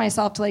pushed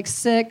myself to like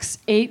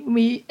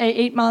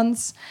 8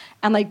 months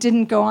and like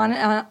didn't go on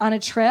a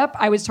trip,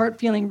 I would start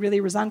feeling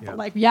really resentful.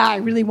 Like, I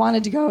really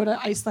wanted to go to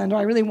Iceland, or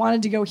I really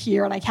wanted to go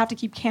here, and I have to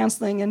keep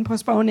canceling and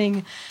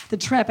postponing the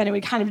trip, and it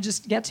would kind of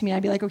just get to me.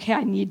 I'd be like, okay,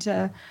 I need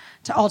to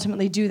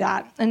ultimately do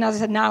that. And as I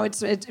said, now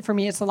it's for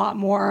me, it's a lot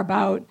more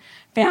about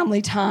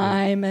family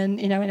time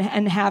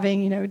and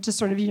having, just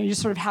sort of, you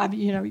sort of have,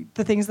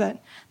 the things that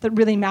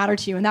really matter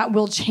to you. And that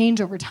will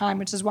change over time,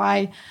 which is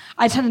why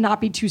I tend to not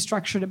be too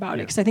structured about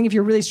it. Because I think if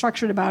you're really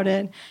structured about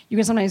it, you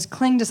can sometimes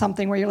cling to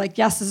something where you're like,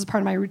 yes, this is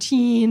part of my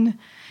routine.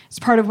 It's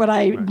part of what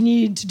I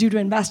need to do to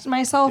invest in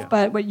myself.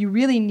 But what you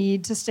really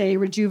need to stay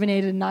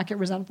rejuvenated and not get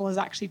resentful has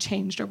actually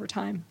changed over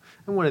time.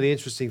 And one of the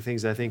interesting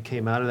things I think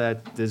came out of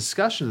that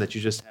discussion that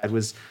you just had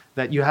was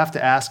that you have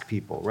to ask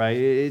people, right?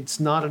 It's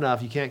not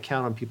enough. You can't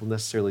count on people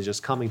necessarily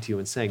just coming to you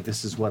and saying,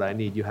 this is what I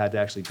need. You had to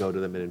actually go to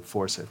them and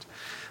enforce it.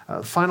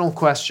 Final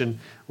question.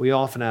 We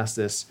often ask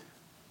this.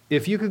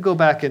 If you could go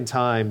back in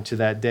time to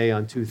that day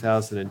on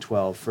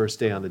 2012, first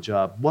day on the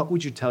job, what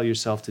would you tell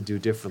yourself to do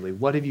differently?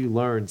 What have you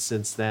learned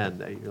since then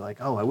that you're like,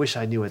 oh, I wish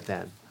I knew it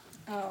then?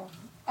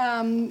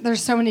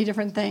 There's so many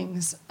different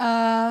things.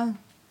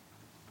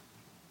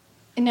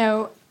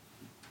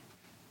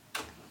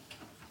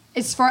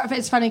 It's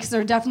funny because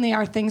there definitely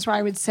are things where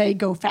I would say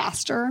go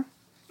faster.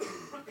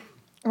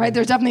 Right?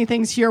 There's definitely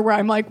things here where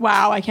I'm like,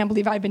 wow, I can't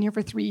believe I've been here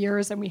for 3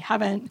 years and we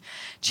haven't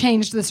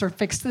changed this or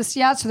fixed this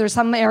yet. So there's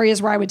some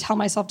areas where I would tell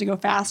myself to go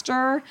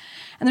faster.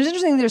 And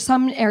there's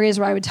some areas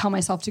where I would tell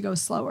myself to go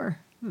slower.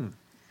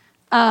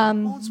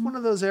 Well, it's one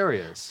of those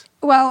areas.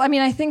 Well, I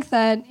mean, I think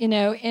that,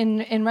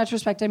 in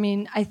retrospect,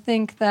 I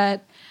think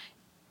that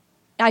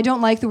I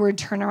don't like the word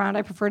turnaround.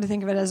 I prefer to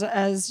think of it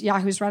as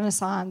Yahoo's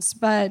renaissance.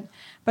 But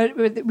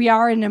we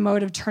are in a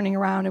mode of turning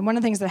around. And one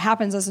of the things that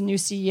happens as a new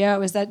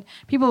CEO is that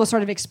people will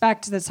sort of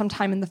expect that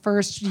sometime in the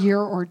first year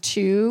or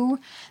two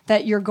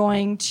that you're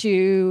going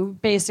to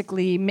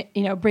basically,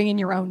 bring in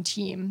your own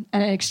team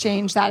and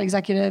exchange that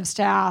executive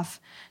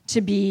staff to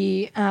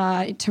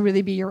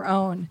really be your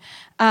own.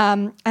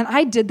 And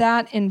I did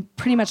that in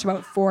pretty much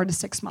about 4 to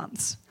 6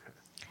 months.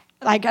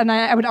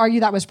 I would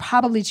argue that was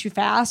probably too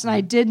fast, and I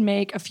did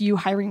make a few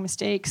hiring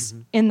mistakes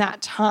in that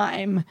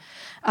time,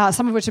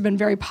 some of which have been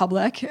very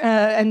public,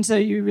 and so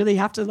you really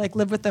have to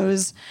live with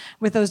those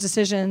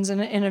decisions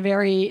in a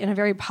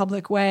very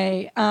public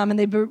way. And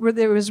they were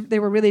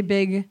really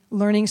big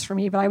learnings for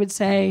me. But I would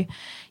say,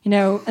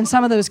 in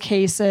some of those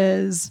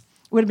cases,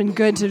 it would have been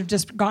good to have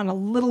just gone a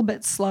little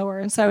bit slower.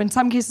 And so in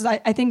some cases,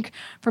 I think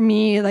for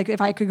me, if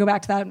I could go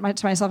back to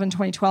myself in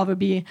 2012, it would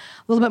be a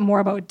little bit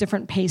more about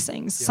different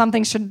pacings.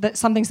 Yeah.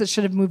 Some things that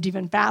should have moved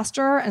even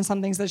faster, and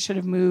some things that should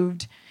have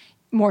moved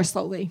more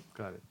slowly.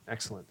 Got it.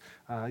 Excellent.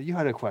 You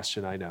had a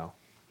question, I know.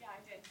 Yeah,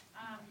 I did.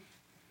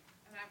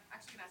 And I'm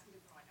actually going to ask you to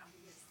come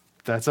because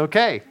that's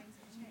okay.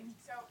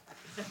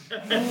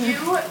 So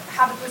you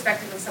have the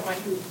perspective of someone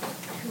who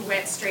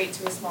went straight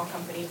to a small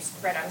company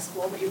right out of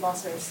school, but you've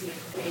also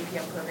received the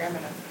APM program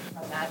and have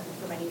done that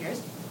for many years.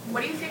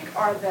 What do you think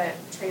are the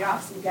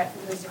trade-offs you get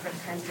from those different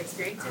kinds of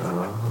experiences?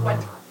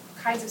 What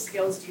kinds of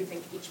skills do you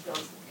think each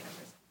builds in a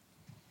person?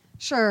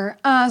 Sure.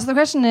 So the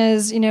question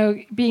is,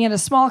 being at a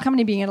small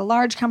company, being at a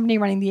large company,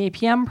 running the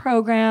APM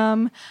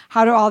program,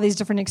 how do all these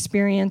different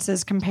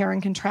experiences compare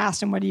and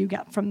contrast, and what do you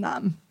get from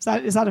them?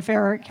 Is that a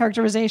fair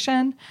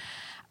characterization?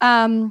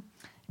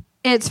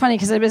 It's funny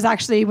because it was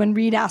actually when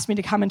Reed asked me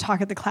to come and talk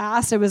at the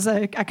class, it was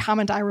a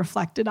comment I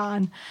reflected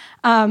on.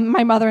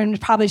 My mother, and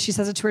probably she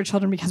says it to her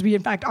children because we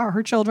in fact are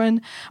her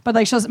children, but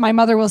my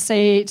mother will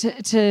say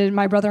to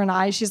my brother and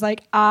I, she's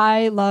like,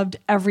 I loved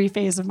every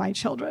phase of my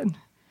children.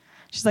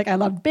 She's like, I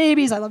loved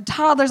babies, I loved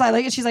toddlers,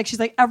 she's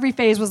like every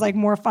phase was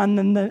more fun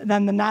than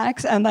the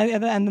next and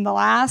then the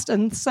last.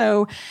 And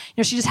so,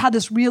 she just had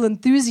this real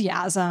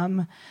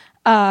enthusiasm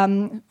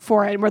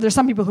for it, where there's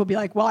some people who'll be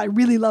like, well, I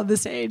really love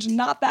this age,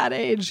 not that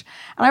age.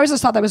 And I always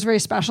just thought that was very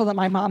special that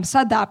my mom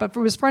said that, but it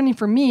was funny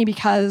for me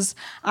because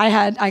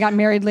I got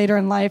married later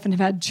in life and have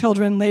had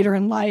children later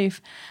in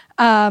life.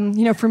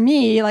 For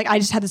me, I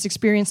just had this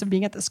experience of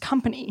being at this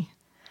company.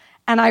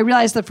 And I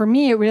realized that for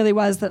me, it really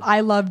was that I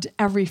loved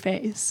every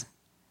phase.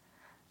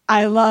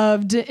 I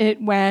loved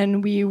it when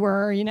we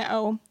were,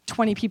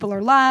 20 people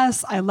or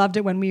less. I loved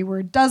it when we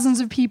were dozens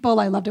of people.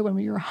 I loved it when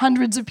we were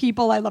hundreds of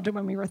people. I loved it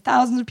when we were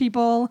thousands of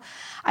people.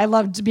 I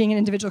loved being an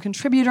individual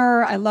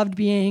contributor. I loved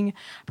being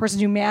a person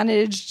who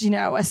managed,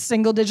 a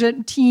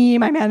single-digit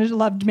team. I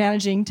loved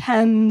managing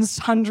tens,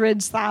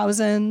 hundreds,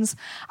 thousands.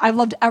 I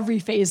loved every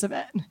phase of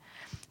it.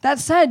 That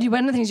said,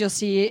 one of the things you'll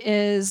see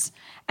is,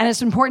 and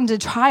it's important to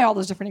try all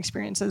those different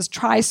experiences.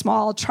 Try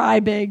small, try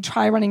big,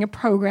 try running a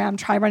program,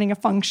 try running a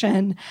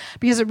function,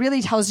 because it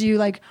really tells you,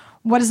 like,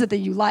 what is it that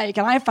you like?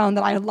 And I found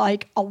that I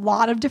like a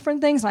lot of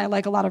different things, and I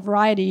like a lot of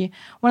variety.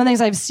 One of the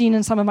things I've seen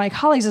in some of my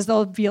colleagues is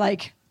they'll be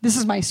like, this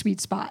is my sweet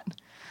spot.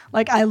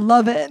 Like, I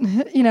love it.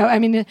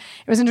 It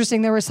was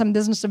interesting. There were some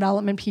business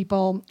development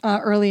people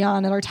early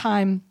on at our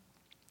time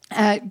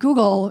at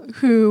Google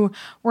who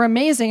were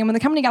amazing. And when the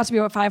company got to be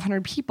about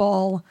 500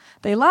 people,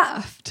 they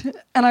left.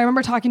 And I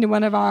remember talking to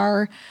one of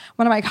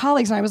my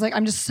colleagues, and I was like,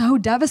 I'm just so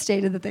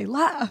devastated that they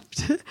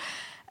left.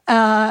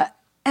 And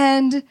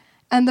then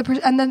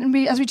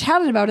as we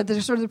chatted about it,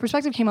 the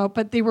perspective came out,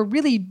 but they were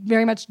really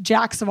very much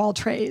jacks of all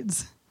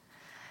trades.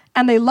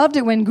 And they loved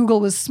it when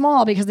Google was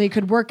small because they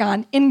could work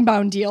on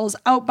inbound deals,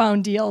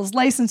 outbound deals,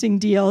 licensing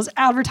deals,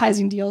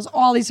 advertising deals,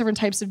 all these different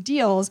types of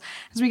deals.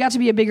 As we got to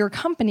be a bigger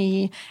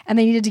company and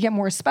they needed to get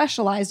more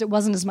specialized, it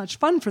wasn't as much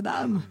fun for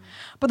them.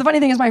 But the funny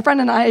thing is my friend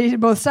and I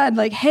both said,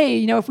 like,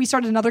 hey, if we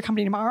started another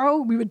company tomorrow,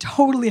 we would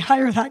totally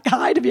hire that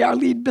guy to be our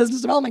lead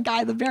business development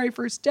guy the very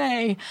first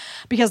day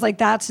because, like,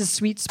 that's his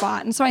sweet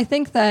spot. And so I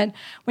think that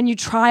when you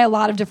try a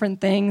lot of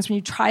different things, when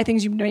you try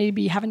things you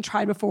maybe haven't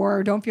tried before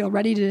or don't feel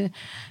ready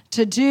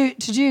to do,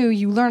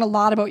 you learn a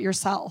lot about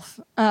yourself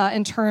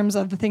in terms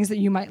of the things that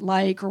you might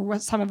like or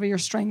what some of your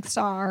strengths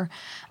are.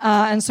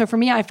 And so for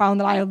me, I found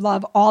that I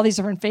love all these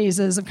different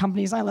phases of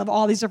companies. I love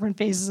all these different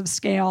phases of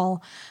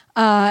scale.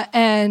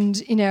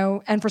 And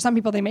for some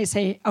people, they may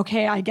say,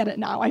 okay, I get it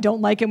now. I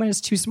don't like it when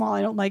it's too small.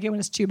 I don't like it when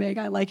it's too big.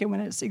 I like it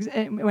when it's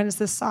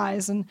this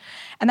size. And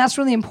that's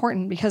really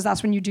important because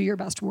that's when you do your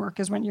best work,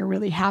 is when you're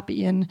really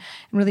happy and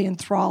really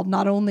enthralled,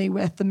 not only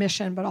with the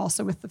mission, but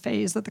also with the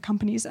phase that the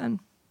company's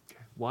in.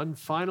 One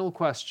final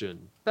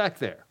question back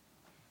there.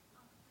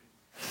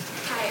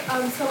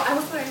 Hi. So I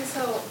was wondering,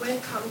 when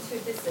it comes to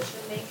decision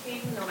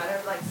making, no matter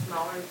like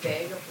small or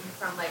big,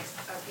 from like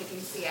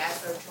picking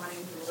CS or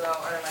joining Google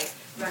or like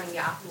running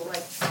Yahoo,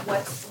 like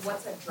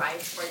what's a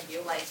drive for you,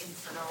 like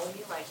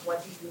internally? Like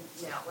what do you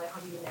know? Like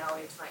how do you know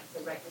it's like the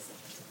right decision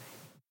to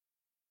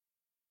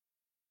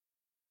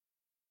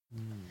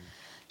make?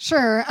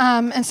 Sure.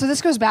 And so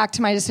this goes back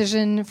to my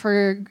decision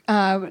for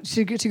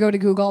to go to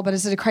Google, but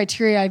it's a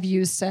criteria I've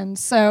used since.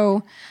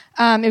 So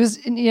it was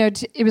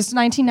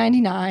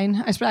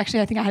 1999. I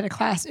think I had a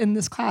class in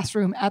this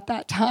classroom at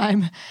that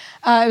time.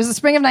 It was the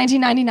spring of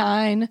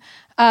 1999.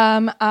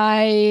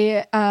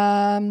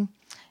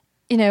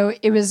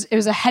 It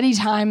was a heady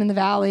time in the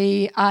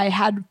Valley. I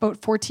had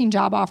about 14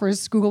 job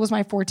offers. Google was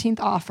my 14th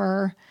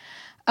offer.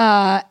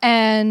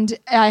 And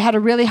I had a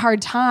really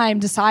hard time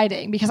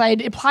deciding because I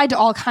had applied to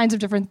all kinds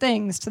of different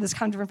things, to this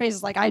kind of different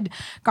phases. Like I'd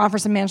gone for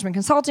some management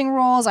consulting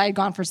roles. I had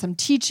gone for some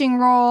teaching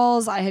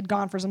roles. I had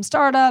gone for some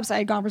startups. I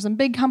had gone for some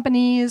big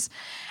companies.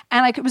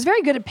 And I was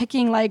very good at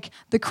picking like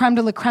the creme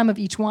de la creme of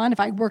each one.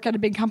 If I work at a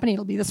big company,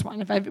 it'll be this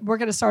one. If I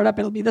work at a startup,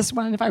 it'll be this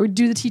one. If I would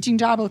do the teaching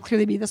job, it'll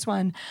clearly be this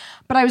one.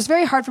 But it was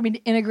very hard for me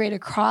to integrate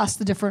across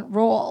the different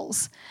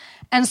roles.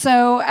 And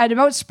so at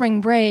about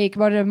spring break,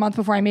 about a month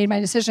before I made my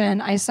decision,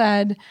 I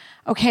said,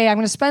 okay, I'm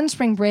going to spend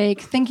spring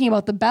break thinking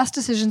about the best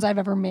decisions I've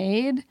ever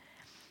made,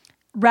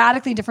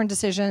 radically different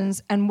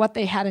decisions, and what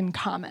they had in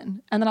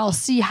common. And then I'll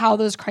see how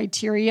those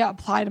criteria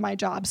apply to my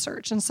job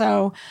search. And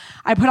so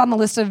I put on the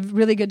list of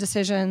really good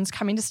decisions: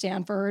 coming to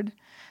Stanford,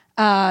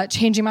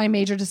 changing my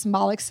major to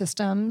symbolic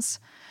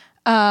systems,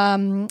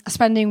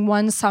 spending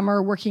one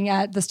summer working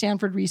at the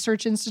Stanford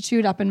Research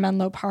Institute up in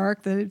Menlo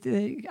Park,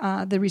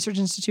 the research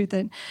institute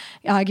that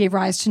gave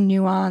rise to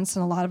Nuance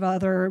and a lot of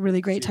other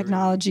really great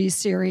technology,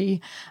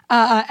 Siri,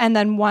 and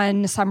then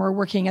one summer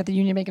working at the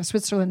Union Bank of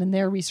Switzerland in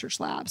their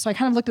research lab. So I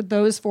kind of looked at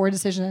those 4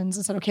 decisions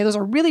and said, okay, those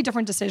are really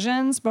different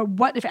decisions, but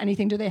what, if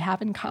anything, do they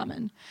have in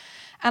common?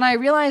 And I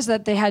realized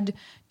that they had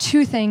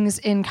 2 things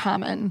in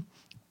common.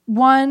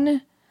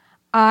 One,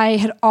 I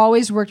had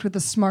always worked with the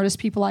smartest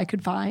people I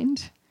could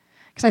find.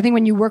 Because I think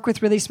when you work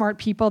with really smart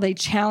people, they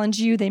challenge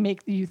you, they make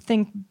you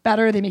think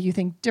better, they make you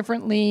think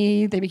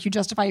differently, they make you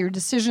justify your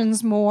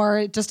decisions more,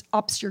 it just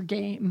ups your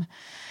game.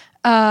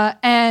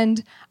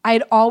 And I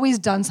had always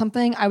done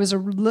something I was a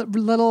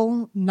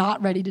little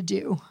not ready to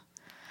do.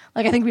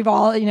 Like I think we've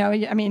all,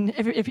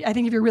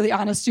 if you're really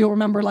honest, you'll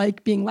remember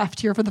like being left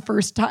here for the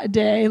first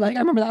day. Like I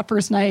remember that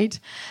first night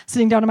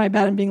sitting down in my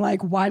bed and being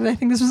like, why did I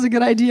think this was a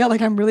good idea?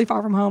 Like I'm really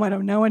far from home. I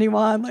don't know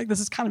anyone. Like this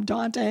is kind of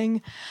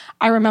daunting.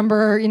 I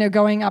remember,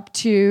 going up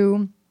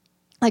to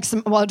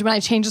when I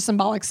changed the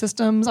symbolic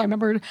systems, I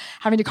remember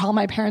having to call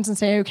my parents and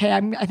say, okay,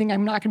 I think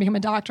I'm not going to become a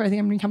doctor. I think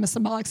I'm going to become a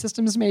symbolic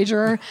systems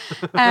major.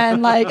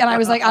 And I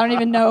was like, I don't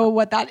even know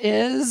what that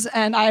is.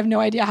 And I have no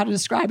idea how to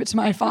describe it to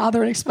my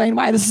father and explain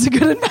why this is a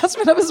good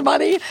investment of his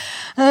money.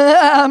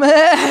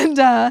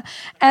 And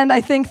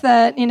I think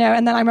that,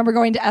 and then I remember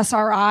going to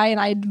SRI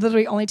and I'd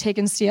literally only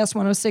taken CS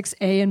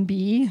 106A and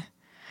B.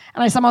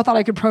 And I somehow thought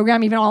I could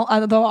program,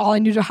 although all I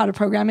knew how to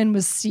program in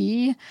was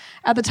C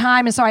at the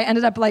time. And so I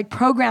ended up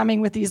programming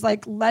with these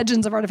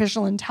legends of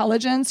artificial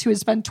intelligence who had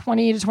spent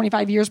 20 to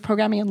 25 years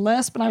programming in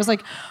Lisp. And I was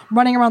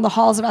running around the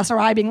halls of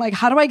SRI being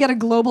how do I get a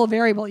global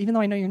variable, even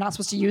though I know you're not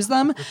supposed to use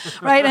them,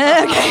 right?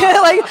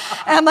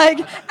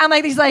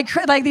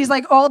 These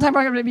old time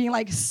programmers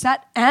being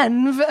set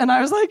env, and I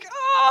was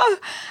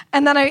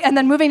and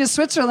then moving to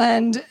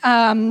Switzerland.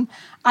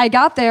 I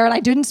got there and I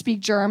didn't speak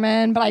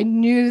German, but I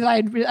knew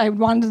that I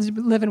wanted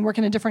to live and work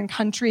in a different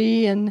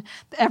country, and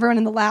everyone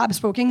in the lab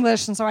spoke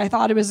English, and so I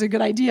thought it was a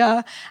good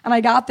idea. And I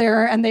got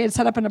there and they had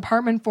set up an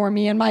apartment for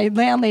me, and my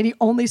landlady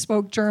only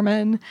spoke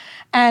German.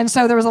 And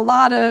so there was a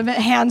lot of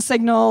hand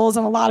signals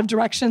and a lot of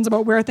directions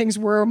about where things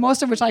were,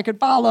 most of which I could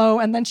follow.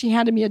 And then she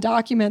handed me a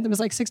document that was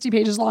 60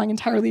 pages long,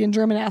 entirely in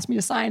German, and asked me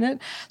to sign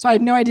it. So I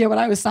had no idea what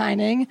I was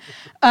signing.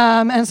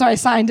 And so I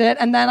signed it.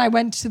 And then I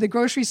went to the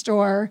grocery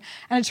store,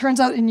 and it turns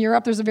out in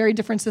Europe, there's a very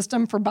different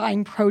system for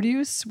buying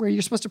produce where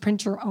you're supposed to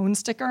print your own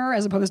sticker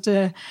as opposed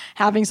to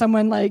having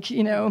someone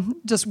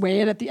just weigh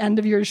it at the end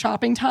of your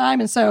shopping time.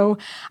 And so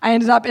I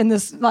ended up in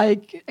this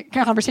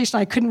conversation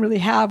I couldn't really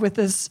have with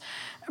this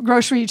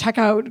grocery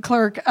checkout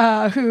clerk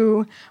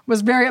who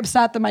was very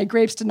upset that my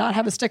grapes did not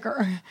have a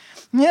sticker.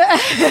 Yeah,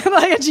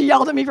 and she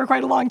yelled at me for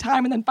quite a long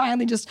time, and then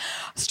finally just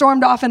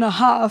stormed off in a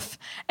huff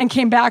and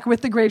came back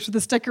with the grapes with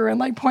the sticker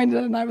and pointed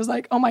it, and I was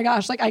like, oh my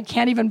gosh, I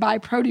can't even buy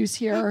produce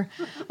here.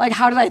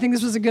 How did I think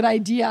this was a good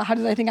idea? How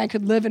did I think I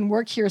could live and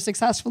work here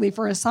successfully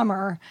for a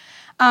summer?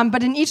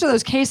 But in each of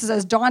those cases,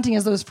 as daunting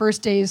as those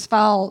first days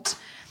felt,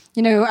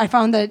 I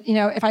found that,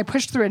 if I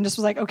pushed through it and just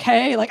was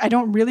okay, I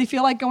don't really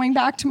feel like going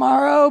back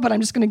tomorrow, but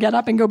I'm just going to get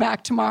up and go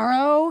back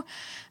tomorrow.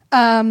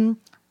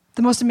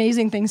 The most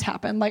amazing things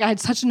happened. I had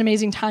such an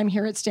amazing time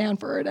here at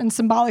Stanford, and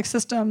symbolic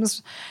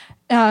systems,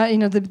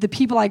 the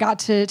people I got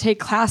to take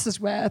classes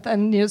with,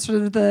 and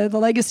sort of the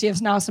legacy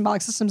of now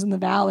symbolic systems in the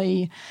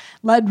Valley,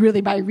 led really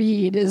by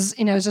Reed, is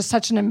just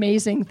such an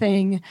amazing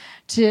thing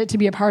to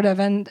be a part of.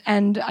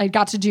 And I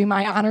got to do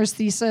my honors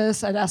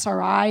thesis at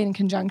SRI in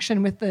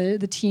conjunction with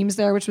the teams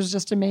there, which was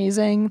just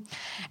amazing.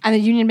 And the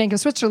Union Bank of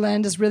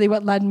Switzerland is really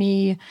what led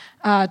me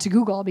to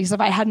Google, because if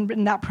I hadn't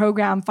written that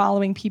program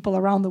following people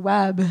around the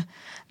web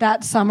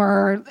that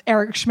summer,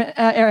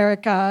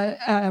 Eric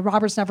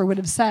Roberts never would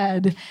have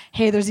said,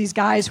 hey, there's these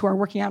guys who are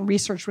working on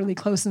research really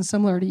close and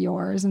similar to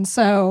yours. And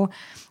so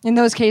in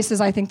those cases,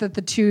 I think that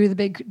the two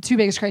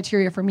biggest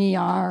criteria for me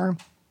are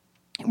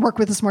work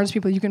with the smartest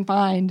people you can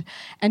find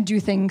and do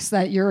things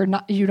that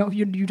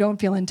you don't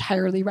feel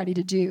entirely ready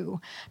to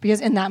do, because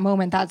in that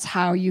moment, that's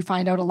how you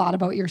find out a lot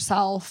about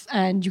yourself,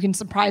 and you can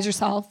surprise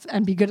yourself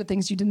and be good at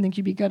things you didn't think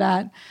you'd be good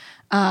at.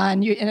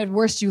 And at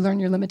worst, you learn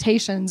your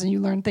limitations, and you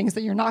learn things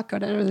that you're not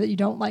good at or that you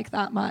don't like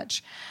that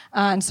much.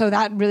 And so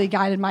that really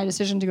guided my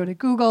decision to go to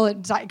Google.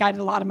 It guided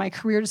a lot of my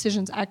career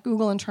decisions at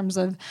Google in terms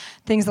of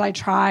things that I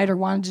tried or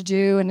wanted to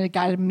do, and it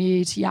guided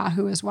me to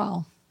Yahoo as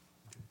well.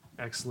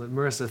 Excellent.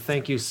 Marissa,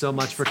 thank you so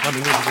much for coming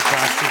into the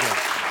class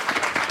today.